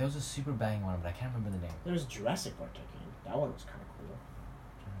 there was a super bang one, but I can't remember the name. There was Jurassic Park Tycoon. That one was kind of cool.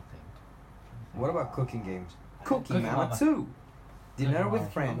 I'm trying to think. What about cooking games? Cooking Cooking Mama Mama. 2. Dinner Cooking with Mama. That one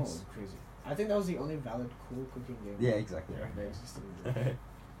friends. was crazy. I think that was the only valid cool cooking game. Yeah, exactly. That existed. In the world.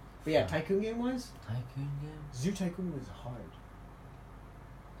 But yeah, Tycoon game wise, Tycoon game? Zoo Tycoon was hard.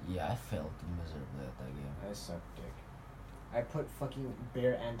 Yeah, I failed miserably at that game. I sucked dick. I put fucking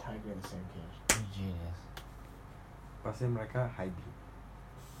bear and tiger in the same cage. You're a genius. Pasti mereka hybrid.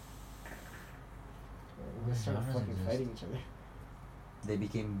 We started genres fucking exist? fighting each other. They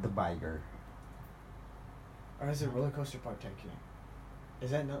became the Biger. Or is it Roller Coaster Park Tycoon?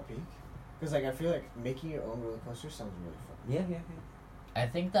 Is that not peak? Because like I feel like making your own roller coaster sounds really fun. Yeah. I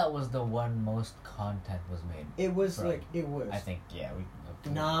think that was the one most content was made. It was Bro. like it was. I think, yeah.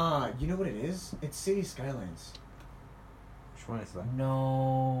 Nah, you know what it is? It's City Skylines. Which one is that?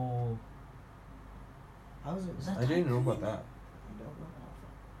 No. How is it? Is that I didn't know Tycoon? about that. You don't know?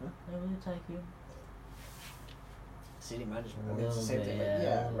 Huh? Really Tycoon? City management. I A mean, it's the same little thing. bit, Like,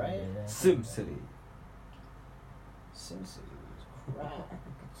 yeah, a right. little bit. Sim City. SimCity was cracked.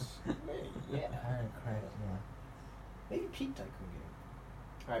 yeah. Alright, correct, yeah. Maybe Peak Tycoon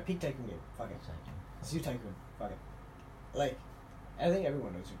game. Alright, Peak Tycoon game. Fuck it. Tycoon. Zoo Tycoon. Fuck it. Like, I think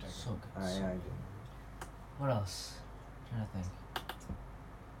everyone knows Zoo Tycoon. So good. I so do. good. What else? I'm trying to think.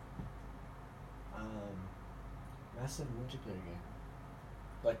 Massive multiplayer game.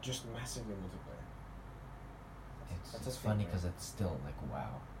 Like, just massively multiplayer. It's That's a funny thing, because right? it's still like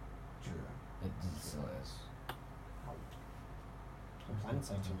wow. True. It still is. Planet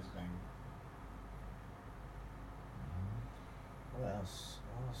Side 2 is bang. What else?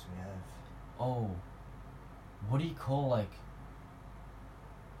 What else we have? Oh, what do you call like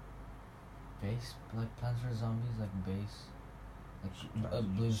Base, like Plants vs Zombies, like base, like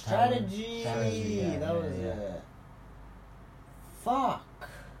Bloons Strategy. yeah, That was yeah. it. Fuck.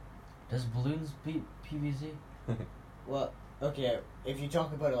 Does Bloons beat PVZ? Well, okay, if you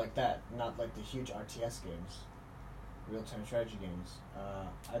talk about it like that, not like the huge RTS games, real-time strategy games,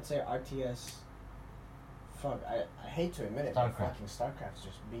 I'd say RTS. Fuck, I hate to admit it, but StarCraft. fucking StarCraft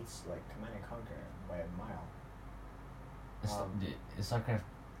just beats like Command and Conquer by a mile. It's StarCraft.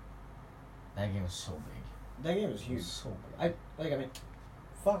 That game is so big. That game is huge. It's so big. I mean,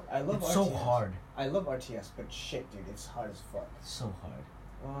 fuck, I love It's RTS. so hard. I love RTS, but shit, dude, it's hard as fuck. It's so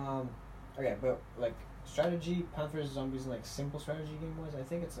hard. Okay, but like strategy, Plants vs Zombies, and like simple strategy game wise, I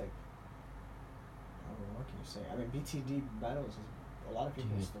think it's like. I don't know, what can you say? I mean, BTD battles is a lot of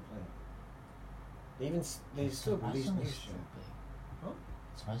people Dude. still play it. They still release new Surprisingly shit. still big. Huh?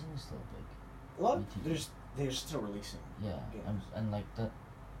 Surprisingly still big. A lot. BTD. They're still releasing. Yeah, Games. and like the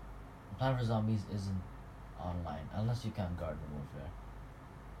Plant vs Zombies isn't online unless you count Garden Warfare.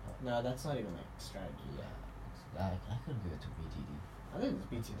 No, that's not even like strategy. Yeah, I could give it to BTD. I think it's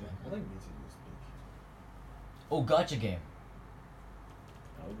BTD. I think BTD is big. Oh, gotcha game.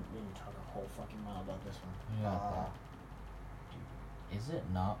 We can talk a whole fucking mile about this one. Yeah. Is it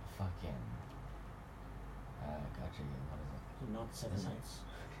not fucking? Gotcha game. What is it? Not Seven Is it? Nights.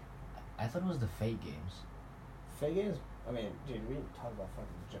 I thought it was the Fate games. Fake games. I mean, dude, we talk about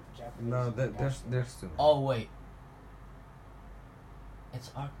fucking Japanese. No, and there's Gangshit. there's too many. Oh wait, it's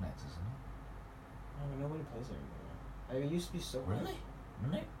Arknights, isn't it? No, but nobody plays it anymore. I mean, it used to be so. Really?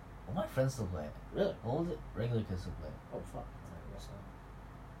 Really? All my friends still play it. Really? All the regular kids still play it. Oh fuck. I guess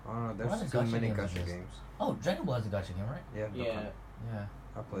not. Oh no, What there's other too gacha many games gacha exist? games. Oh, Dragon Ball has a gotcha game, right? Yeah. Yeah. Yeah.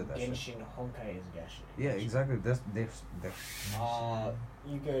 I played that shit. Genshin Honkai is gacha. Yeah, exactly. There's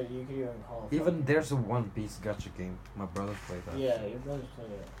You could even call. even fucking- there's a One Piece gacha game. My brother played that. Yeah, your brothers play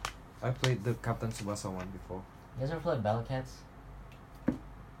it. I played the Captain Tsubasa one before. You guys ever played Battle Cats?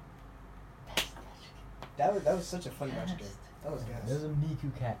 That was such a fun gacha game. That was gas. There's a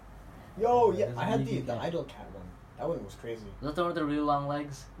Miku cat. Yo, yeah, There's I a had Miku the cat. idol cat one. That one was crazy. Is that the one with the really long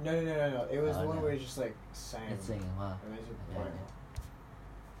legs? No. It was Oh, the one no. where you just like sang. It's singing. Wow. And it was Yeah, boring.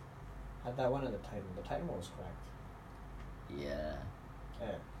 Had that one and the Titan. The Titan one was cracked. Yeah.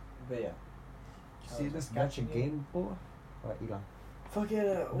 Yeah, but yeah. See this gacha game, boy? Elon. Fuck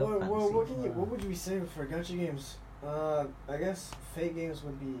yeah! No What fantasy. can you? What would you be saying for gacha games? I guess Fate games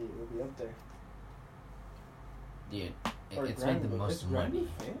would be up there. Dude, Or it's made the Granblue. most Is money. Granblue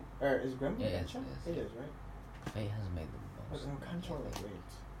Fate? Or is Granblue Yeah, it is, gacha? it is. It is, right? Fate has made the But most no, money. control like wait.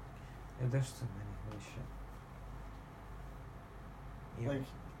 Yeah, there's too many. Holy shit. Yeah. Like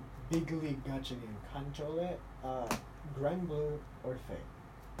big league gacha game. Control it. Granblue or Fate.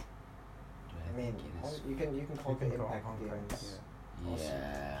 I mean, you can call You it can call impact Honkai, games.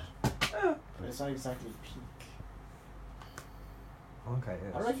 Yeah. But it's not exactly peak. Okay, I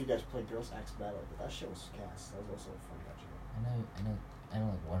don't know if you guys played Girls Axe Battle, but that shit was gas. That was also a fun gacha game. I know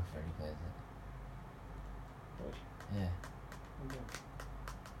like one friend who plays it. Really? Yeah. Okay.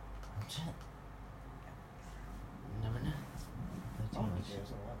 I'm shit. Never know. Play too Oh, much. okay, there's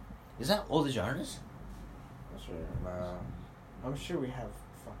a lot. Is that all the genres? That's right. I'm sure we have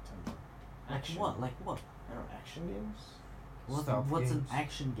fuck ton more. Action. Like what? I don't know, action games? What's an games.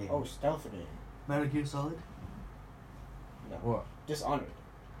 action game? Oh, stealth game. Metal Gear Solid? No. What? Dishonored.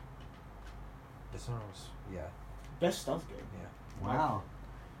 This one was Best stealth game. yeah. Wow.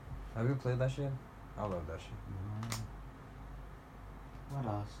 Have you played that shit? I love that shit. What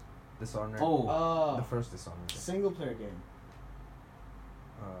else? Dishonored. Oh. The first Dishonored. Single player game.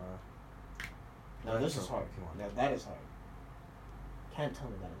 No, this is hard. Yeah, that is hard. Can't tell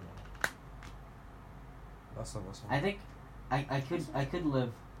me that is hard. That's the worst one. I think I could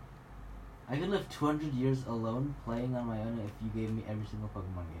live 200 years alone playing on my own if you gave me every single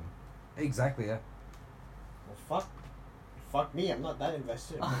Pokemon game. Exactly, yeah. Well, fuck me. I'm not that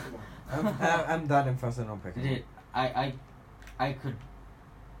invested in Pokemon. I'm that invested on Pokemon. Dude, I could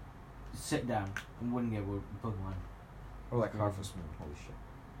sit down and wouldn't get bored of Pokemon. Or like Harvest Moon, holy shit.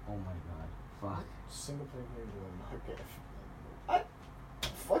 Oh my god. Fuck. Single player games are not good.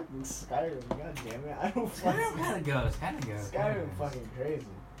 Fucking Skyrim, god damn it. I don't Skyrim fucking. kinda goes. Skyrim fucking crazy.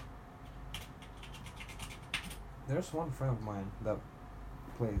 There's one friend of mine that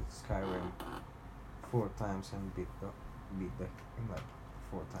played Skyrim 4 times and beat the in like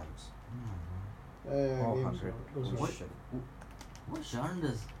 4 times. All 100. Holy What? shit. What genre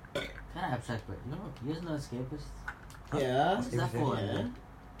does kinda abstract, but you guys know Escapist? Yeah. What does that fall Yeah.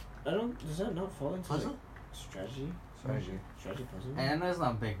 under? Does that not fall into Puzzle? like, strategy? Strategy. Strategy puzzle? I know it's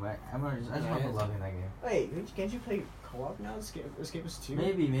not big, but I just remember it's- loving that game. Wait, can't you play co-op now? Escapist 2?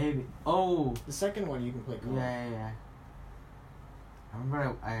 Maybe. Oh. The second one you can play co-op. Yeah. I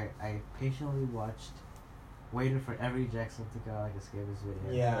remember I patiently waited for every Jackson to go like Escapist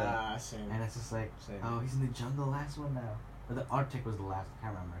video. Yeah, same. And it's just like, Same. oh, he's in the jungle. Last one now. Or the Arctic was the last. I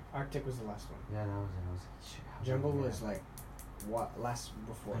can't remember. Arctic was the last one. Yeah, that was it. I was like, shit. how Jungle did I- was like what last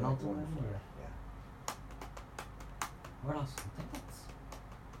before An like the one ultimate, before. yeah. Yeah. What else? I think that's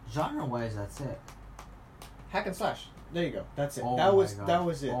genre-wise. That's it. Hack and slash. There you go. That's it. Oh that my was God. that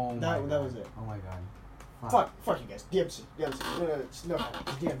was it. Oh that my that God. was it. Oh my god. Fuck you guys. DMC. No,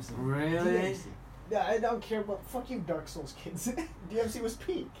 DMC. Really? DMC. Yeah, I don't care about fuck you, Dark Souls kids. DMC was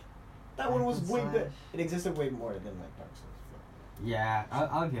peak. That one was way Slash. better. It existed way more than like Dark Souls. Yeah,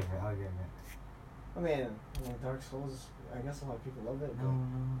 I'll give it. I mean, Dark Souls. I guess a lot of people love it. No,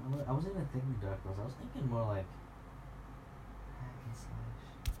 I wasn't even thinking Dark Souls. I was thinking more like hack and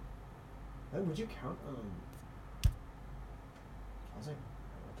slash. But would you count? I was like,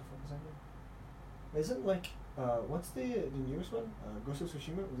 what the fuck is that name? Isn't like what's the newest one? Ghost of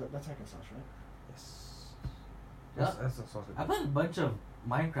Tsushima. That's hack and slash, right? Yes. Yeah. That's also I played a bunch of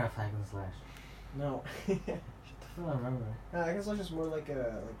Minecraft hack and slash. No. I don't remember. Hack and slash is more like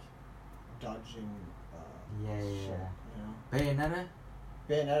a dodging. Yeah. shit, you know. Bayonetta.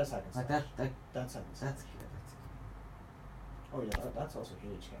 Bayonetta's hack and slash. Like that. That's hack and slash. That's good. That's good. Oh yeah, that's also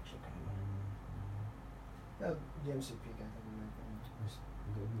huge actually. Kind of. DMC peak, I think. In my opinion.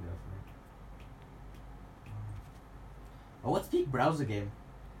 Good enough, man. Oh, what's peak browser game?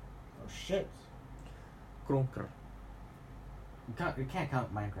 Oh shit. Kronker. You can't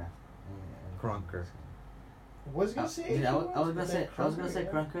count Minecraft. Krunker. Was gonna say. Dude, I was gonna but say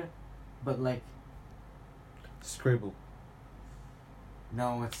then Krunker, but like Scribble.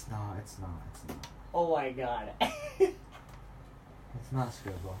 no, it's not. Oh my god. It's not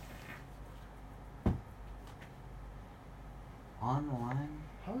Scribble. Online?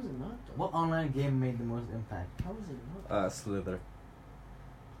 How is it not though? What online game made the most impact? How is it not? Slither.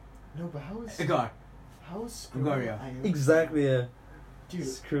 No, but how is Igar. how is Scribble? Gario. Exactly. Yeah. Dude,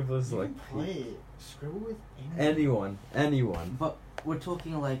 Scribble is you like can play Scribble with anyone. anyone. But we're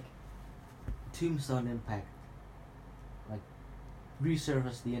talking like Tombstone impact. Like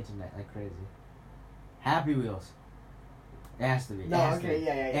resurface the internet like crazy. Happy Wheels. It has to be. No, it has okay, to be.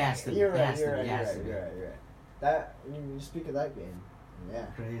 yeah. It has to be. You're It right. has to You're be. right. It You're has right. to be. You're right. You're right. That when you speak of that game, yeah.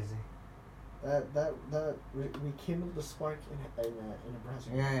 Crazy. That we kindled the spark in a breast.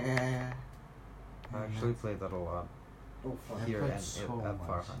 Yeah. I actually played that a lot Oh fuck. I here played and so at much.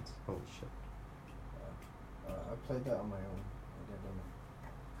 Farfront. Holy shit. I played that on my own. I did on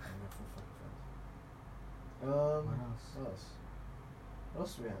my full fucking friends. What else? What else? What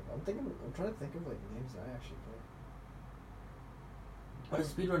else do we have? I'm trying to think of like names that I actually played. What does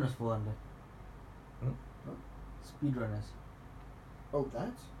speedrunners fall under? Hmm? Speedrunners. Oh,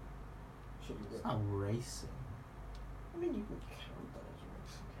 that? Shit, you're It's right. not racing. I mean, you can count that as a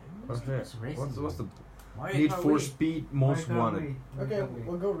racing game. What's It's that? racing. What's the Mario Need Kart for Wii. Speed Mario Most Kart Wanted? Wii. Mario Okay, Kart Wii.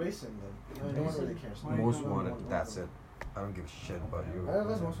 we'll go racing then. No one Racing? really cares. Mario Most Kart Wanted? Wii. That's it. I don't give a shit about you.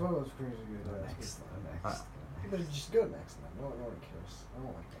 That's most one was crazy good. Go That's next. good. Go next. But just go next then. No one cares. I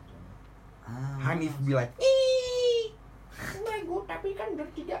don't like that game. I need to be like.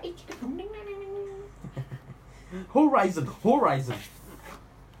 Horizon.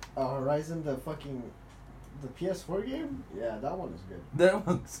 Horizon, the PS4 game? Yeah, that one is good. That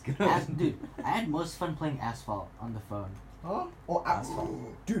one's good. Dude, I had most fun playing Asphalt on the phone. Huh? Oh,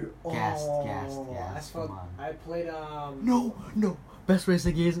 Asphalt. Dude. Gassed, Oh, gassed. Asphalt. Come on. I played No. Best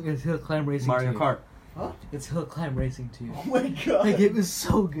racing game is Hill Climb Racing Mario 2. Kart. Huh? It's Hill Climb Racing 2. Oh my god. That game is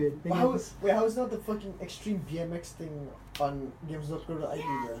so good. That How game is not the fucking extreme BMX thing on games.co.uk,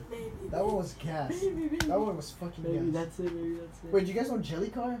 bro? That one was gas. That one was fucking Maybe gas. that's it. Wait, do you guys know Jelly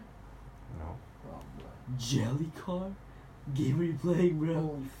Car? No. Oh, bro. Jelly Car? Game are you playing, bro?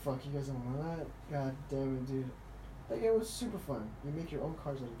 Holy fuck, you guys don't know that? God damn it, dude. That game was super fun. You make your own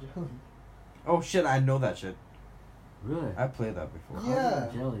cars out of jelly. Oh shit! I know that shit. Really? I played that before. Yeah.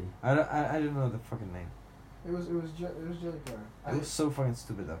 Jelly. I didn't know the fucking name. It was Jelly Car. It was so fucking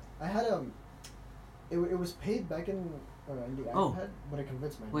stupid though. I had it was paid back in the Oh. iPad, but I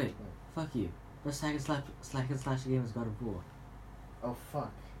convinced my Wait. Fuck you. Best slack and slash game is God of War. Oh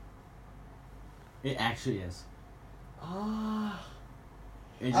fuck. It actually is. Ah.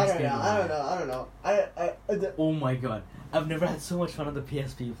 It I just don't know. came I out. don't know. I Oh my god. I've never had so much fun on the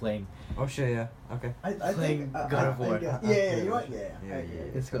PSP playing. Oh shit! Yeah. Okay. I Playing think God of War. Yeah, you know what? Yeah.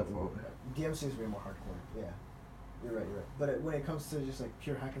 It's God of War. DMC is way more hardcore. Yeah. You're right. But when it comes to just like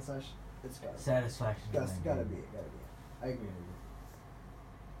pure hack and slash, it's gotta Satisfaction. That's in that gotta game. be it. Gotta be it. I agree with you.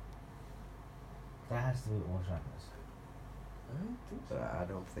 That has to be all genres. I think so. I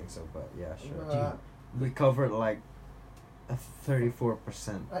don't think so, but yeah, sure. Uh, We covered like a 34%.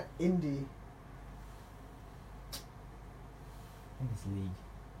 Indie. I think it's League.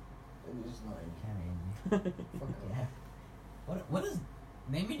 It is not indie. Kind of indie. Fuck Yeah. What is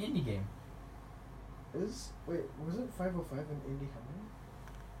name an indie game? Wait, was it 505 an indie company?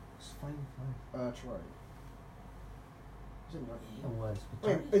 It's 505. Troy. Is it not It indie? was.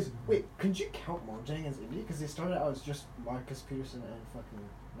 but Wait, could you count Mojang as indie? Because they started out as just Marcus Peterson and fucking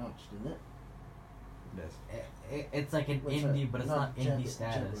Notch, didn't it? Yes. It's like an What's indie, that? but it's Not not indie Jabber,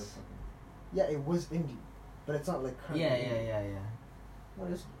 status. fucking- Yeah, it was indie, but it's not like currently. Yeah. What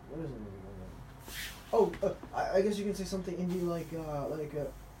is indie? Oh, I guess you can say something indie like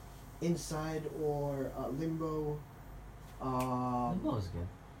Inside or Limbo. Limbo was good.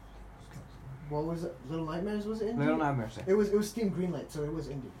 What was it? Little Nightmares was it indie? Little Nightmares. It was Steam Greenlight, so it was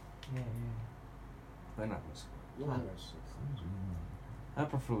indie. Yeah. Little Nightmares. Little Huh. Nightmares. I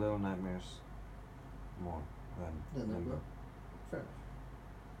prefer Little Nightmares more than Then Limbo. Limbo. Fair enough.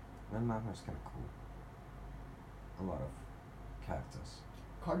 Little Nightmares kind of cool. A lot of characters.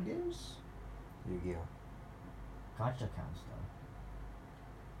 Card games? Yu-Gi-Oh. Gotcha counts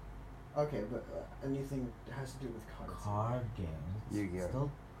though. Okay, but anything that has to do with cards. Card games. It's Yu-Gi-Oh.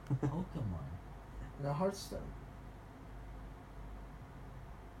 Still Pokemon. No, Hearthstone.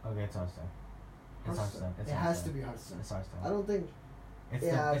 Okay, it's Hearthstone. It's Hearthstone. Hearthstone. It's It has Hearthstone. to be Hearthstone. It's Hearthstone. I don't think. It's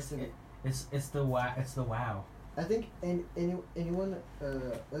Yeah, the it's the- it's the wow. It's the wow. I think anyone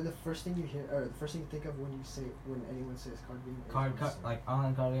like the first thing you hear or the first thing you think of when anyone says card game. is Card Hearthstone. like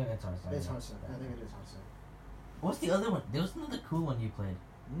online card game. It's Hearthstone. It's yeah. Hearthstone. I think it is Hearthstone. What's the other one? There was another cool one you played.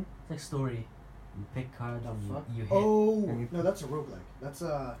 Hmm? It's like story. You pick cards The and fuck? you hit. Oh Can you- no, that's a roguelike. That's it's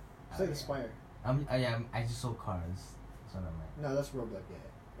like yeah. the Spire. I just sold cards. That's what I meant. No, that's roguelike.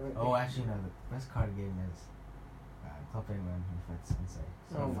 Yeah. Oh, actually no. The best card game is Club Penguin if it's Sensei.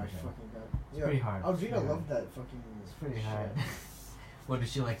 Oh my It's fucking god. It's pretty hard. Alvina pretty loved that fucking. It's pretty shit. hard. What did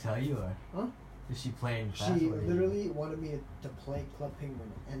she like tell you or? Huh? Did she play in class? She or did you- literally wanted me to play Club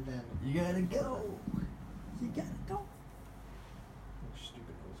Penguin, and then You gotta go. You gotta go.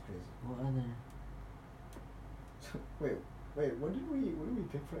 stupid. It was crazy. What other? Wait. What did we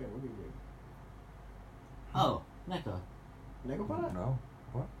pick for it? What did we do? Oh, Neko. Negopara? No.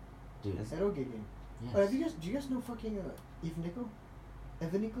 What? Dude. Is- Eroge game. Yes. Do you guys know fucking Eve Nico?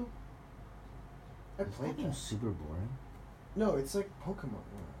 Evanico? I This played game's that. super boring. No, it's like Pokemon.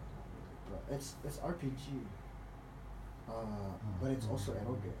 But it's RPG. But it's also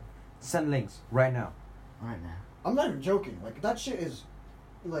eroge. Send links right now. Right now. I'm not even joking. Like that shit is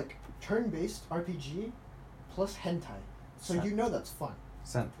like turn-based RPG plus hentai. So you know that's fun.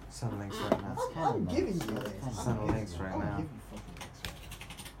 Send links right now. That's I'm kinda giving nice. you That's links. kinda Send nice. links right I'll now. give you fucking links right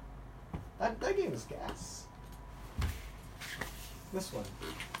now. That game is gas. This one.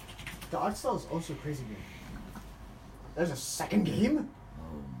 The art style is also crazy game. There's a second game?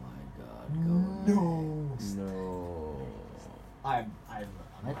 Oh my god. No. No. I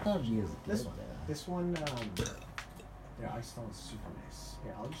thought he was good This there. This one, their art style is super nice.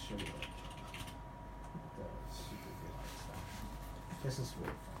 Here, I'll just show you the super good art style. This is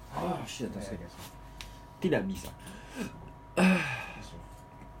really fun. Oh shit, that's Yeah, I good. guess so. Tidak bisa. This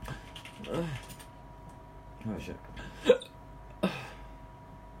one. Oh shit.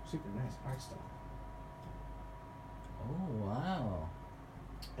 Super nice art style. Oh wow.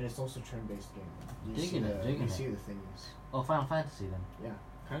 And it's also turn-based game. You Digging see it, the, digging you it. see the thingies. Oh, Final Fantasy then. Yeah,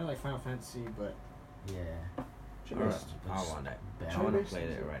 kind of like Final Fantasy, but Yeah. turn-based. I want that. Bad. I want to Turn-based play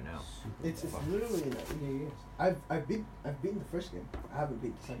is that it. right now. Super It's bad. literally in years. I've beaten the first game. I haven't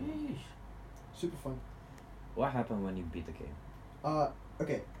beat the second one. Sheesh. Super fun. What happened when you beat the game?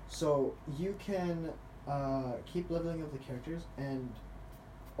 Okay, so you can keep leveling up the characters,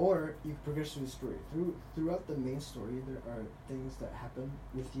 or you progress through the story. Throughout the main story, there are things that happen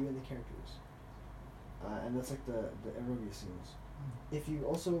with you and the characters, and that's like the eroge scenes. If you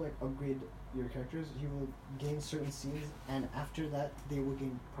also like upgrade your characters, you will gain certain scenes, and after that, they will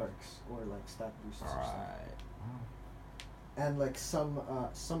gain perks or like stat boosts or stuff. Alright. Wow. And like some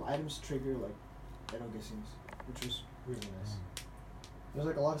items trigger like eroge scenes, which was really nice. There's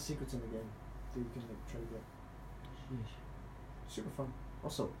like a lot of secrets in the game that you can like try to get. Sheesh. Super fun.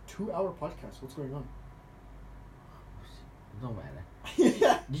 Also, 2-hour podcast. What's going on? Don't matter.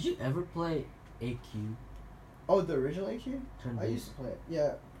 Yeah. Did you ever play AQ? Oh, the original AQ? Turn I used to play it.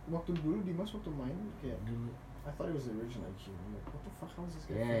 Yeah. Waktu dulu Dimas waktu main kayak Dulu. I thought it was the original AQ. I'm like, what the fuck? How is this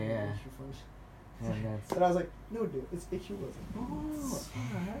guy Yeah, playing yeah. AQ fun? And that's And I was like, no, dude, it's AQ. I was like, oh,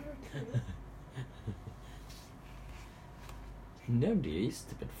 okay. No, dude, you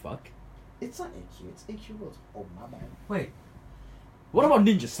stupid fuck. It's not AQ. It's AQ World. Oh my bad. wait. What about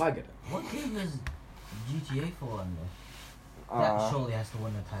Ninja Saga? What game does GTA fall under? That surely has to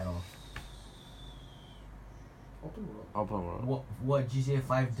win the title. Open world. Open world. What GTA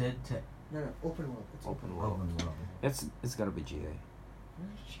 5 did to No, open world. It's Open world. open world? It's gotta be GA.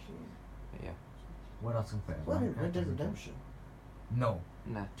 Yeah. What else compares? Well, I mean, Minecraft Red Dead doesn't count. Redemption. No.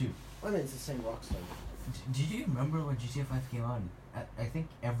 Nah. I mean, it's the same Rockstar. Did you remember when GTA 5 came out? I think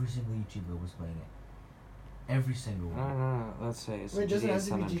every single YouTuber was playing it. Every single one. No. Let's say it's Wait, it doesn't GTA have to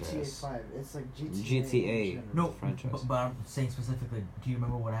San be GTA Andreas. 5. It's like GTA. GTA. in general. No, franchise. but I'm saying specifically, do you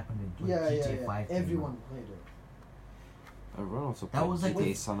remember what happened in when Yeah, GTA yeah. 5 came Everyone out? played it. Everyone also That played was like GTA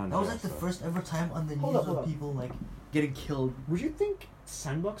the- San That Andreas. was like the though. first ever time on the Hold news up, hold of up. people like getting killed. Would you think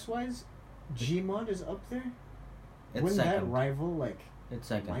sandbox wise, Gmod is up there? It's Wouldn't that second. rival like It's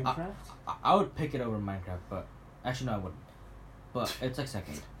second. Minecraft? I would pick it over Minecraft, but actually no, I wouldn't. But it's like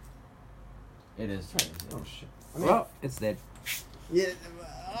second. It is. Oh shit. I mean, Well, it's dead. yeah.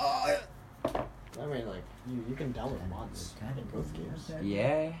 I mean, like you can download mods in both games.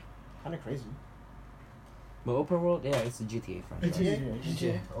 Yeah. Kind of crazy. But open world, yeah, it's a GTA franchise.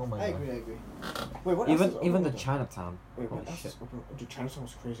 GTA. Oh my I god. agree. Wait, what else is Even open even the world, though? Chinatown. Wait, what Holy else shit. is open world? Dude, Chinatown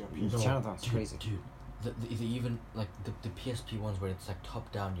was crazy on No. PS. Chinatown's crazy. Dude, the even like the PSP ones where it's like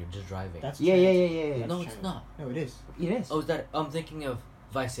top down, you're just driving. That's Yeah. Chinatown. no, That's it's China. not. No, it is. It is. Oh, is that? I'm thinking of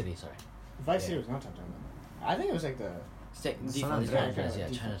Vice City. Sorry. Vice Yeah. City was not top down though. I think it was like the. San San Andreas, Andreas. yeah,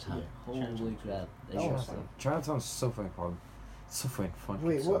 Yeah, Chinatown. yeah, Holy Chinatown. crap! That was fun. Chinatown's so fucking fun. So fucking fun.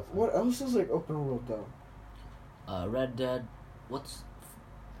 Wait, So what? fun. What else is like open world though? Red Dead. What's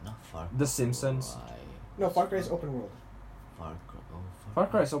not Far? The Simpsons. Cry. No, Far Cry is open world. Far Cry. Oh, Far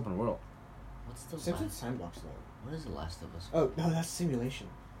Cry is open world. What's the Simpsons last? sandbox though. What is the Last of Us? Oh no, that's simulation.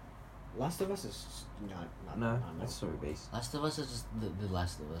 Last of Us is not. Nah, not that's story open world. based. Last of Us is just the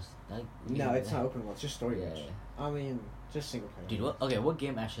Last of Us. Like, No, it's not open world. It's just story Yeah, based. yeah. I mean, just single player. Dude, what? Okay, what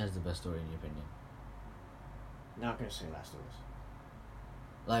game actually has the best story in your opinion? Not gonna say Last of Us.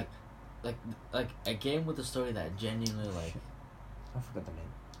 Like a game with a story that genuinely like I forgot the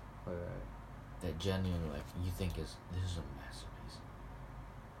name. Wait. that genuinely like you think is this is a masterpiece.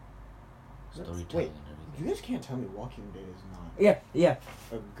 Storytelling Wait, and you everything. guys can't tell me Walking Dead is not Yeah.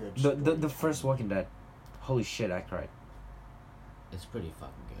 a good. The storytelling first Walking game. Dead. Holy shit, I cried. It's pretty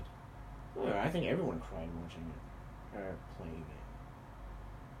fucking good. Oh, I think everyone cried watching it or playing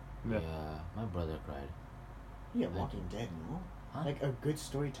it. Yeah. Yeah, my brother cried. Yeah, I Walking Dead, no? Huh? Like a good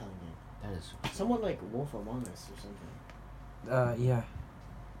storytelling game. That is. Someone like Wolf Among Us or something. Yeah.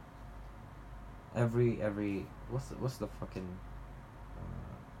 Every what's the fucking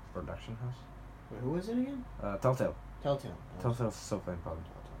production house? Wait, who was it again? Telltale. Telltale. Telltale's so fucking fun.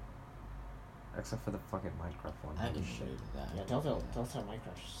 Except for the fucking Minecraft one. I Holy can shit. shit that. Yeah, Telltale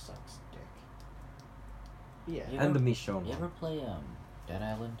Minecraft sucks dick. Yeah. You And the ever- Michonne You one. ever play Dead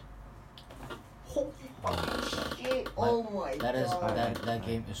Island? Holy fucking shit! Oh my That is god. that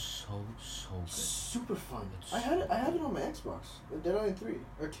game is so good. Super fun. It's I had it on my Xbox. Dead Island 3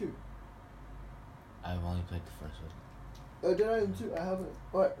 or 2. I've only played the first one. Dead Island 2. I haven't.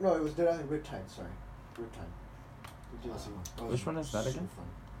 Oh, no, it was Dead Island Riptide. Sorry, Riptide. The DLC one. That was Which one is that super again? Fun.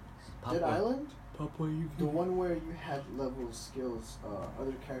 Papa, Dead Island. Papa, you The one where you had levels, skills,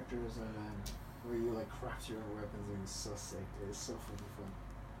 other characters, and then where you like craft your own weapons. It was so sick. It was so fucking fun.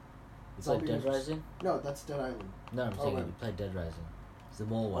 You played Zombie Dead Wars. Rising? No, that's Dead Island. No, I'm Oh, saying right. you played Dead Rising. It's the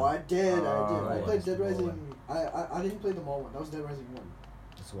mole one. Oh, I did. I right. played It's Dead the mole Rising. I didn't play the mall one. That was Dead Rising 1.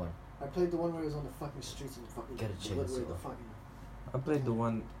 That's the one. I played the one where it was on the fucking streets and fucking Get a obliterate the chainsaw. fucking. I played the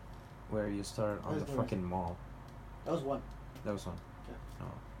one where you start on Where's the the fucking mall. That was 1. That was one. Yeah. Oh.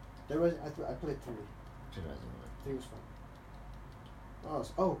 Dead Rising. I played 3. Dead Rising 3 was fun.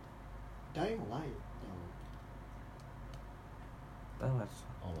 Oh, Dying Light. That was.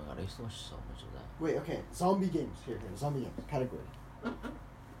 Oh my god, I used to watch so much of that. Wait, okay. Zombie games. Here, zombie games. Category.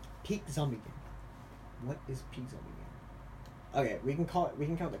 Peak zombie game. What is peak zombie game? Okay, we can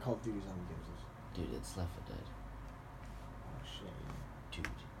count the Call of Duty zombie games. Dude, it's Left 4 Dead. Oh shit.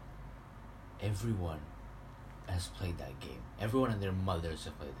 Dude. Everyone has played that game. Everyone and their mothers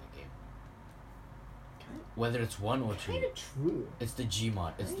have played that game. Whether it's 1 or 2. Kind of true. It's the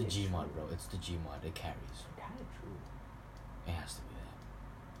Gmod. It's the Kinda Gmod, true. bro. It's the Gmod. It carries. Kind of true. It has to be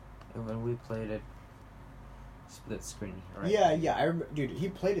that. And when we played it, split screen, right? Yeah. I remember, dude. He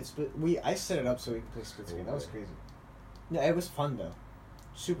played it split. I set it up so we could play split screen. That was crazy. Yeah, it was fun though.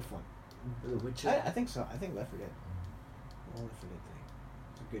 Super fun. The Witcher. I think so. I think Left 4 Dead. Left 4 Dead thing.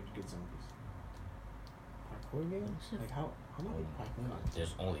 It's a good zombies. Parkour games? Like how many parkour games?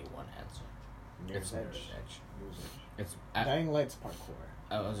 There's only one answer. Mirror's It's Edge. Mirror's Edge. Mirror's Edge. It's. Dying Light's parkour.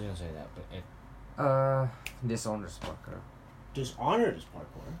 I was gonna say that, but it. Dishonored's parkour. Dishonored is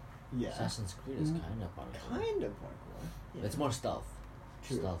parkour. Yeah. Assassin's Creed is kind of parkour. Kind of parkour. Yeah. It's more stealth.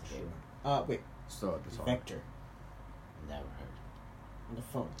 True. Stealth True. game. Wait. So this one. Vector Never heard. on the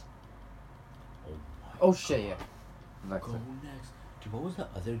phone. Oh, Oh shit, yeah. Like Go next. Dude, what was the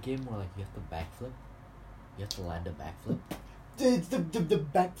other game where like you have to backflip? You have to land a backflip. It's the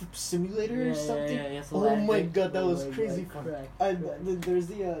backflip simulator or something. Yeah, you have to Oh land my it. god, that Oh was my crazy God, fun. crack. There's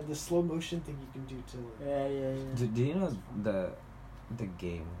the slow motion thing you can do to. Yeah. Do you know the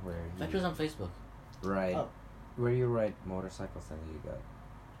game where Vector's on Facebook. ride Oh. where you ride motorcycles and you got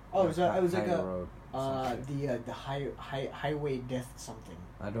Oh, it was like high a road something. the highway death something.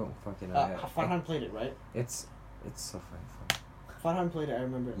 I don't fucking know. Farhan played it, right? It's so fucking fun. Farhan played it. I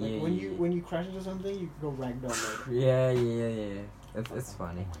remember. Like Yeah, when you crash into something, you go ragdoll mode. Yeah. It's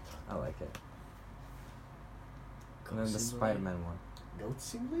funny. Oh my I like it. God. And then the Simulator? Spider-Man one. Goat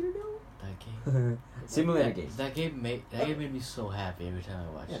simulator though. That game. Simulator that, games. That game made me so happy every time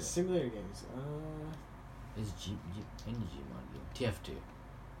I watched Yeah, it. simulator games. It's any Gmod game. TF2.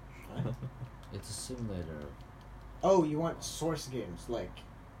 It's a simulator. Oh, you want source games like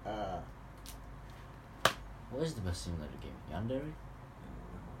What is the best simulator game? Yandere?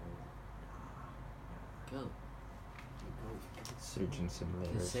 Goat. Surgeon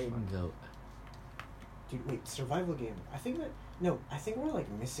Simulator. The is Satan fun. Goat. Dude, wait, survival game. I think we're like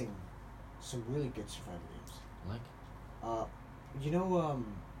missing some really good survival games. Like?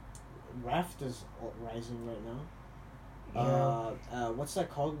 Raft is rising right now. What's that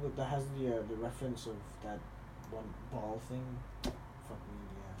called? That has the reference of that one ball thing. Fuck me in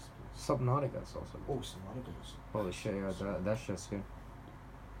the ass, please. Subnautica's also good. Oh, Subnautica. Holy shit, yeah, that's just good.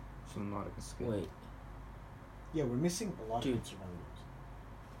 Subnautica's good. Wait. Yeah, we're missing a lot Dude. of good survival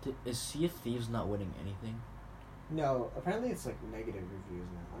games. Is Sea of Thieves not winning anything? No, apparently it's like negative reviews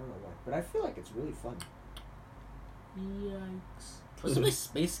now. I don't know why, but I feel like it's really fun. Yikes. What's a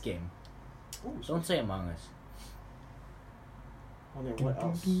space game? Ooh, Don't say Among Us. I mean, what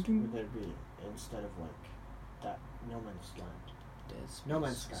else would there be instead of like that No Man's Land? Dead Space No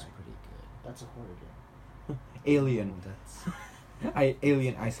Man's is Sky. pretty good. That's a horror game. Alien. Oh, that's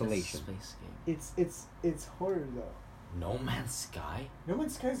Alien that's a Isolation. space game. It's horror though. No Man's Sky? No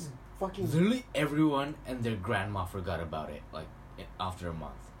Man's Sky is fucking. Literally everyone and their grandma forgot about it, like, after a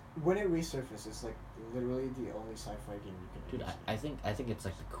month. When it resurfaces, it's like literally the only sci-fi game you can. Dude, ever I see. think it's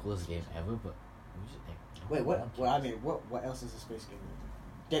like the coolest game ever, but we just, like, Wait, no what? one Well, I cares. mean, what else is a space game?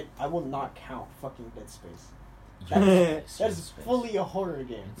 Dead. I will not count fucking Dead Space. You're That space, that you're is space. fully a horror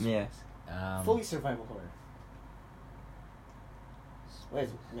game. It's Yeah. space. Fully survival horror. Wait,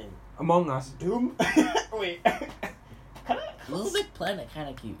 I mean, Among Us. Doom. Wait. Little Big Planet kind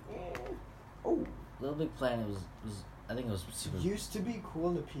of cute. Oh, Little Big Planet was I think it was super. used to be cool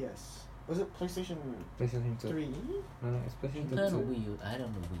on the PS. Was it PlayStation PlayStation 2. 3? No, it's You PlayStation played on 2. the Wii U. I had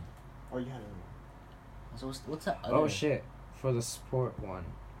on the Wii. Or you had it? So what's that other? Oh shit. For the sport one,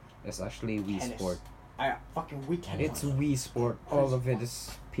 it's actually Wii Tennis. Sport. I fucking Wii Tennis. It's Wii Sport. All of it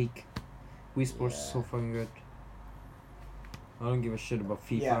is peak. Wii Sport's Yeah. so fucking good. I don't give a shit about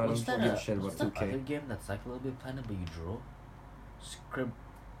FIFA. Yeah, I What's don't that, give a shit about what's that other 2K. game that's like Little Big Planet but you draw?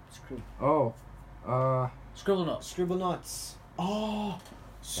 Oh, Scribble Notes. Scribble Nuts. Oh,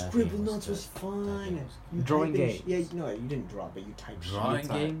 That Scribble game was Nuts was good. That fun. game was You Drawing type in games. Yeah, no, you didn't draw, but you typed Drawing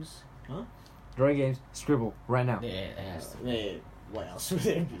shit. games. drawing games. Scribble right now. Yeah, it has to. Yeah, what else would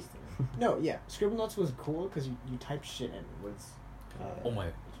there be? No, yeah, Scribble Nuts was cool because you typed shit and it was. Oh my!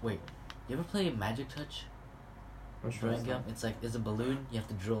 Wait, you ever play Magic Touch? Which Drawing one's game. that? It's like there's a balloon. You have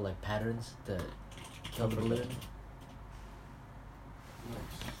to draw like patterns to kill the balloon.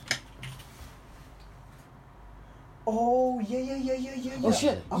 Oh yeah. Oh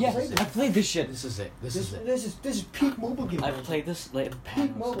shit! I'll Yeah, play this. I played this shit. This is it. This This is it. is peak mobile game. I've played this like in peak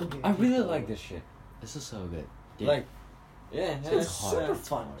patterns. mobile game. I really like this shit. This is so good. Dude, Like, yeah, It's hard. super It's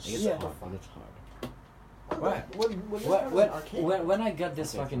fun. hard. It gets Yeah. hard. It's hard. What? When I got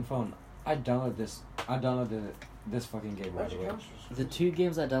this fucking phone, I downloaded this fucking game right away. The two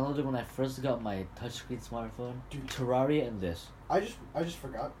games I downloaded when I first got my touchscreen smartphone, Dude. Terraria and this. I just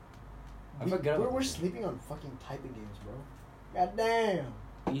forgot. I forgot about We're this. sleeping on fucking typing games, bro. God damn.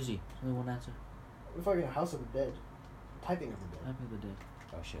 Easy. Only one answer. We're fucking House of the Dead. Typing of the Type Dead. of the day.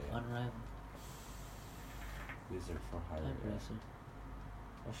 Oh shit! Yeah. Unrivaled. Wizard for hire. Type racer.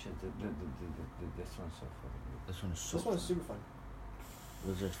 Oh shit! This one's so fucking good. This one is so This one is fun. super fun.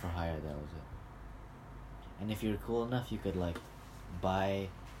 Wizards for Hire, that was it. And if you're cool enough, you could like buy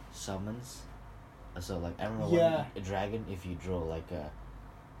summons. So like I remember Yeah. a dragon, if you draw like a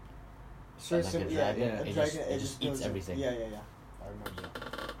Sure, Like a dragon, a it dragon. just- it just goes eats in- everything. Yeah. I remember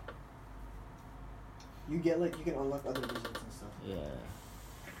that. You get like you can unlock other wizards and stuff. Yeah.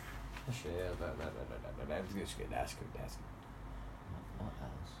 Shit, that's good. That's good. What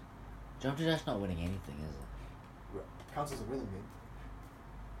else? Jump to Dash not winning anything, is it? Counts as a rhythm game.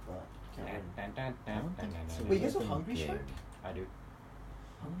 But can't win. I don't think it's a Wait, you guys know rhythm Hungry game. Shark? I do.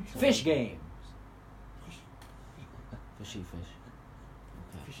 Hungry Shark? Fish games. Fishy fish.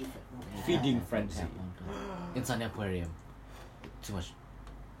 Okay. Fishy fit. No. Feeding Tap, frenzy. tap, tap. Inside Aquarium. Too much.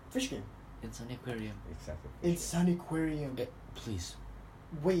 Fish game. Inside Aquarium. Exactly. It's Sun Aquarium. Please.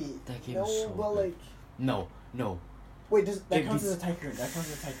 Wait. That game no, is so well, good. like. No. Wait, that It counts beats- as a tycoon. That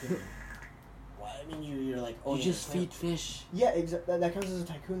counts as a tycoon. Well, I mean, you're like, oh, You yeah, just it's feed fish. Yeah, exactly. That counts as a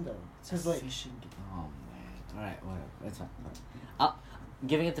tycoon though. Because like, Fishing game. Oh man. Alright, whatever. It's fine.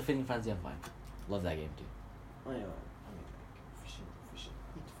 Giving it to Feeding Frenzy, I'm fine. Love that game too. oh, yeah, I mean, like fishing,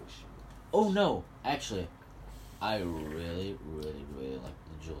 eat fish. Oh no! Actually, I really, really, really like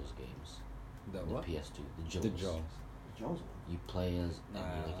the Jules games. The The what? PS2. The Jules. The Jaws. Jones one. You play as, and you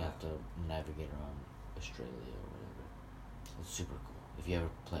like Ah. have to navigate around Australia or whatever. It's super cool. If you ever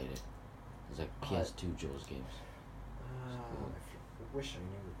played it, it's like PS2 Jules games. I wish I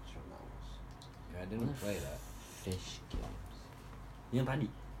knew which one that was. Yeah, I didn't play that. Fish games. Yang tadi.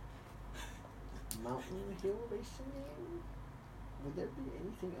 Mountain Hill Racing game? Would there be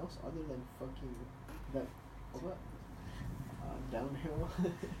anything else other than fucking that? What? Downhill.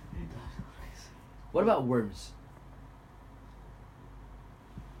 What about Worms?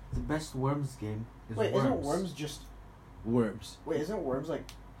 The best Worms game is Wait, Worms. isn't Worms just? Worms. Wait, isn't Worms like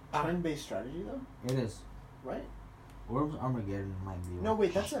turn-based strategy though? It is. Right? Worms Armageddon might be. No,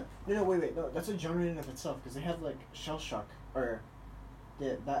 wait, that's a wait, no, that's a genre in of itself because they have like Shell Shock or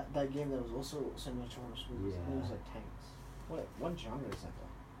that game that was also similar to Worms. It was Yeah. like tanks. What genre is that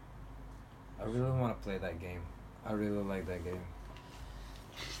though? I really want to play that game. I really like that game.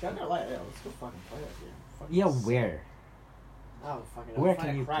 I'm not like, yeah, let's go fucking play that game. Fucking Yeah, sick. where? Oh, fucking. Where find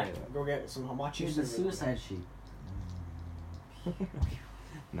can a you crack. play that? Go get some hamachi. Here's the server. Suicide Sheet.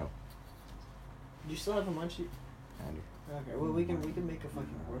 No. Do you still have hamachi? I do. Okay, well we can make a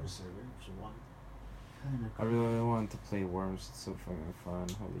fucking worm server if you want. I really want to play Worms. It's so fucking fun.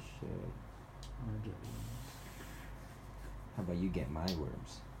 Holy shit. How about you get my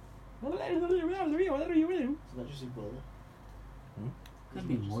worms? So that just Ebola. Could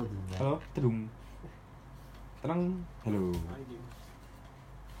be more than that. Hello? Tadum. Tadang. Hello. I do.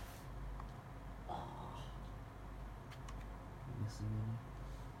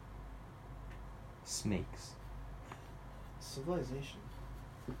 Snakes. Civilization.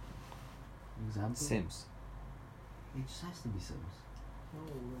 Example? Sims. It just has to be Sims. No,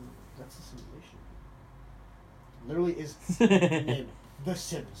 that's a simulation. Literally is named The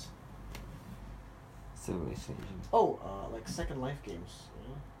Sims. Civilization. Oh, like Second Life games.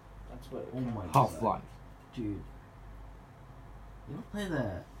 Yeah, that's what. Oh my God. Half-Life. Dude. You ever play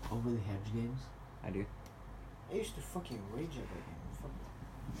the Over the Hedge games? I do. I used to fucking rage at that game. Fuck.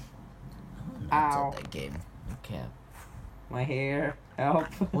 That's Ow. that game. Okay. My hair. Help.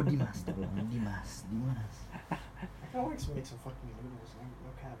 Odimas, bro. Odimas. Dimas. I kinda want to make some fucking noodles.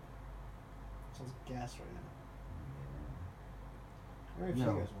 No cap. Sounds gas right now. I don't know if you Yo.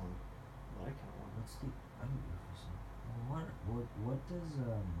 guys want, but I kinda want. What's the what does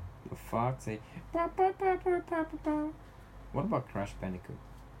The fuck say? What about Crash Bandicoot?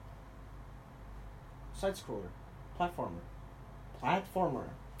 Side scroller, platformer.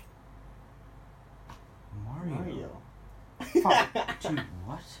 Mario? Fuck. Dude,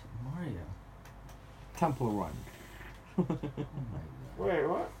 what? Mario? Temple Run. Oh my god. Wait,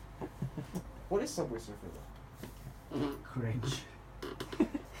 what? What is Subway Surfer though? Cringe.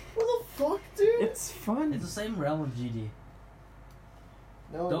 What the fuck, dude? It's fun. It's the same realm of GD.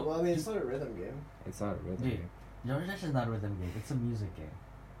 No, Don't- well, I mean, it's not a rhythm game. It's not a rhythm Dude. game. George Dash is not a rhythm game. It's a music game.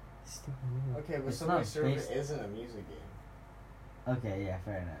 It's still a rhythm. Okay, but It's Subway not Surfer based- isn't a music game. Okay, yeah,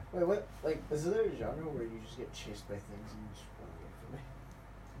 fair enough. Wait, what? Like, is there a genre where you just get chased by things and you just run away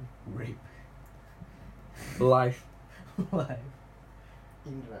from it? Rape. Life. Life.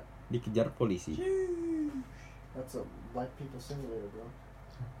 Indra. Dikejar polisi. That's a black people simulator, bro.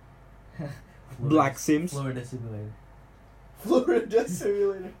 Black Sims. Florida Simulator. Florida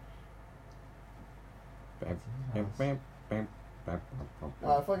simulator. Fucking.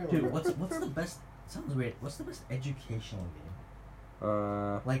 Dude, what's the best? Sounds weird. What's the best educational game?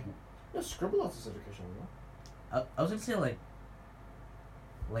 Like, Yeah, Scribblenauts is educational, bro. I was gonna say like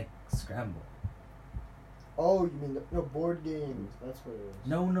Scramble. Oh, you mean no board games? That's what it is.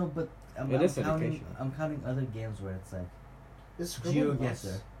 No, but It is counting. educational. I'm counting other games where it's like Is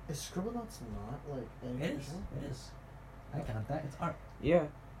GeoGuessr. Is Scribblenauts not like It is. educational? It is. I count that. It's art. Yeah.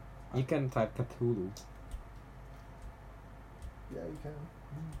 You can type Cthulhu. Yeah, you can.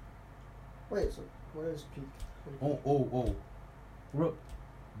 Wait, so what is peak? Oh.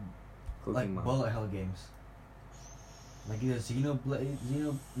 Like Pokemon. bullet hell games. Like either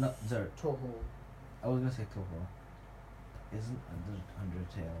no, sorry. Toho. I was gonna say Toho. Isn't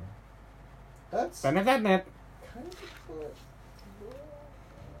Undertale? That's Net. kind of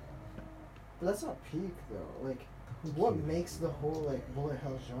but that's not peak though. Like, what makes the whole like bullet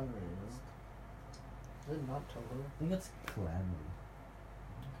hell genre? Is it not Toho? I think it's Calamity.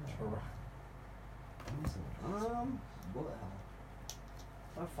 Bullet hell.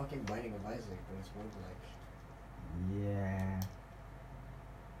 Not fucking Binding of Isaac, but it's more like Yeah.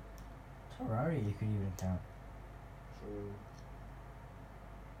 Terraria you could even count. true.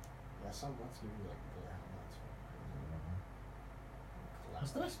 Yeah, some let's give you like bullet hell. That's fucking crazy.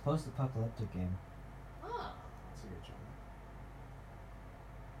 What's the best post-apocalyptic game? That's a good genre.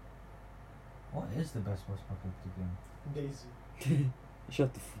 What is the best post-apocalyptic game? Daisy.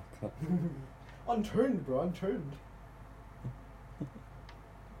 Shut the fuck up. Unturned, bro. Unturned. It's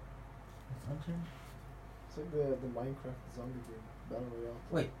Unturned? It's like the Minecraft zombie game, Battle Royale.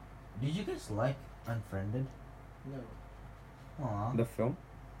 Wait, did you guys like Unfriended? No. Aw, The film?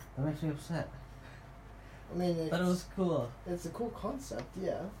 that makes me upset. I mean, I thought it was cool. it's a cool concept,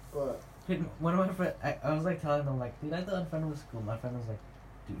 yeah, but Dude, one of my friends, I was like telling them like, dude, I thought Unfriended was cool. My friend was like,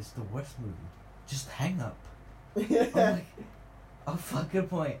 dude, it's the worst movie. Just hang up. I'm like, oh fuck, good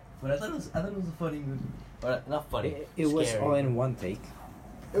point. But I thought it was a funny movie. But not funny. It was scary. all in one take.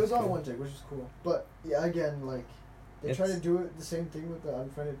 it was all in one take, which is cool. But yeah, again, like they try to It's- do it the same thing with the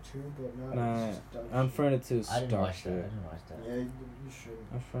Unfriended 2, but not. Nah, it's just dumb Unfriended 2 is I didn't star watch that. I shit. didn't watch that. shit. Yeah, you should.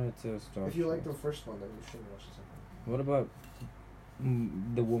 Unfriended 2 is star If you shit. like the first one, then you should watch the second one. What about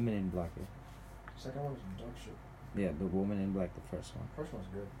the Woman in Black? Second one is dog shit. Yeah, the Woman in Black, the first one. First one's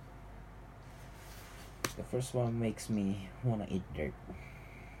good. The first one makes me wanna eat dirt.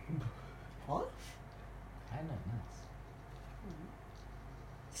 Huh? Kinda nuts.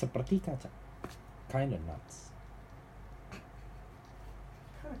 Seperti kaca. Kinda nuts.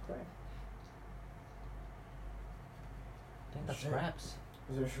 Kind of crack. I think that's Shit. wraps.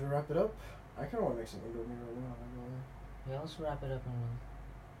 Should we wrap it up? I kind of want to make some Indomie right now. I'm not gonna Yeah, let's wrap it up and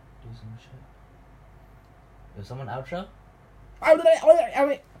do some shit. Is someone outro?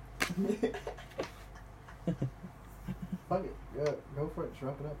 lie. Fuck it. Go for it. Just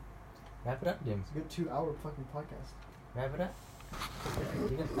wrap it up. Wrap it up, Jim. It's a good 2-hour fucking podcast. Wrap it up.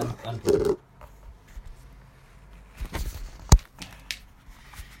 You can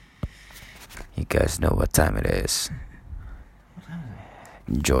You guys know what time it is.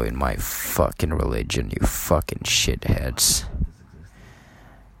 Join my fucking religion, you fucking shitheads.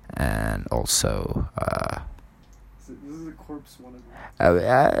 And also, This is a corpse one of them.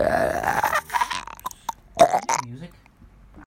 uh, music.